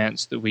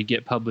chance that we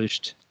get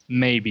published,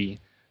 maybe,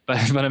 but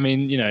I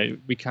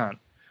mean, we can't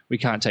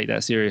take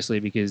that seriously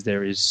because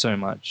there is so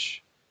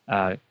much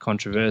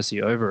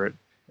controversy over it.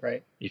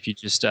 Right. If you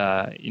just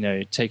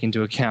take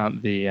into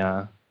account the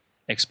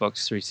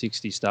Xbox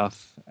 360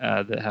 stuff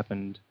that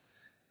happened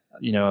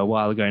a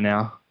while ago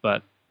now,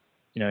 but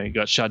it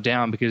got shut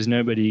down because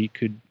nobody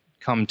could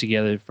come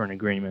together for an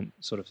agreement,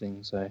 sort of thing.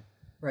 So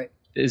right,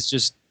 it's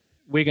just,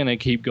 we're going to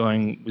keep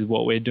going with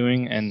what we're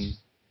doing and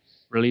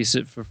release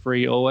it for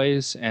free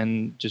always,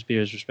 and just be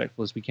as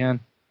respectful as we can.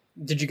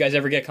 Did you guys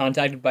ever get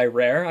contacted by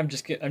Rare? I'm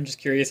just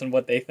curious on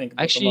what they think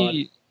about the mod.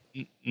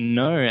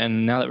 No,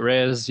 and now that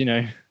Rare's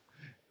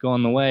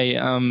gone the way,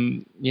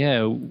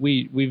 yeah,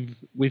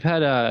 we've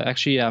had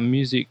actually our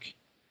music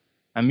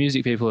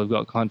people have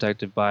got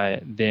contacted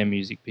by their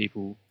music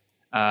people,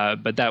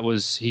 but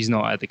he's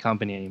not at the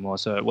company anymore,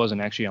 so it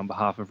wasn't actually on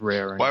behalf of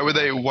Rare. Or Why were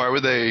anything like they? Why were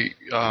they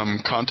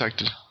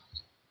contacted?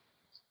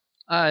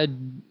 that.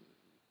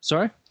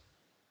 Sorry.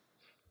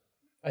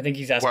 I think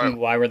he's asking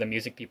why were the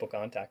music people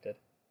contacted?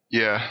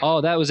 Yeah.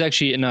 Oh, that was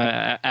actually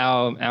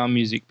our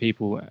music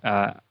people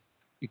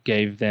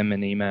gave them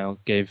an email,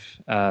 gave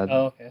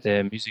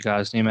their music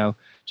artist an email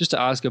just to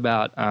ask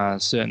about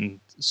certain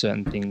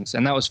things,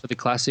 and that was for the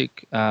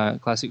classic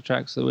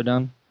tracks that were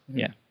done. Mm-hmm.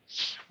 Yeah.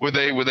 Were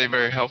they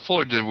very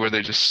helpful, or were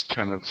they just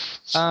kind of?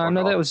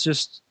 No, that was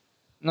just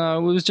no.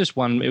 It was just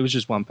one. It was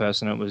just one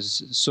person. It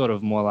was sort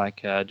of more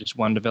like just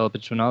one developer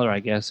to another. I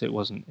guess it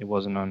wasn't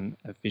on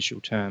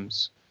official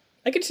terms.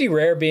 I could see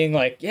Rare being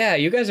like, "Yeah,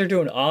 you guys are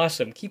doing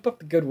awesome. Keep up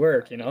the good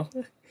work."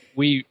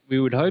 We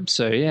would hope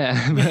so,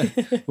 yeah.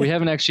 But we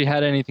haven't actually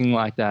had anything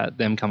like that,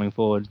 them coming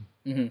forward.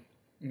 Mm-hmm.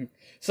 Mm-hmm.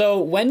 So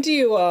when do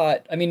you,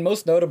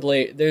 most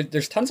notably,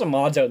 there's tons of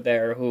mods out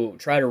there who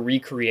try to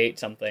recreate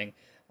something,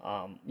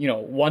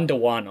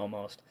 one-to-one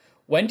almost.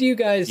 When do you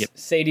guys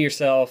say to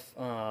yourself,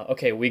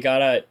 okay, we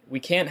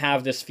can't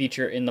have this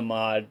feature in the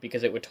mod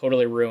because it would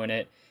totally ruin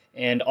it?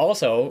 And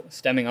also,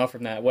 stemming off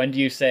from that, when do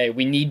you say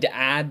we need to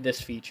add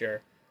this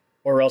feature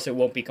or else it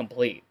won't be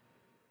complete?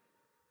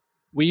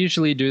 We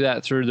usually do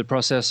that through the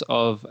process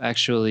of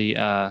actually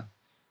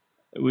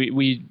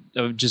we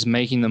of just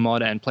making the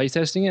mod and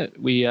playtesting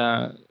it.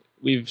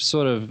 We've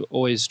sort of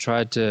always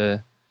tried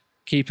to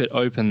keep it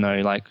open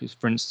though. Like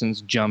for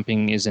instance,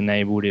 jumping is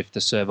enabled if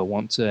the server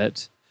wants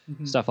it,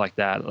 stuff like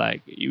that.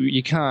 Like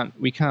we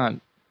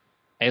can't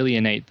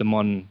alienate the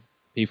modern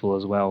people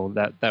as well.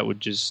 That would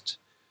just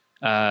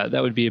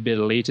that would be a bit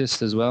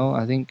elitist as well.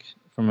 I think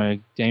from a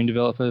game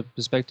developer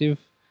perspective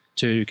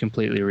to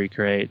completely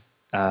recreate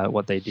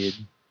what they did.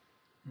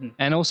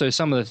 And also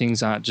some of the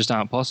things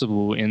aren't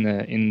possible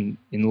in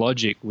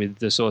logic with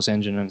the source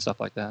engine and stuff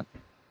like that.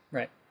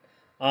 Right.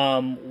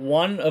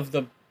 One of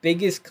the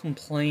biggest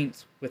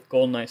complaints with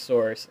GoldenEye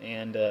Source,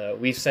 and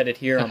we've said it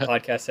here on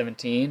Podcast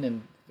 17,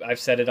 and I've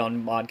said it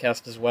on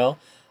Modcast as well,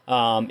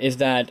 is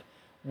that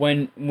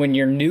when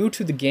you're new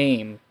to the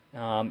game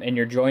and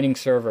you're joining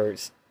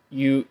servers,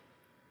 you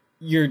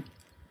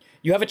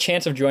have a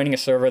chance of joining a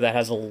server that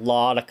has a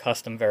lot of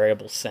custom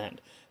variables sent.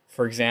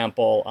 For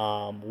example,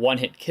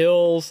 one-hit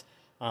kills,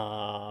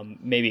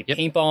 maybe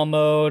paintball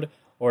mode,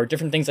 or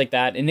different things like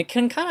that. And it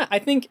can I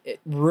think it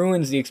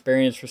ruins the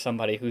experience for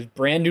somebody who's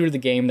brand new to the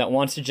game that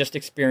wants to just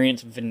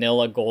experience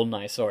vanilla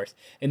GoldenEye Source.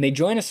 And they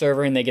join a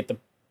server and they get the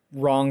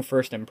wrong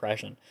first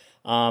impression.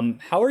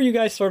 How are you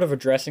guys sort of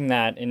addressing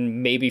that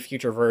in maybe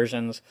future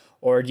versions?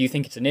 Or do you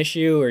think it's an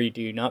issue, or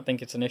do you not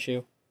think it's an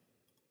issue?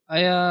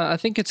 I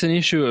think it's an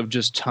issue of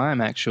just time,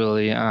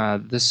 actually.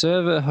 The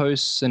server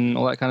hosts and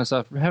all that kind of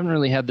stuff haven't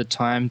really had the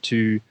time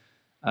to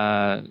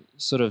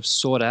sort of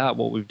sort out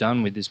what we've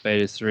done with this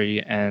beta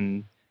 3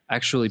 and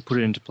actually put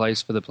it into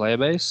place for the player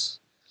base.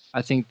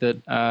 I think that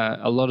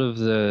a lot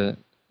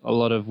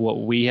of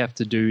what we have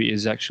to do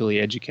is actually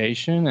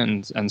education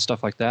and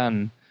stuff like that.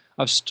 And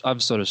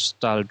I've sort of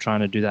started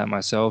trying to do that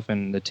myself,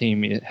 and the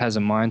team has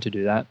a mind to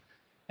do that.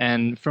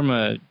 And from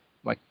a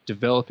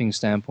developing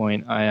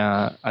standpoint,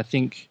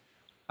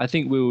 I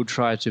think we will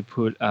try to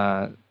put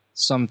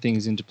some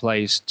things into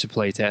place to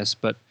play test,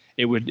 but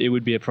it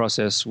would be a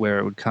process where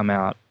it would come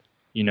out,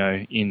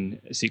 in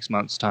 6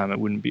 months' time.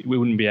 We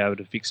wouldn't be able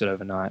to fix it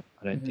overnight.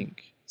 I don't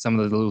think. Some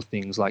of the little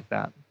things like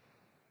that.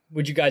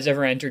 Would you guys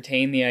ever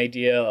entertain the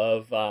idea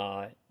of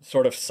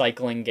sort of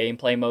cycling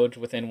gameplay modes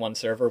within one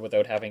server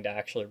without having to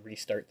actually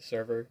restart the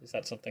server? Is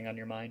that something on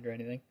your mind or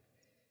anything?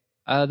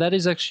 That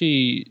is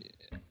actually.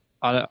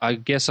 I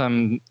guess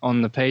I'm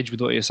on the page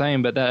with what you're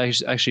saying, but that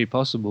is actually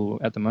possible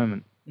at the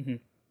moment. Mm-hmm.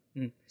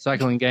 Mm-hmm.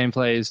 Cycling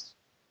gameplay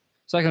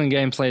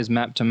is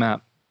map to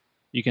map.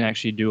 You can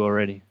actually do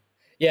already.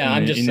 Yeah,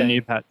 I'm just saying. The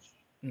new patch.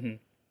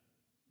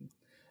 Mm-hmm.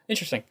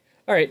 Interesting.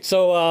 All right,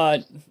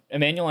 so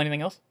Emmanuel,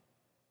 anything else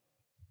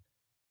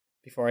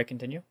before I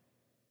continue?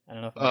 I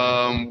don't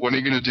know. When are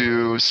you going to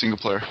do single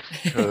player?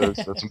 Because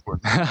that's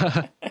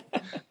important.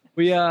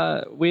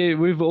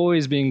 We've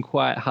always been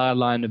quite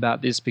hardline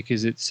about this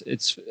because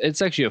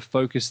it's actually a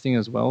focus thing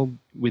as well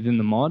within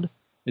the mod,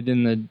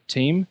 within the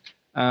team.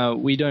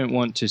 We don't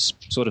want to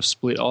sort of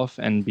split off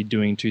and be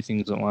doing two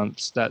things at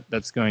once.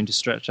 That's going to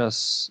stretch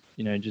us,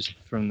 just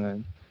from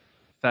the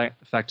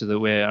factor that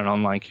we're an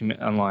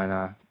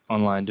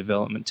online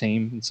development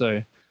team. And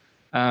so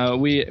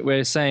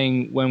we're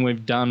saying when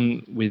we've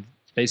done with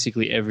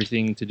basically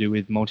everything to do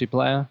with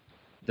multiplayer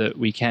that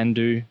we can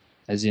do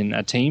as in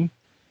a team,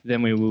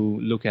 then we will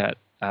look at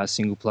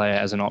single player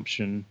as an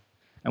option.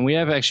 And we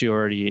have actually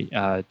already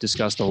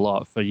discussed a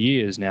lot for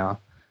years now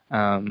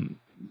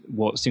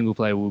what single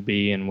player will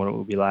be and what it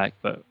will be like,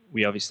 but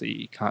we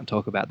obviously can't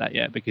talk about that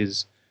yet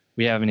because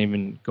we haven't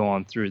even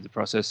gone through the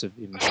process of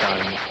even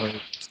starting the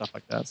code, stuff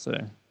like that. So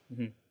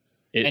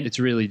it's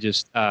really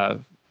just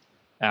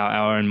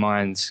our own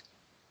minds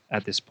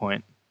at this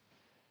point.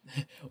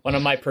 One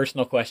of my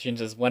personal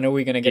questions is, when are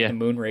we going to get the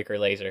Moonraker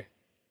laser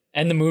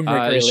and the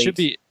Moonraker It Elites? should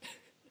be.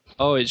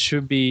 Oh, it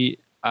should be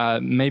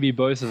maybe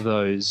both of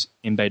those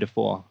in beta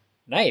 4.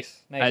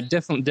 Nice.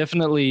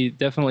 Definitely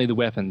the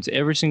weapons.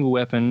 Every single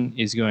weapon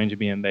is going to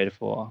be in beta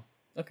 4.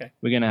 Okay.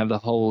 We're going to have the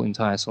whole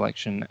entire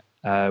selection.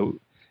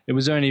 It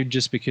was only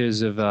just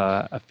because of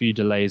a few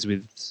delays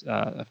with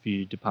a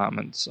few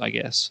departments, I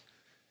guess,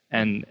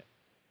 and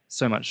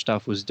so much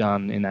stuff was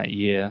done in that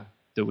year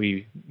that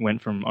we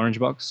went from Orange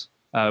Box.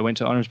 Went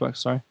to Orange Box,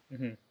 sorry.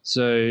 Mm-hmm.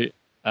 So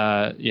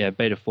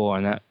beta 4,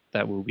 and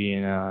that will be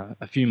in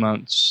a few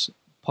months,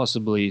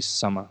 possibly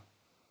summer.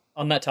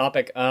 On that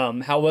topic,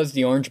 how was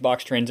the Orange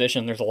Box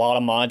transition? There's a lot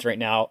of mods right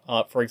now.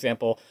 For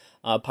example,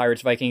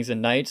 Pirates, Vikings,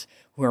 and Knights,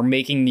 who are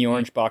making the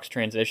Orange Box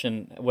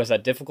transition. Was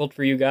that difficult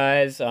for you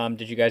guys?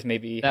 Did you guys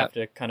maybe have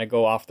to kind of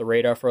go off the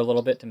radar for a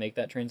little bit to make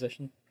that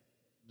transition?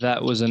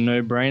 That was a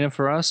no-brainer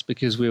for us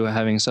because we were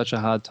having such a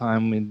hard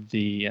time with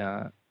the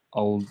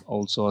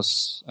old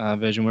source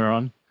version we were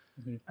on.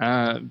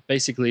 Mm-hmm.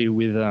 Basically,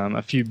 with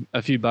a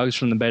few bugs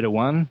from the beta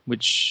 1,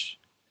 which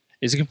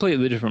is a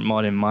completely different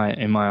mod in my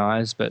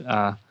eyes,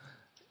 but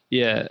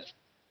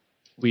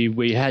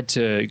we had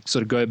to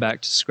sort of go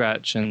back to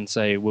scratch and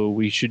say, well,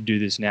 we should do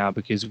this now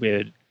because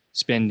we're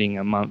spending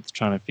a month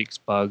trying to fix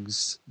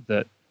bugs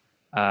that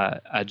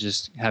are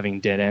just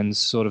having dead ends,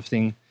 sort of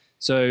thing.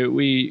 So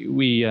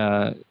we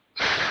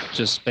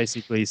just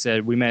basically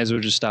said we may as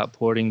well just start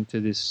porting to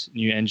this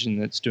new engine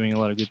that's doing a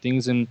lot of good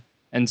things. And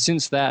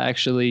since that,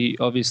 actually,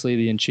 obviously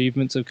the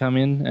achievements have come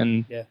in,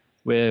 and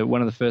we're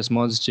one of the first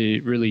mods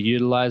to really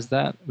utilize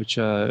that, which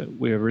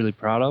we're really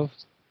proud of.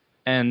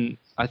 And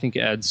I think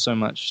it adds so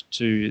much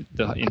to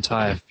the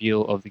entire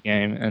feel of the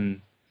game,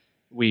 and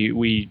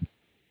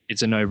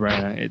it's a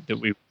no-brainer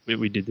that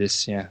we did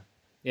this.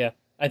 Yeah,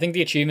 I think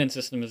the achievement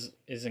system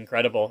is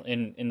incredible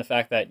in the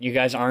fact that you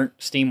guys aren't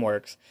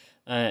Steamworks,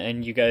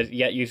 and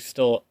you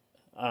still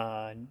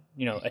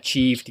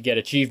achieve to get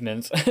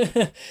achievements.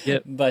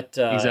 Yep. But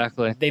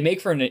exactly, they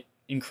make for an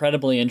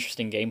incredibly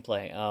interesting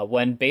gameplay.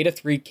 When Beta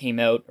 3 came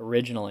out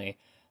originally,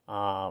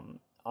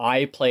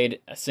 I played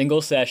a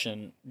single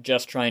session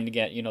just trying to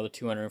get, the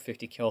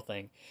 250 kill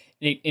thing.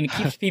 And it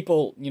keeps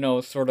people,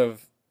 sort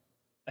of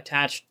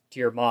attached to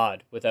your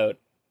mod without...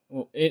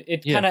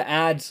 It kind of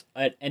adds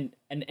an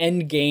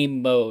end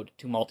game mode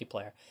to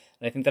multiplayer.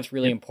 And I think that's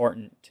really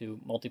important to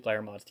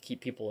multiplayer mods, to keep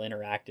people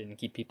interacted and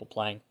keep people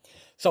playing.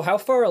 So how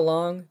far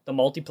along the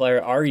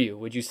multiplayer are you?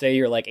 Would you say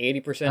you're like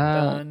 80%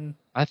 done?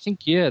 I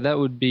think, that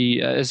would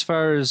be, as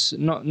far as,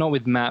 not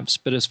with maps,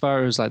 but as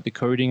far as like the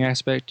coding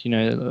aspect,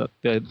 the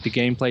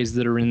gameplays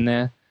that are in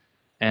there,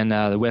 and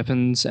the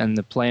weapons and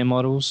the player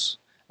models,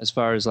 as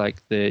far as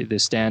like the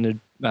standard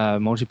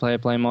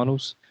multiplayer player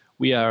models,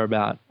 we are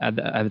about at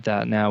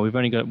that now. We've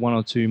only got 1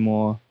 or 2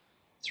 more,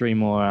 3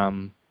 more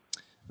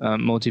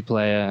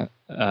multiplayer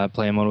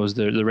player models,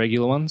 the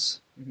regular ones,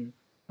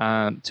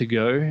 to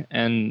go,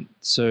 and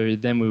so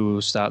then we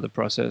will start the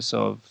process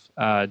of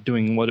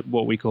doing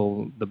what we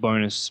call the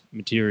bonus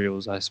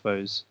materials, I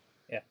suppose,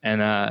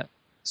 and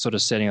sort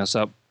of setting us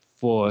up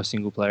for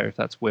single player if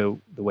that's the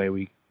way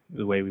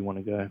we want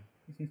to go.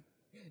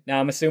 Now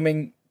I'm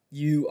assuming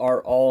you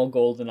are all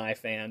GoldenEye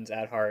fans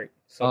at heart,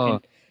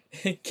 so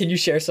can you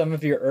share some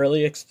of your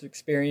early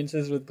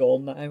experiences with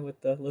GoldenEye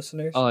with the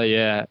listeners? Oh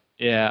yeah.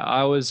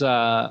 I was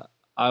the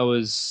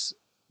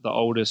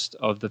oldest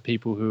of the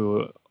people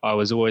who I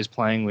was always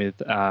playing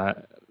with.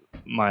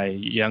 My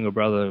younger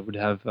brother would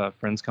have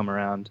friends come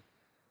around,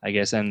 I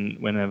guess, and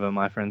whenever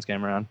my friends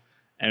came around,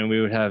 and we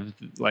would have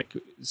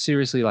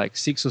seriously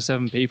 6 or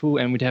 7 people,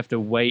 and we'd have to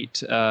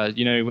wait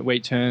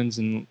turns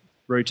and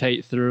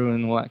rotate through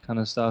and all that kind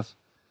of stuff.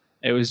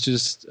 It was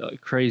just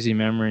crazy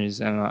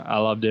memories, and I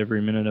loved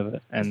every minute of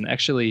it. And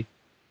actually,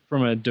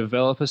 from a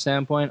developer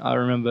standpoint, I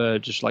remember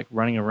just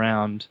running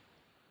around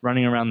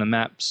the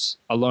maps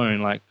alone,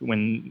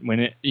 when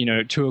it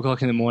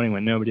 2:00 in the morning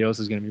when nobody else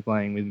is going to be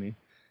playing with me,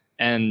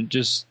 and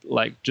just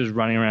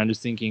running around,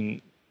 just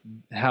thinking,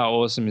 how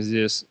awesome is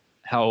this?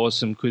 How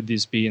awesome could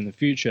this be in the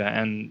future?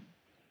 And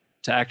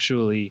to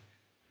actually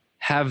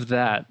have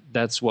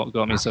that's what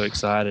got me so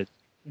excited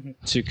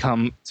to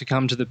come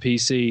to the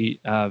PC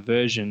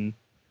version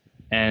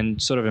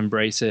and sort of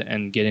embrace it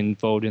and get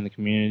involved in the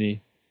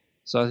community.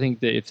 So I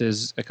think that if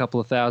there's a couple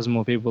of thousand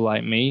more people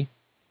like me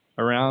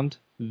around,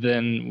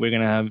 then we're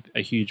going to have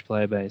a huge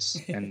player base,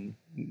 and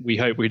we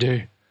hope we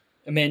do.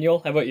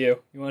 Emmanuel, how about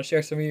you? You want to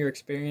share some of your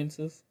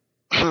experiences?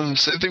 Same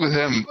thing with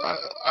him.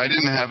 I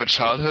didn't have a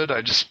childhood.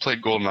 I just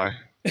played GoldenEye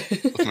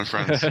with my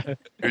friends. It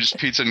was just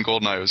pizza and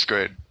GoldenEye. It was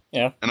great.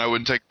 Yeah. And I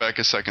wouldn't take back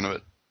a second of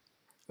it.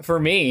 For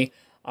me,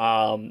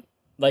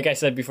 like I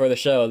said before the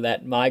show,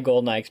 that my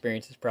GoldenEye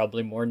experience is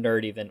probably more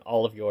nerdy than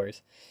all of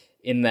yours,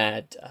 in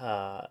that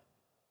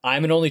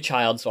I'm an only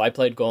child, so I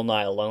played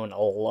GoldenEye alone a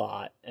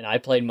lot, and I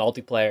played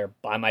multiplayer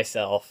by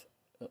myself,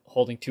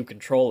 holding 2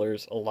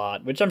 controllers a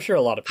lot, which I'm sure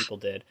a lot of people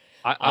did.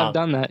 I've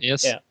done that,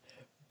 yes. Yeah.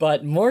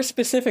 But more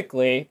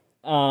specifically,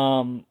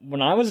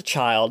 when I was a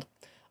child,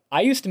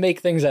 I used to make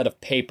things out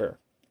of paper,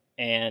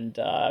 and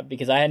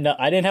because I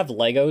didn't have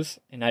Legos,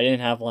 and I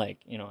didn't have like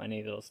any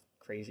of those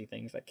crazy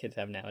things that kids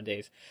have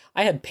nowadays.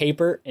 I had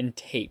paper and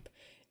tape,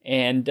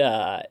 and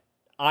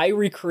I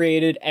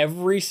recreated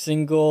every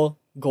single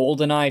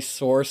GoldenEye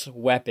source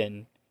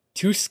weapon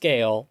to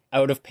scale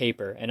out of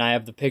paper, and I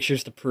have the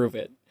pictures to prove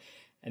it.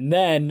 And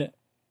then,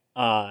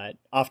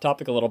 off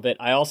topic a little bit,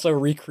 I also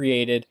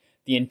recreated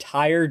the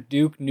entire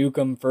Duke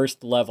Nukem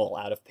first level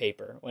out of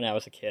paper when I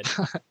was a kid.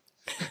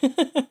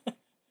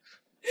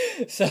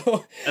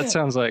 So That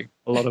sounds like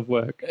a lot of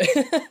work.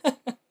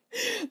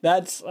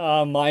 that's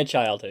my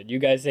childhood. You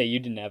guys say you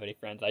didn't have any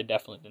friends. I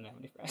definitely didn't have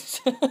any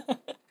friends.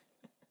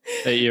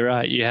 But you're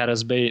right. You had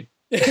us beat.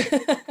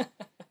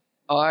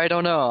 Oh, I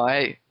don't know.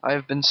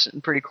 I've been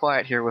sitting pretty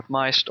quiet here with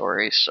my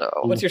story. So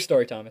What's your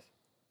story, Thomas?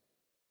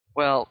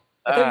 well,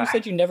 I thought you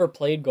said you never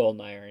played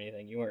GoldenEye or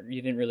anything.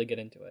 You didn't really get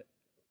into it.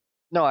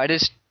 no, I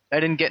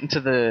didn't get into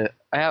the.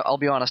 I'll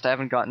be honest. I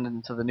haven't gotten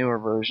into the newer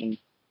version,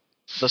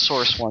 the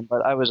source one.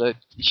 But I was a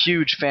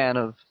huge fan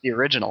of the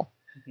original.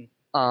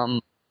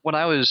 When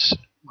I was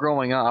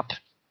growing up,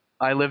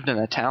 I lived in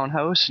a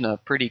townhouse in a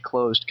pretty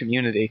closed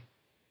community.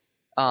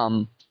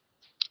 And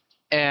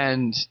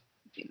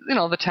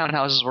the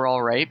townhouses were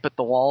all right, but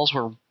the walls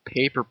were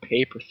paper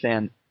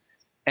thin.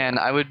 And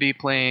I would be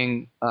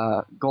playing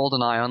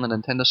GoldenEye on the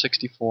Nintendo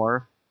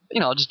 64,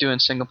 just doing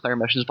single player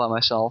missions by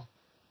myself.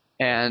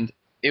 And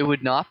it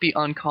would not be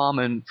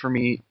uncommon for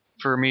me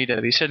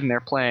to be sitting there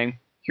playing,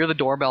 hear the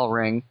doorbell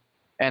ring,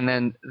 and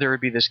then there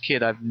would be this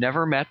kid I've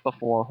never met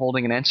before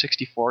holding an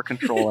N64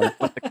 controller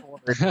with the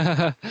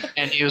quarter.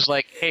 And he was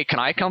like, "Hey, can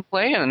I come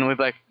play?" And we'd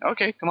be like,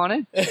 "Okay, come on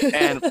in."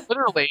 And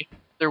literally,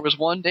 there was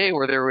one day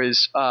where there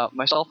was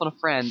myself and a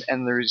friend,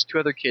 and there was two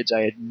other kids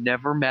I had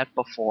never met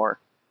before.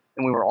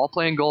 And we were all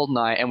playing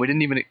GoldenEye, and we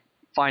didn't even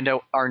find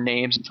out our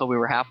names until we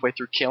were halfway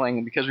through killing,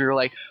 and because we were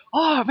like,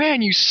 "Oh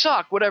man, you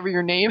suck, whatever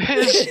your name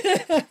is."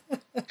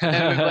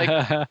 And we'd be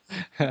like,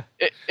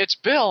 it's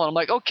Bill, and I'm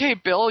like, "Okay,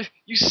 Bill,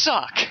 you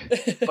suck."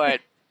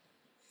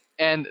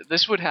 And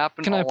this would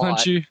happen. Can I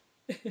punch you?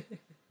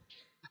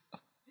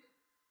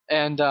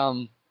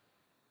 And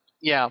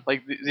yeah,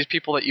 like these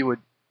people that you would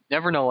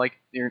never know, like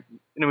it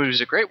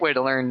was a great way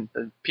to learn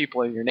the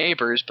people of your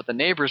neighbors, but the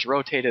neighbors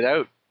rotated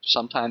out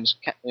sometimes,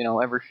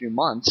 every few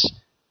months.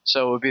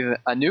 So it would be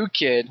a new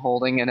kid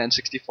holding an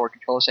N64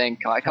 controller saying,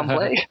 "Can I come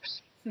play?"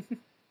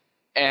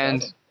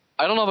 And awesome.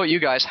 I don't know about you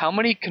guys, how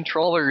many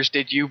controllers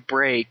did you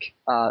break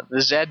the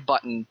Z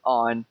button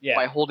on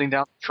by holding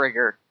down the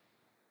trigger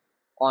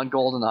on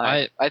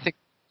GoldenEye? I think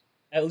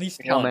at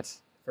least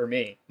once for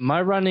me.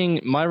 My running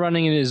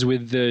it is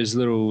with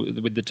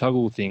the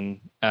toggle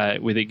thing,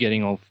 with it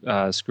getting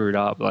all screwed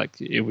up.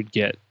 Like it would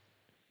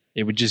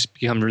just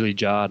become really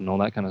jarred and all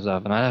that kind of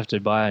stuff, and I'd have to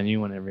buy a new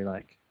one every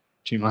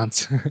 2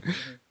 months.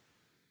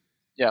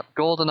 Yeah,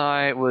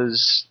 GoldenEye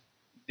was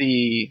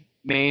the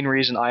main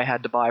reason I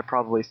had to buy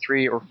probably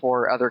 3 or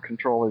 4 other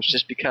controllers,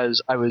 just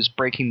because I was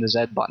breaking the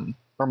Z button,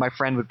 or my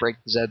friend would break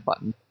the Z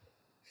button.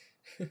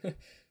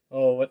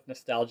 Oh, what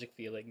nostalgic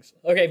feelings.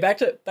 Okay, back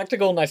to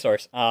GoldenEye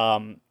Source.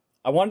 I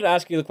wanted to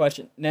ask you the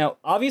question. Now,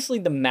 obviously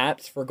the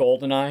maps for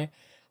GoldenEye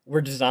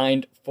were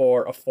designed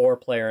for a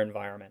 4-player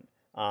environment,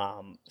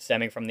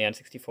 stemming from the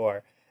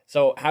N64.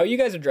 So how are you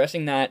guys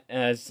addressing that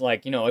as a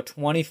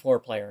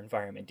 24-player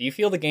environment? Do you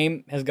feel the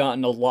game has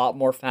gotten a lot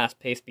more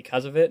fast-paced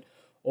because of it,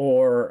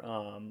 or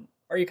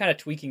are you kind of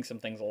tweaking some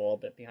things a little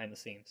bit behind the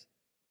scenes?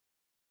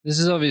 This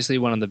is obviously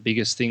one of the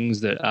biggest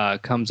things that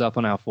comes up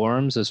on our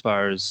forums as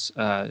far as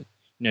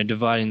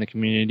dividing the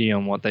community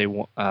on what they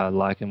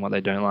like and what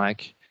they don't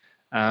like.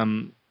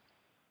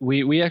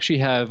 We actually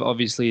have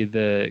obviously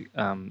the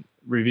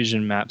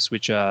revision maps,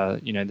 which are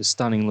the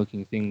stunning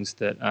looking things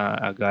that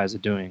our guys are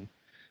doing.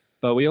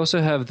 But we also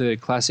have the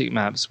classic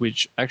maps,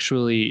 which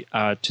actually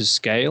are to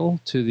scale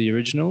to the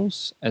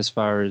originals as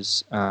far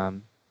as,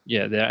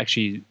 they're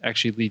actually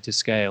lead to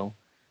scale.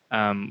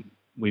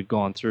 We've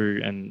gone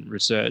through and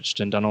researched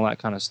and done all that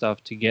kind of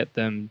stuff to get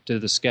them to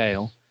the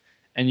scale.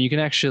 And you can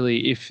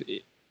actually,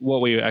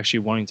 what we're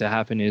actually wanting to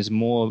happen is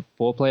more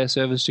 4-player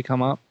servers to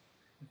come up.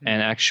 Mm-hmm.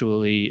 And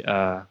actually,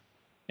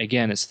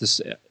 again,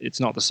 it's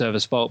not the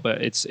server's fault, but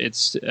it's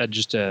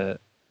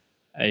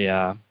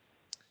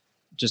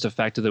just a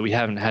factor that we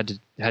haven't had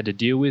to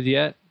deal with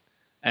yet,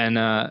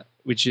 and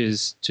which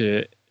is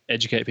to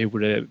educate people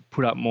to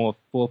put up more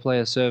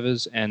 4-player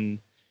servers, and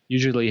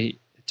usually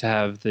to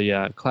have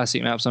the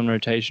classic maps on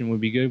rotation would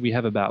be good. We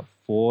have about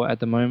 4 at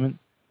the moment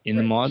in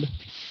the mod,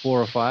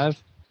 4 or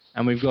 5,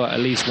 and we've got at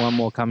least 1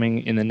 more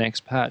coming in the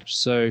next patch.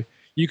 So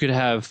you could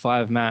have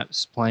 5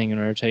 maps playing in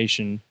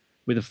rotation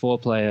with a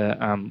 4-player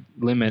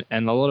limit,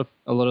 and a lot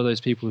of those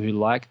people who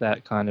like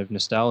that kind of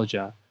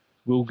nostalgia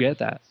will get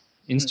that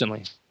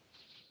instantly.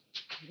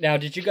 Now,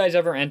 did you guys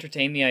ever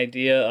entertain the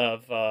idea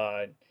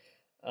of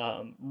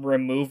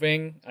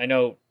removing, I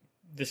know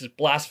this is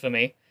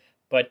blasphemy,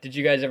 but did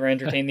you guys ever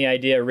entertain the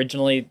idea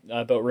originally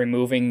about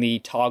removing the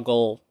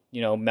toggle,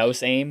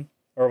 mouse aim?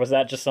 Or was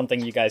that just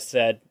something you guys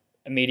said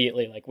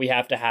immediately, like, we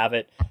have to have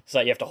it so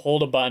that you have to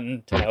hold a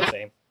button to mouse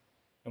aim?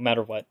 no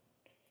matter what.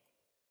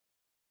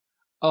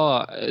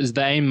 Oh, is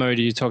the aim mode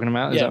you're talking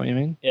about? Is Yeah. that what you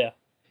mean? Yeah,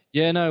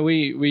 Yeah, no,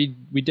 we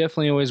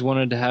definitely always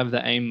wanted to have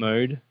the aim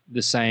mode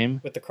the same.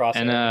 with the crosshair.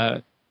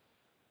 And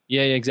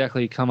yeah,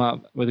 exactly, come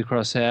up with a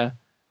crosshair.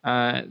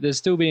 There's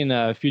still been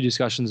a few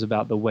discussions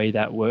about the way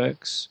that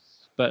works,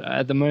 but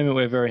at the moment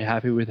we're very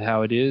happy with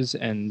how it is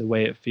and the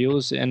way it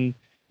feels. And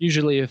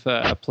usually, if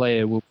a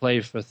player will play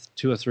for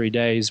 2 or 3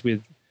 days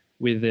with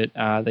it,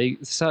 they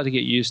start to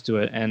get used to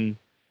it. And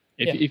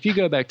if you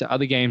go back to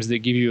other games that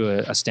give you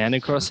a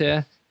standard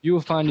crosshair, you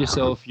will find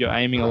yourself you're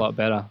aiming a lot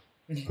better.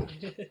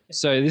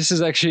 So this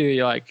is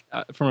actually like,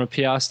 from a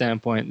PR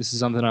standpoint, this is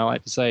something I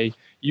like to say.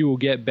 You will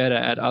get better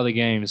at other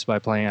games by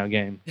playing our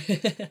game.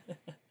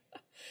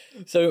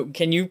 So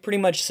can you pretty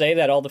much say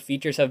that all the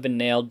features have been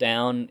nailed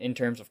down in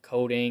terms of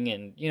coding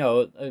and,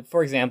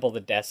 for example, the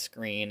death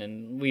screen,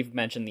 and we've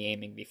mentioned the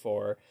aiming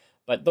before,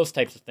 but those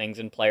types of things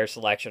in player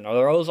selection, are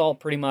those all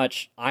pretty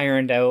much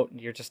ironed out?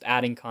 You're just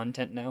adding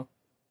content now?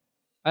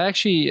 I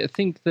actually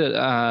think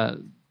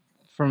that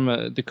from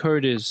the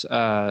coders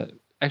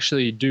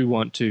actually do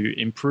want to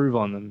improve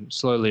on them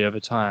slowly over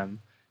time,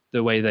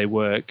 the way they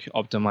work,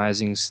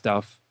 optimizing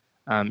stuff,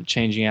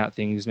 changing out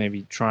things,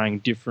 maybe trying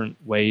different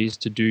ways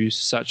to do,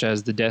 such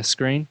as the death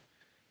screen,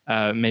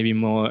 maybe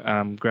more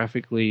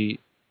graphically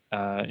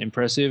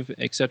impressive,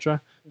 etc.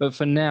 But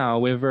for now,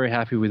 we're very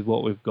happy with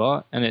what we've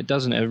got, and it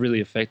doesn't really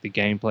affect the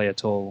gameplay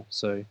at all.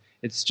 So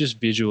it's just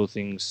visual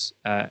things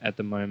at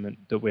the moment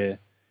that we're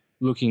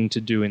looking to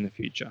do in the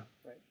future.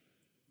 Right.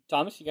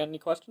 Thomas, you got any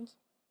questions?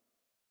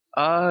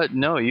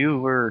 No,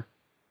 you've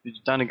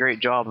done a great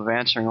job of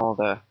answering all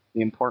the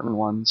important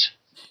ones.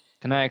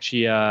 Can I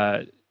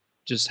actually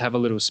just have a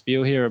little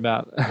spiel here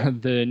about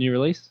the new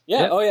release?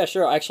 Yeah. Yep. Oh, yeah.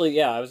 Sure. Actually,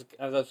 yeah. I was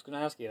going to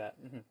ask you that.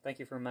 Mm-hmm. Thank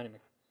you for reminding me.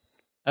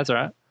 That's all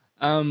right.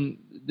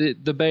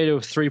 The beta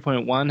of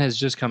 3.1 has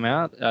just come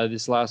out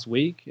this last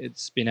week.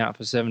 It's been out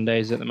for 7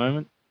 days at the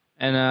moment,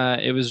 and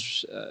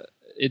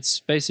it's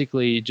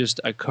basically just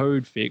a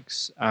code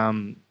fix.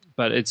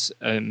 But it's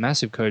a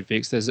massive code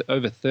fix. There's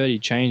over 30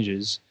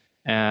 changes,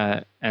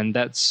 and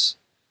that's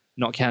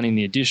not counting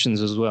the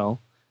additions as well.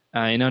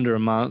 In under a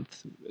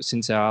month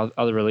since our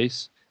other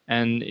release,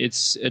 and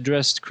it's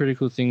addressed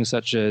critical things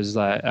such as,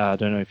 like, I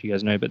don't know if you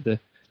guys know, but the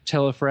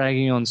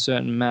telefragging on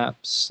certain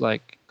maps,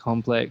 like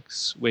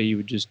Complex, where you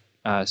would just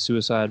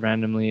suicide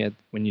randomly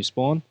when you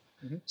spawn.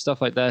 Mm-hmm.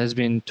 Stuff like that has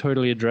been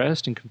totally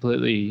addressed and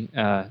completely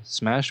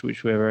smashed,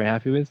 which we're very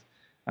happy with.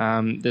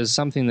 There's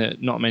something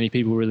that not many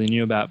people really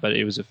knew about, but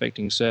it was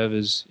affecting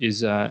servers,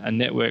 is a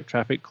network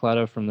traffic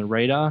clutter from the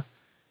radar,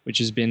 which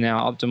has been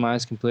now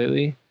optimized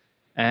completely.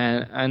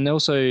 And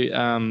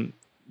also,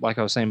 like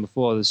I was saying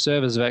before, the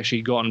servers have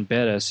actually gotten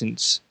better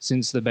since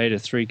the beta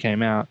 3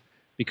 came out,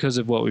 because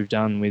of what we've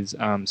done with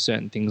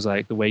certain things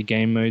like the way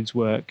game modes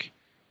work.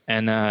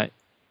 And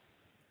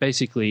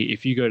basically,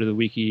 if you go to the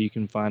wiki, you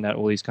can find out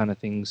all these kind of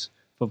things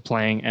for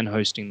playing and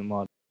hosting the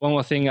mod. One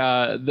more thing,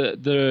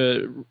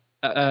 the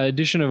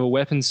addition of a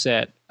weapon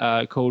set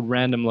called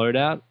Random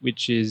Loadout,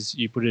 which is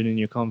you put it in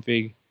your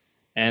config,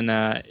 and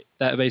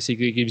that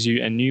basically gives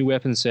you a new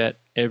weapon set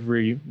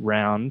every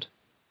round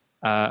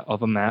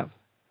of a map,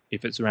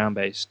 if it's round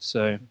based.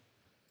 So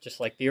just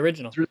like the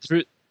original.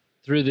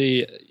 Through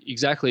the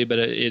exactly, but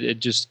it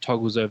just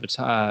toggles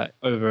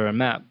over a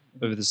map,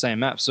 over the same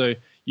map. So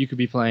you could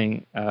be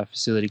playing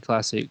Facility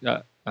Classic,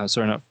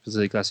 sorry, not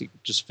Facility Classic,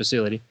 just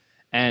Facility,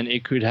 and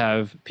it could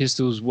have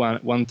pistols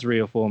 1, 3,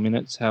 or 4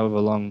 minutes, however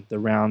long the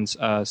rounds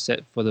are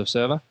set for the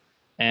server,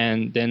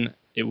 and then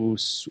it will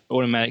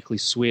automatically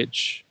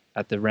switch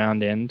at the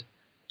round end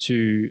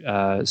to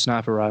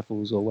sniper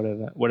rifles or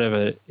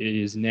whatever it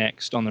is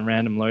next on the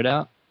random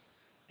loadout.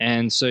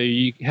 And so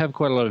you have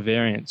quite a lot of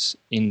variance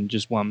in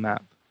just one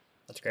map.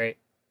 That's great.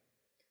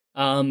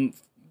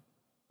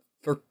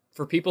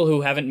 For people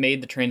who haven't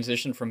made the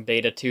transition from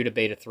beta 2 to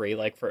beta 3,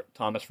 like for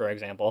Thomas, for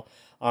example,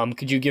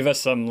 could you give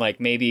us some, like,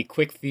 maybe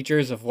quick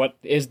features of what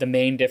is the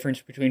main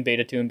difference between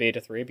beta 2 and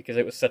beta 3, because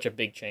it was such a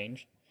big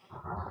change?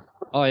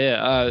 Oh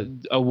yeah,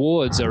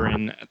 awards are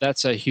in.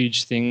 That's a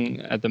huge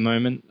thing at the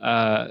moment.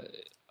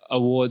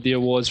 The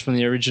awards from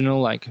the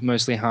original, like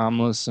Mostly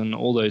Harmless and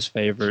all those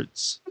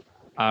favorites,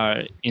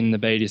 are in the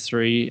beta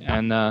 3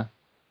 and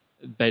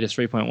beta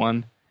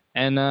 3.1,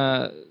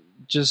 and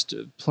just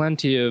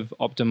plenty of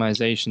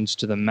optimizations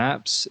to the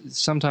maps,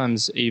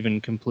 sometimes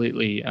even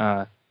completely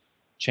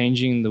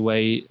changing the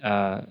way,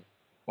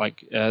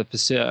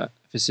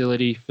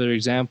 Facility, for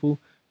example,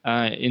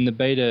 in the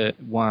beta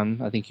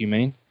 1, I think you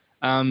mean,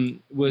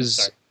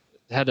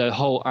 had a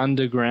whole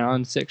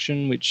underground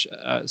section, which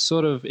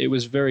it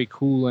was very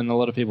cool and a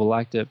lot of people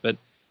liked it, but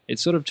it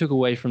sort of took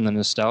away from the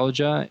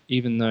nostalgia.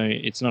 Even though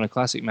it's not a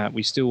classic map,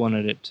 we still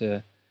wanted it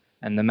to,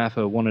 and the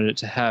mapper wanted it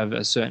to have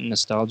a certain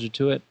nostalgia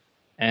to it.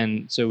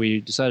 And so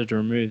we decided to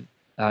remove,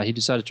 he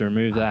decided to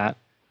remove that,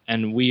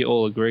 and we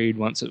all agreed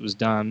once it was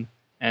done.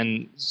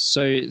 And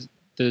so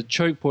the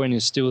choke point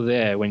is still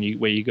there where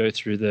you go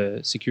through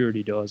the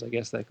security doors, I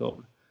guess they're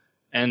called.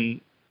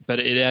 But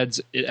it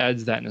adds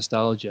that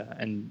nostalgia,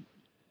 and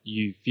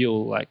you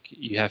feel like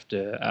you have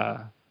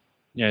to,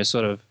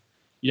 sort of,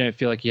 you don't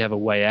feel like you have a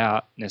way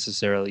out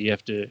necessarily. You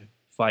have to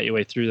fight your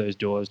way through those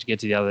doors to get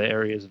to the other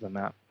areas of the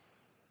map.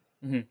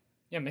 Mm-hmm.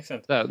 Yeah, makes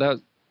sense.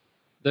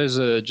 Those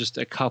are just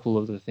a couple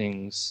of the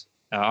things.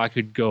 I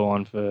could go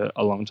on for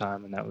a long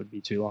time, and that would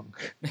be too long.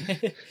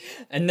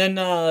 And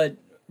then,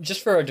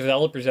 just for our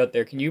developers out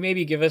there, can you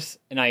maybe give us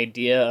an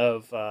idea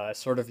of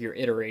sort of your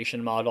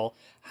iteration model,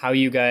 how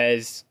you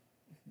guys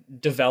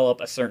develop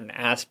a certain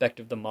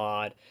aspect of the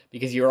mod?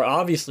 Because you're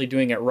obviously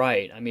doing it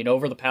right. I mean,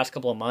 over the past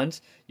couple of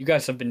months, you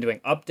guys have been doing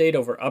update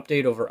over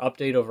update over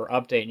update over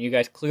update, and you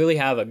guys clearly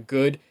have a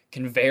good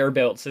conveyor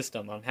belt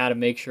system on how to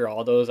make sure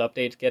all those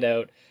updates get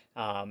out,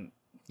 and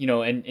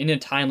in a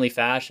timely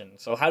fashion.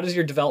 So how does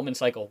your development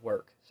cycle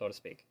work, so to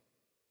speak?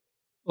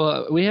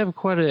 Well, we have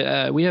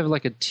we have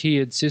like a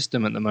tiered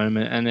system at the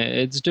moment, and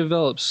it's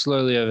developed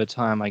slowly over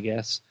time, I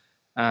guess.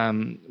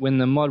 When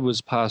the mod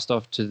was passed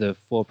off to the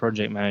 4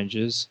 project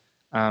managers,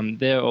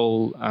 they're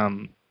all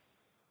from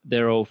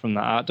the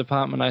art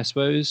department, I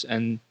suppose,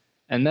 and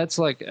that's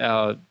like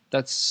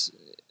that's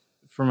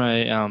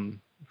from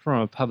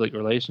a public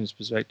relations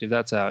perspective.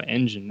 That's our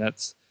engine.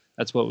 That's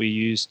what we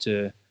use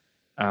to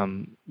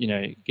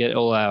get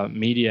all our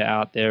media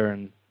out there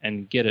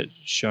and get it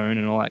shown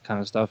and all that kind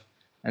of stuff.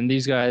 And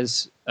these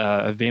guys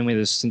have been with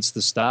us since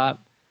the start,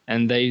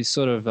 and they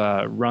sort of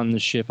run the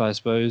ship, I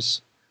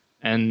suppose,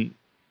 and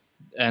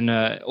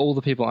all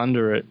the people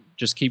under it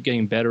just keep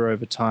getting better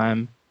over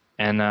time,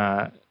 and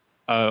are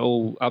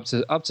all up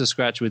to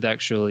scratch with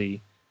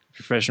actually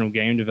professional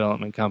game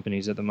development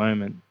companies at the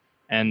moment.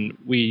 And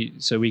we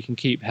can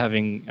keep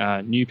having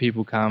new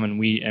people come, and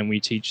we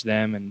teach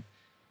them, and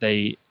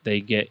they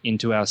get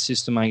into our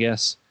system, I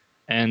guess,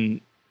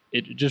 and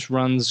it just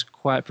runs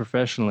quite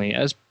professionally,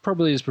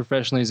 probably as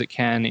professionally as it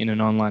can in an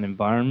online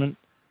environment.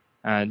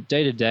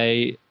 Day to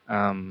day,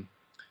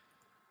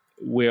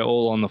 we're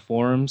all on the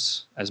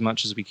forums as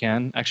much as we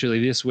can.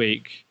 Actually, this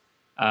week,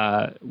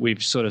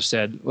 we've sort of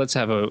said, let's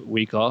have a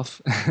week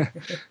off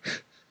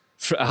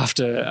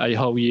after a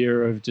whole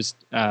year of just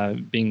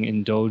being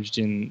indulged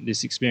in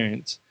this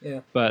experience. Yeah.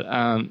 But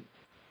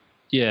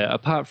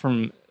apart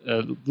from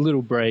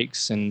little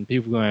breaks and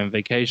people going on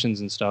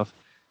vacations and stuff,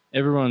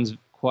 everyone's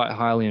quite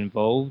highly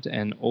involved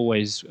and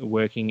always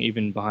working,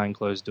 even behind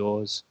closed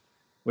doors.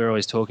 We're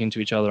always talking to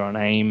each other on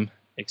AIM,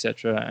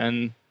 etc.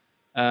 And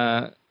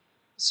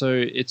so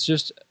it's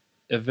just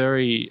a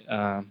very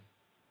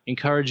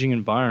encouraging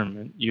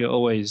environment. You've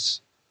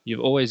always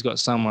got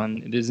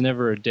someone. There's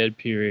never a dead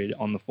period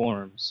on the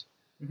forums.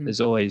 Mm-hmm.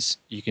 There's always,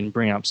 you can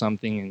bring up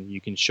something and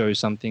you can show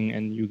something,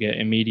 and you get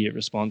immediate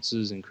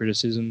responses and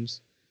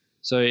criticisms.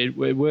 So it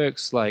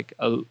works like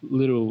a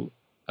little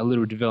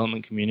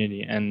development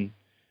community, and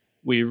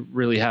we're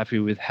really happy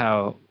with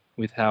how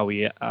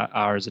we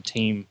are as a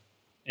team.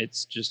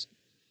 It's just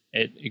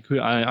it could,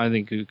 I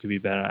think it could be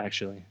better,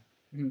 actually.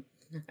 Mm-hmm.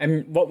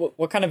 And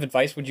what kind of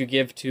advice would you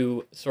give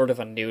to sort of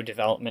a new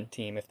development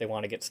team if they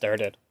want to get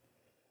started?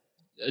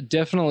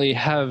 Definitely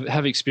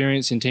have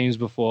experience in teams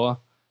before.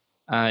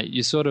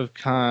 You sort of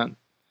can't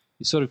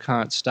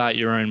start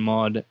your own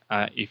mod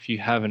if you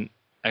haven't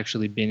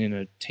actually been in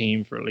a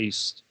team for at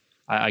least,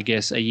 I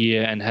guess, a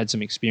year and had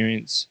some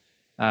experience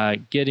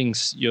getting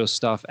your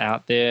stuff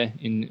out there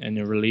in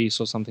a release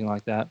or something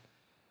like that.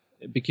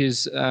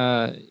 Because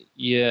some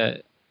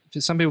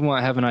people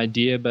might have an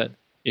idea, but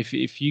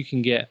if you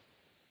can get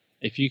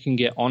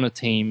on a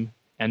team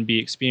and be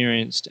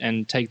experienced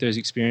and take those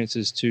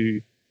experiences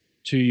to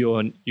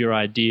your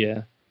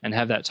idea and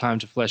have that time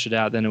to flesh it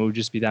out, then it will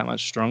just be that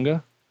much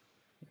stronger.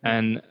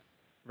 And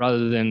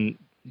rather than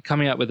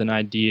coming up with an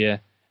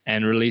idea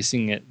and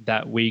releasing it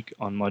that week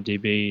on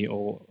ModDB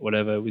or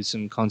whatever with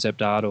some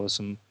concept art or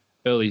some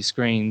early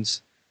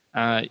screens,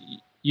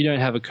 you don't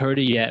have a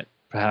coder yet,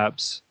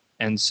 perhaps,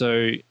 and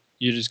so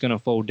you're just going to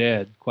fall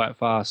dead quite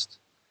fast.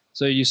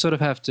 So you sort of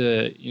have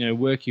to,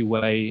 work your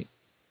way,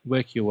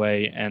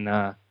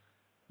 and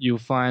you'll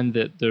find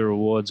that the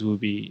rewards will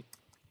be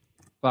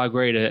far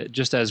greater,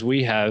 just as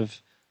we have.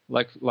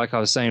 Like I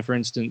was saying, for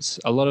instance,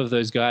 a lot of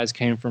those guys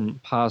came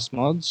from past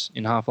mods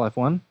in Half-Life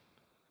 1.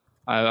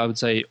 I would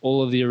say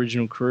all of the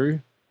original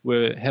crew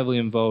were heavily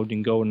involved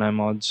in GoldenEye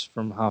mods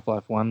from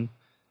Half-Life 1.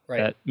 Right.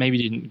 That maybe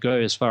didn't go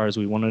as far as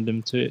they wanted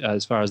them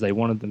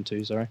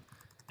to, sorry.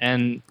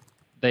 And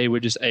they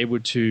were just able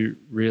to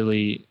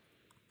really,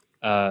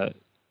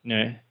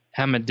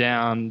 hammer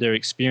down their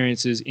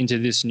experiences into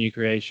this new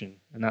creation.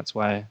 And that's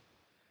what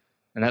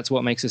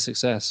makes a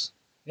success.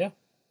 Yeah.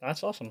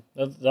 That's awesome.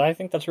 I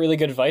think that's really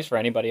good advice for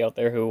anybody out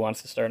there who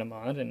wants to start a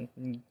mod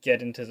and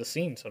get into the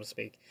scene, so to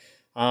speak.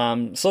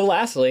 So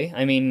lastly,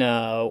 I mean,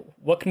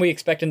 what can we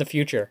expect in the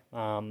future?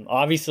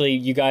 Obviously,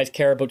 you guys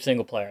care about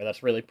single player.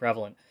 That's really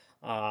prevalent.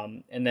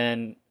 And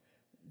then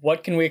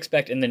what can we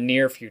expect in the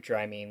near future?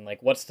 I mean,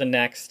 like, what's the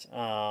next?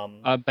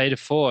 Beta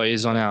 4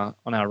 is on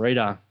our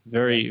radar,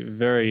 very,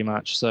 very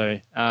much so.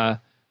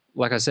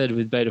 Like I said,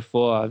 with Beta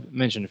 4, I've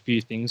mentioned a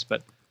few things,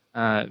 but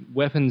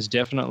weapons,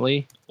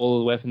 definitely, all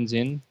the weapons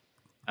in.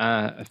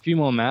 a few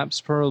more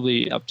maps,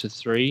 probably up to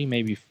 3,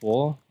 maybe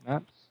 4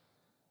 maps,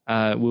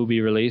 will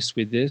be released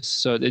with this.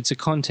 So it's a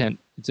content.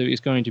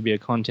 It's going to be a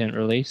content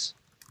release,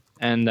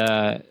 and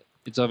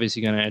it's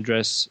obviously going to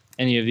address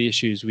any of the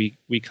issues we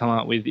come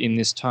up with in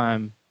this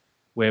time,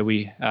 where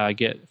we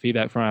get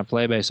feedback from our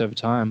player base over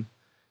time,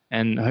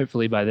 and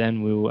hopefully by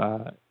then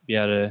we'll be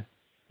able to,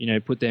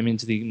 put them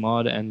into the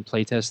mod and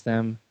playtest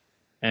them,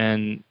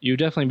 and you'll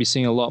definitely be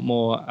seeing a lot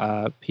more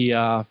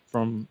PR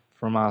from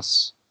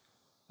us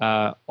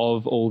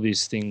of all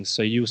these things.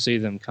 So you'll see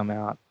them come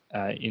out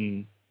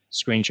in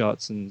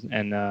screenshots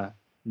and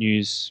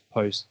news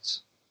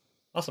posts.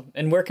 Awesome.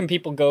 And where can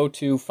people go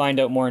to find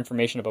out more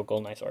information about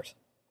GoldenEye Source?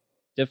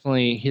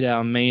 Definitely hit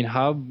our main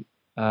hub,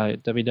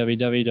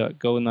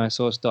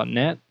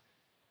 www.goldeneyesource.net,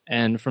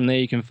 and from there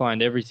you can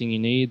find everything you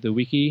need, the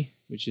wiki,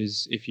 which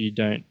is, if you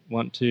don't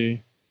want to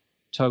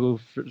toggle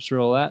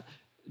through all that,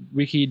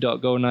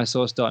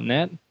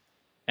 wiki.goldeneyesource.net,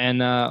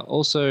 and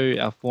also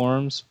our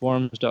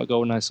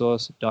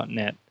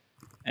forums.goldeneyesource.net.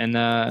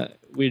 And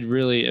we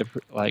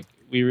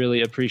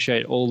really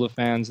appreciate all the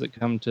fans that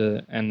come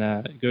to and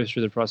go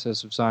through the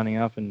process of signing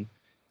up and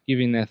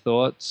giving their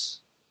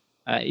thoughts.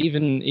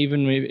 Even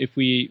if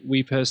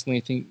we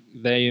personally think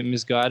they are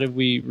misguided,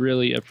 we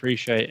really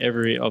appreciate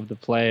every of the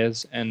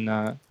players,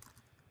 and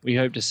we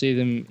hope to see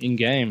them in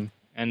game.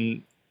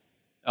 And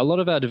a lot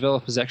of our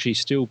developers actually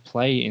still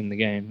play in the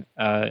game,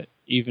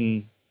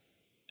 even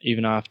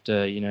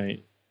after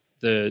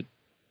the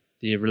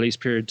release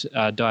period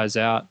dies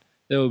out.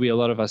 There will be a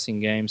lot of us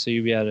in game, so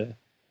you'll be able to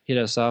hit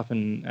us up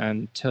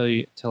and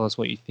tell us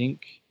what you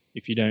think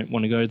if you don't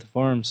want to go to the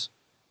forums.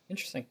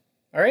 Interesting.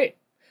 All right.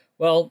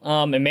 Well,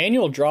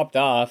 Emmanuel dropped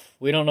off.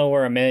 We don't know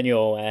where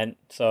Emmanuel went,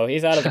 so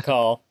he's out of the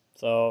call.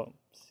 So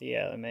see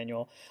ya,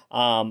 Emmanuel.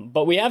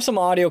 But we have some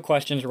audio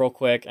questions real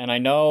quick, and I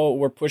know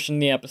we're pushing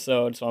the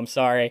episode, so I'm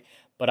sorry.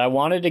 But I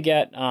wanted to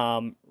get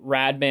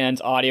Radman's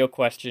audio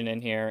question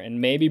in here,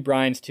 and maybe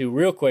Brian's too,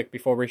 real quick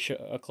before we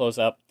close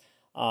up.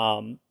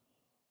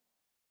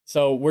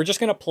 So we're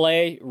just gonna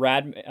play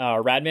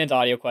Radman's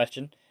audio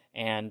question,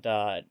 and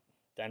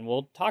then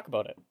we'll talk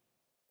about it.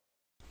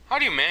 How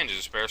do you manage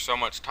to spare so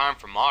much time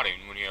for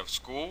modding when you have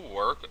school,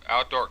 work,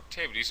 outdoor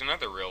activities, and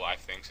other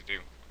real-life things to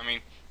do? I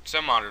mean,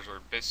 some modders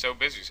are so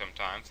busy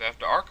sometimes they have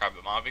to archive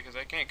the mod because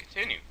they can't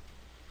continue.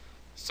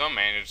 Some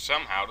manage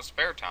somehow to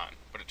spare time,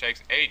 but it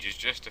takes ages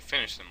just to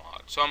finish the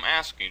mod. So I'm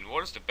asking,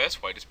 what is the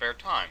best way to spare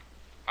time?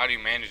 How do you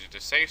manage to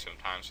save some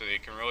time so that you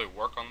can really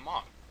work on the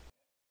mod?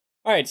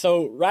 All right,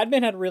 so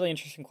Radman had a really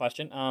interesting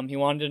question. He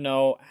wanted to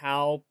know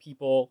how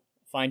people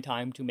find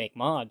time to make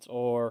mods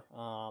or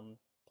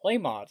play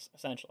mods,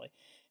 essentially.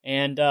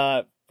 And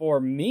for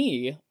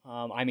me,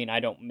 I mean,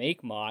 I don't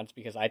make mods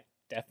because I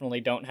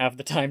definitely don't have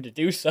the time to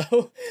do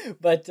so.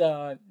 but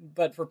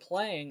for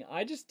playing,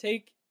 I just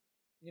take,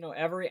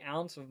 every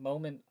ounce of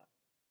moment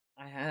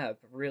I have,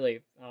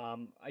 really.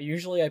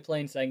 I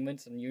play in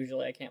segments, and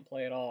usually I can't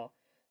play at all.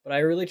 But I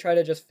really try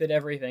to just fit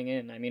everything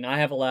in. I mean, I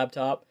have a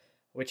laptop,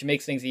 which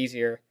makes things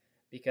easier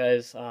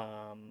because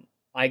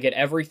I get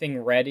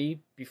everything ready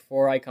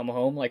before I come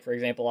home. Like, for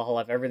example, I'll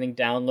have everything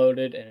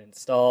downloaded and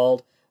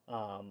installed.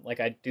 Like,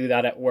 I do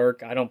that at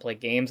work. I don't play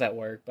games at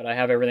work, but I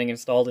have everything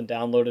installed and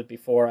downloaded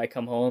before I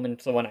come home.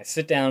 And so when I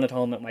sit down at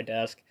home at my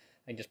desk,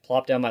 I just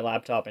plop down my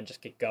laptop and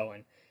just get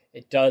going.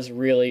 It does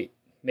really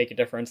make a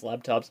difference.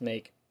 Laptops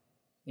make,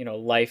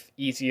 life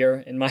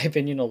easier, in my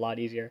opinion, a lot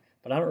easier.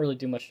 But I don't really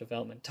do much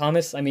development.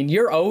 Thomas, I mean,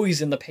 you're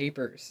always into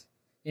papers.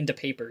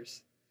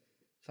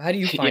 So how do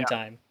you find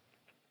time?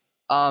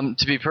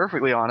 To be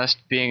perfectly honest,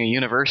 being a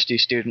university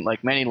student,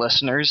 like many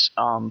listeners,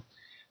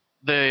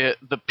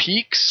 the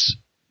peaks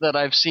that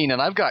I've seen,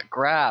 and I've got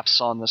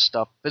graphs on this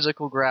stuff,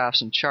 physical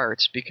graphs and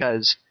charts,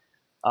 because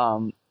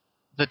the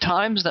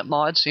times that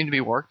mods seem to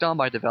be worked on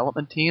by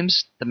development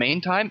teams, the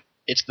main time,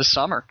 it's the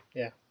summer.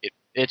 Yeah.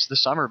 It's the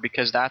summer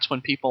because that's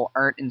when people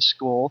aren't in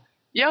school.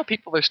 Yeah,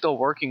 people are still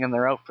working and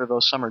they're out for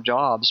those summer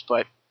jobs,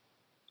 but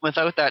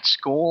without that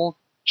school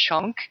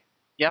chunk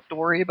you have to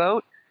worry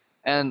about,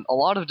 and a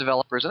lot of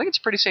developers, I think it's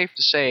pretty safe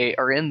to say,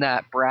 are in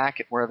that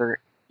bracket where they're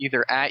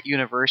either at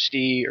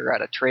university or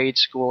at a trade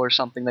school or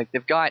something. Like,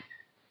 they've got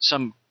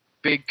some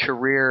big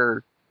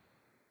career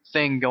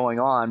thing going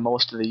on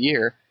most of the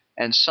year,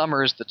 and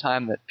summer is the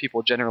time that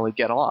people generally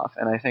get off.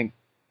 And I think,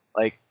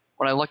 like,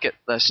 when I look at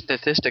the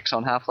statistics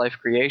on Half-Life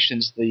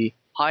Creations, the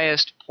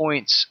highest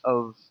points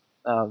of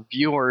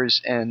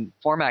viewers and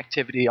form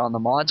activity on the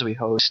mods we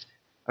host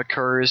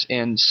occurs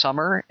in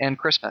summer and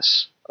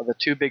Christmas, are the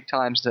two big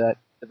times that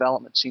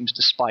development seems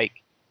to spike.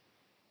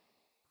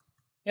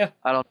 Yeah.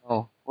 I don't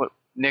know.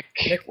 Nick,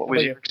 what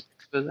was your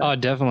experience with that? Oh,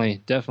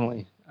 definitely.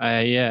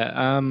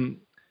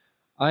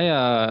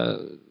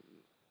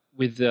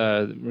 With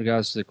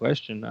regards to the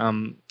question,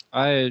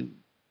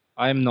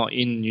 I'm not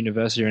in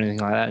university or anything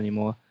like that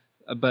anymore.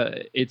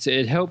 But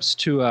it helps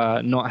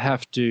to not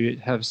have to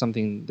have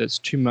something that's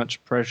too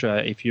much pressure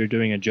if you're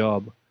doing a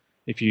job,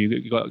 if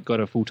you got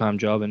a full-time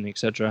job and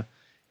etc.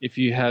 If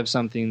you have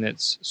something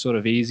that's sort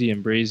of easy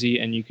and breezy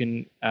and you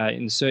can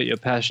insert your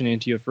passion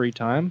into your free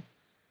time,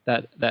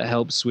 that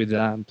helps with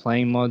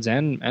playing mods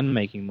and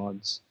making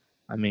mods.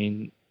 I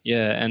mean,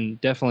 yeah, and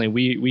definitely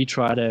we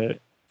try to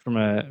from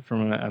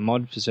a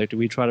mod perspective,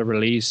 we try to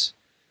release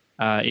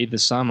either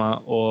summer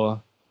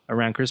or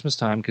around Christmas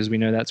time because we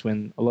know that's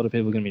when a lot of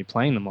people are going to be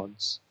playing the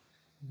mods.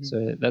 Mm-hmm.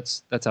 So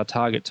that's our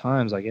target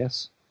times, I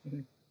guess.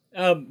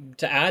 Mm-hmm.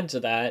 To add to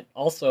that,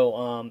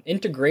 also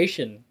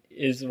integration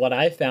is what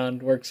I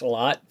found works a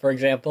lot. For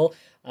example,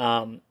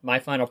 my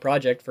final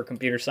project for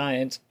computer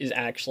science is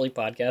actually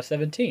Podcast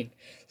 17.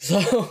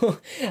 So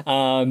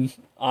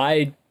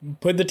I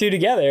put the two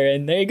together,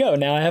 and there you go.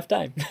 Now I have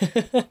time.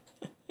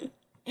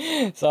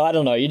 So I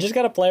don't know. You just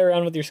got to play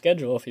around with your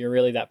schedule if you're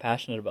really that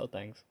passionate about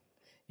things.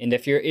 And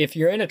if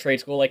you're in a trade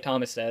school like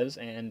Thomas says,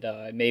 and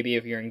maybe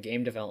if you're in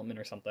game development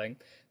or something,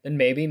 then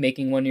maybe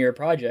making one of your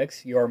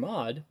projects your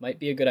mod might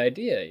be a good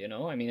idea. You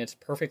know, I mean, it's a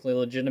perfectly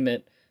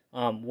legitimate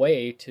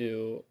way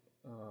to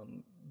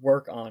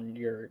work on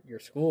your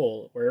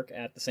school work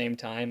at the same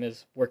time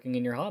as working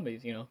in your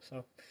hobbies. You know,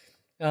 so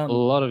a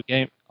lot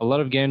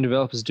of game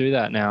developers do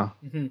that now.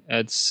 Mm-hmm.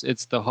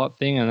 It's the hot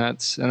thing, and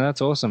that's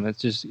awesome.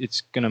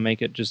 It's gonna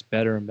make it just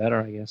better and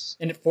better, I guess.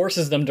 And it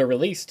forces them to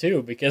release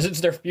too, because it's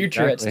their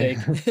future at stake.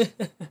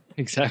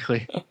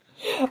 Exactly.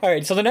 All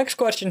right, so the next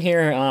question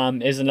here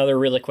is another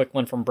really quick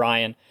one from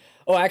Brian.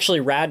 Oh, actually,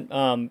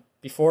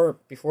 before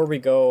we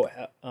go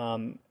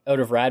out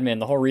of Radman,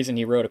 the whole reason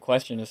he wrote a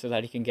question is so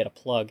that he can get a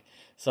plug.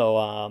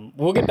 So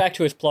we'll get back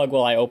to his plug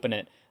while I open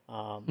it.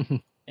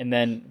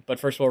 But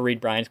first we'll read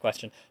Brian's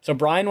question. So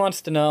Brian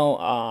wants to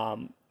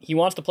know, he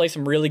wants to play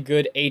some really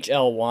good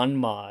HL1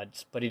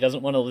 mods, but he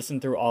doesn't want to listen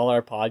through all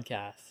our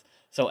podcasts.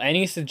 So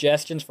any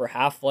suggestions for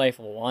Half-Life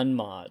 1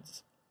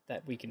 mods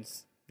that we can,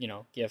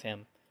 give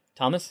him?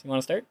 Thomas, you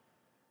want to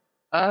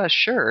start?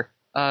 Sure.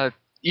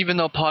 Even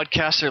though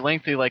podcasts are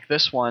lengthy like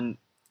this one,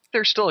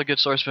 they're still a good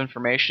source of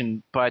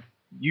information, but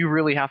you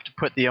really have to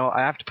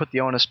I have to put the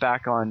onus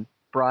back on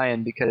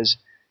Brian because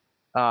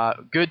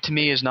good to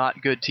me is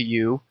not good to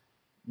you.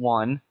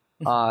 1.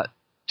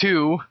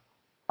 2,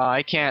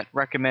 I can't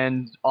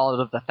recommend all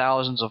of the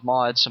thousands of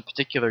mods, some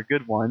particular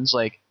good ones.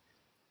 Like,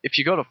 if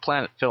you go to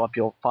Planet Phillip,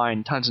 you'll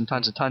find tons and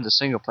tons and tons of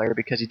single player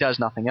because he does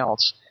nothing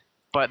else.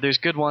 But there's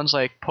good ones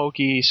like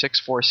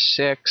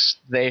Pokey646,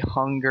 They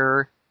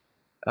Hunger.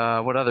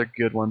 What other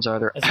good ones are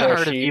there? Is there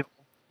a sheep?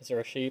 Is there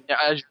a sheep? Yeah,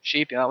 Azure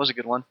Sheep. Yeah, that was a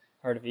good one.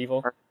 Heart of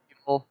Evil. Heart of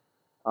Evil.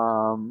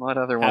 What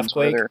other ones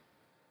were there?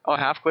 Oh,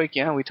 Halfquake.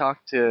 Yeah, we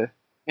talked to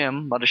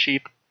him about a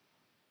sheep.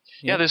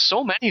 Yeah, there's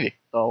so many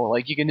though.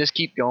 Like you can just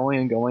keep going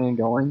and going and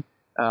going.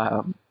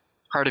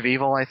 Heart of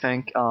Evil, I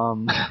think.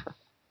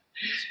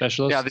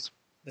 Specialist. Yeah,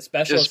 the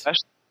Specialist.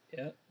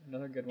 Yeah,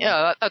 another good one.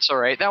 Yeah, that's all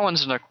right. That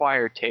one's an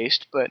acquired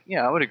taste, but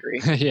yeah, I would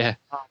agree. Yeah.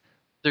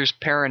 There's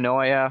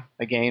Paranoia,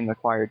 again,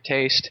 acquired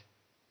taste.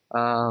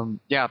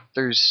 Yeah,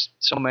 there's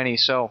so many.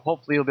 So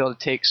hopefully you'll be able to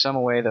take some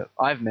away that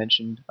I've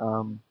mentioned.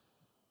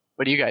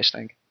 What do you guys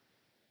think?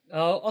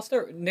 I'll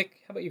start. Nick,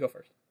 how about you go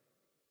first?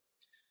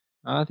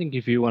 I think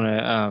if you want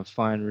to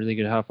find really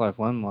good Half-Life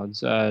 1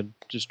 mods,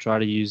 just try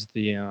to use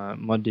the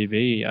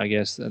ModDB, I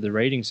guess, the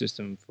rating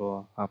system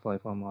for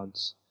Half-Life 1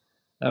 mods.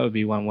 That would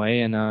be one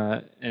way,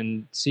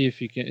 and see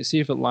if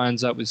it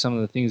lines up with some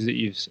of the things that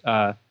you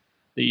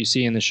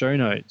see in the show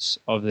notes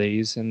of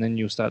these, and then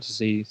you'll start to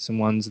see some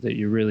ones that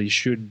you really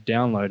should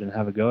download and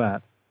have a go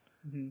at.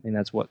 Mm-hmm. And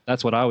that's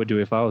what I would do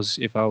if I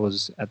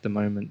was at the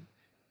moment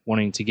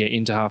wanting to get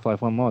into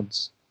Half-Life 1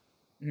 mods.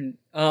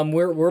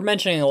 We're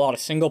mentioning a lot of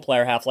single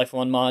player Half-Life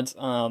 1 mods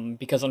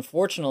because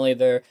unfortunately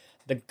the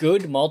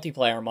good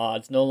multiplayer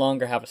mods no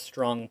longer have a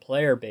strong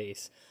player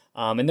base.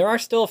 And there are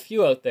still a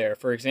few out there.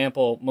 For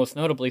example, most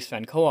notably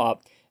Sven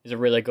Co-op is a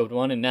really good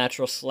one, and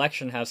Natural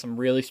Selection has some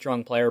really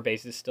strong player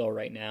bases still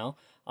right now.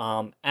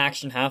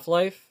 Action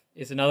Half-Life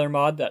is another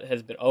mod that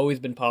has always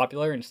been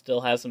popular and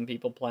still has some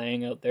people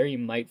playing out there. You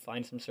might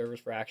find some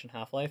servers for Action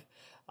Half-Life.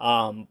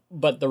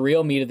 But the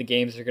real meat of the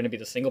games are going to be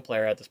the single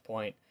player at this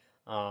point.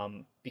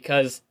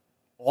 Because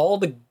all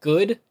the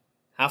good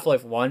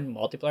Half-Life 1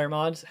 multiplayer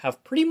mods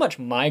have pretty much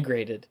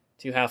migrated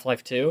to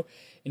Half-Life 2,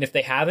 and if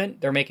they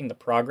haven't, they're making the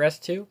progress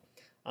too.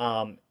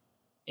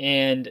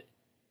 And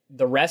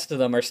the rest of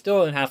them are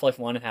still in Half-Life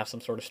 1 and have some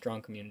sort of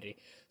strong community.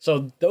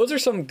 So those are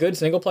some good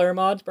single-player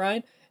mods,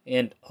 Brian,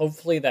 and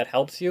hopefully that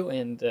helps you.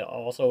 And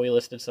also we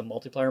listed some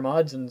multiplayer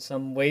mods and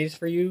some ways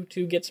for you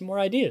to get some more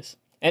ideas.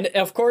 And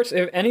of course,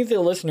 if any of the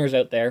listeners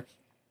out there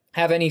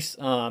have any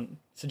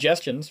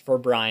suggestions for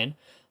Brian,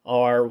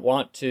 or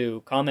want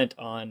to comment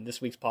on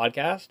this week's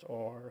podcast,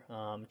 or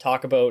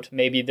talk about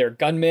maybe their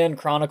Gunman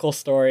Chronicles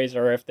stories,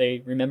 or if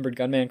they remembered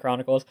Gunman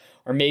Chronicles,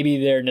 or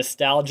maybe their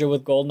nostalgia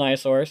with GoldenEye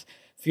source,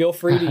 feel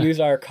free to use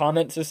our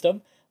comment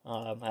system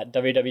at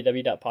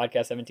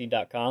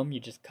www.podcast17.com. You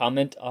just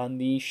comment on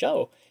the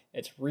show.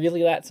 It's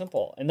really that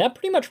simple. And that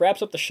pretty much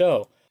wraps up the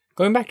show.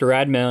 Going back to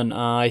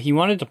Radman, he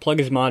wanted to plug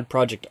his mod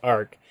Project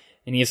Arc,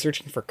 and he is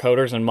searching for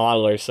coders and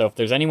modelers, so if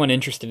there's anyone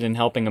interested in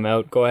helping him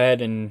out, go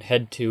ahead and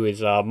head to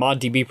his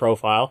ModDB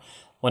profile.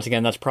 Once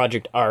again, that's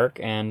Project Arc,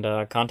 and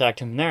contact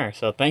him there.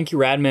 So thank you,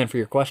 Radman, for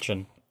your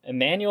question.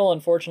 Emmanuel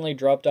unfortunately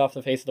dropped off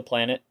the face of the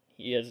planet.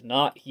 He is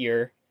not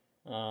here,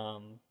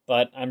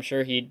 but I'm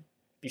sure he'd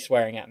be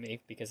swearing at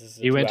me because this is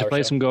a He went to 2-hour play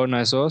show. some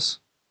GoldenEye Source.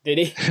 Did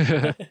he?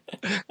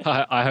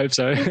 I hope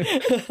so.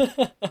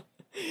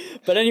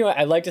 But anyway,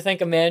 I'd like to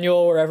thank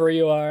Emmanuel wherever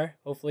you are.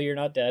 Hopefully you're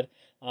not dead.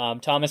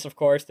 Thomas, of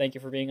course, thank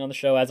you for being on the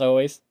show as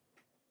always.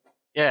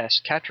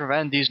 Yes,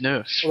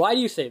 99. Why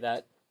do you say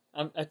that?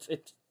 Yeah,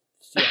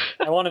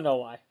 I want to know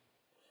why.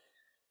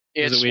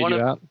 Does It's it weird one you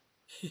of out?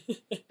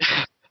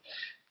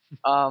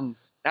 it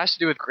has to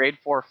do with grade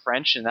 4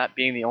 French, and that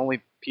being the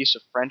only piece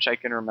of French I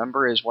can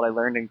remember is what I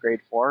learned in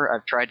grade 4.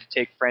 I've tried to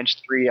take French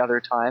 3 other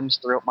times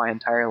throughout my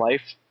entire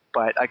life,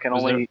 but I can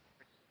Was only...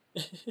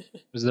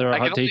 Was there a I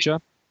can hot only- teacher?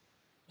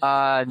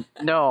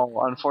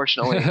 No,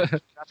 unfortunately.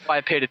 That's why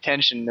I paid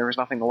attention. There was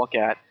nothing to look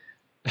at.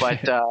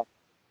 But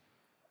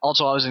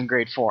also I was in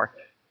grade 4.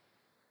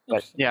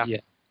 But yeah.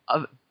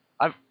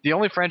 The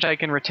only French I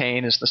can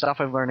retain is the stuff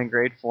I've learned in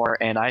grade 4,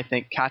 and I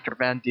think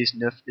 99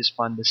 is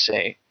fun to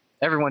say.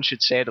 Everyone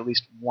should say it at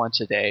least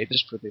once a day,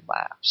 just for the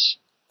laughs.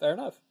 Fair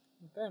enough.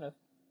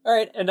 All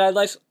right, and I'd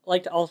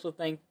like to also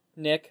thank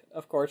Nick,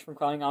 of course, from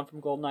calling on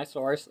from GoldenEye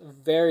Source.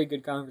 Very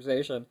good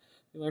conversation.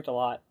 We learned a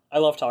lot. I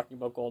love talking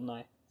about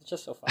GoldenEye. It's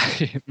just so fun.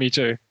 Me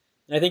too.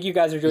 And I think you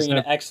guys are doing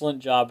an excellent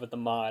job with the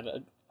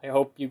mod. I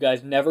hope you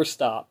guys never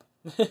stop.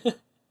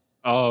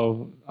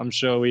 Oh, I'm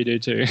sure we do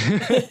too.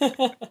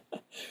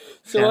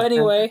 So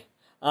anyway,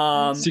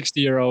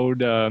 60-year-old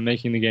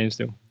making the game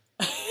still.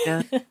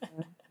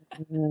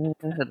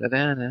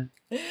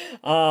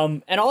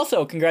 And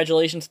also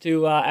congratulations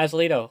to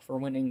Azalito for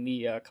winning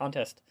the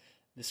contest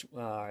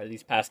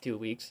these past 2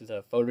 weeks.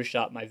 To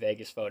Photoshop my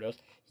Vegas photos.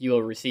 You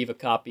will receive a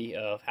copy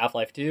of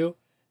Half-Life 2,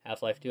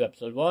 Half-Life 2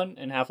 Episode 1,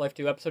 and Half-Life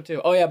 2 Episode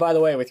 2. Oh yeah, by the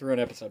way, we threw in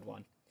Episode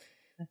 1.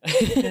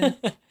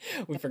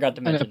 We forgot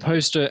to mention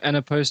and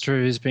a poster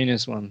of his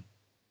penis one.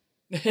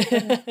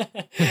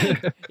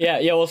 yeah,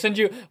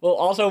 we'll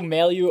also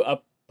mail you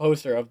a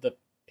poster of the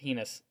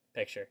penis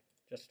picture,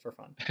 just for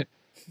fun.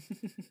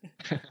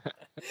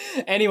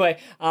 Anyway,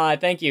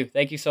 thank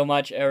you so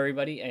much,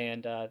 everybody,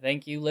 and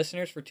thank you,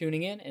 listeners, for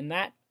tuning in, and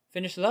that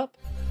finishes up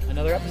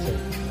another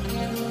episode.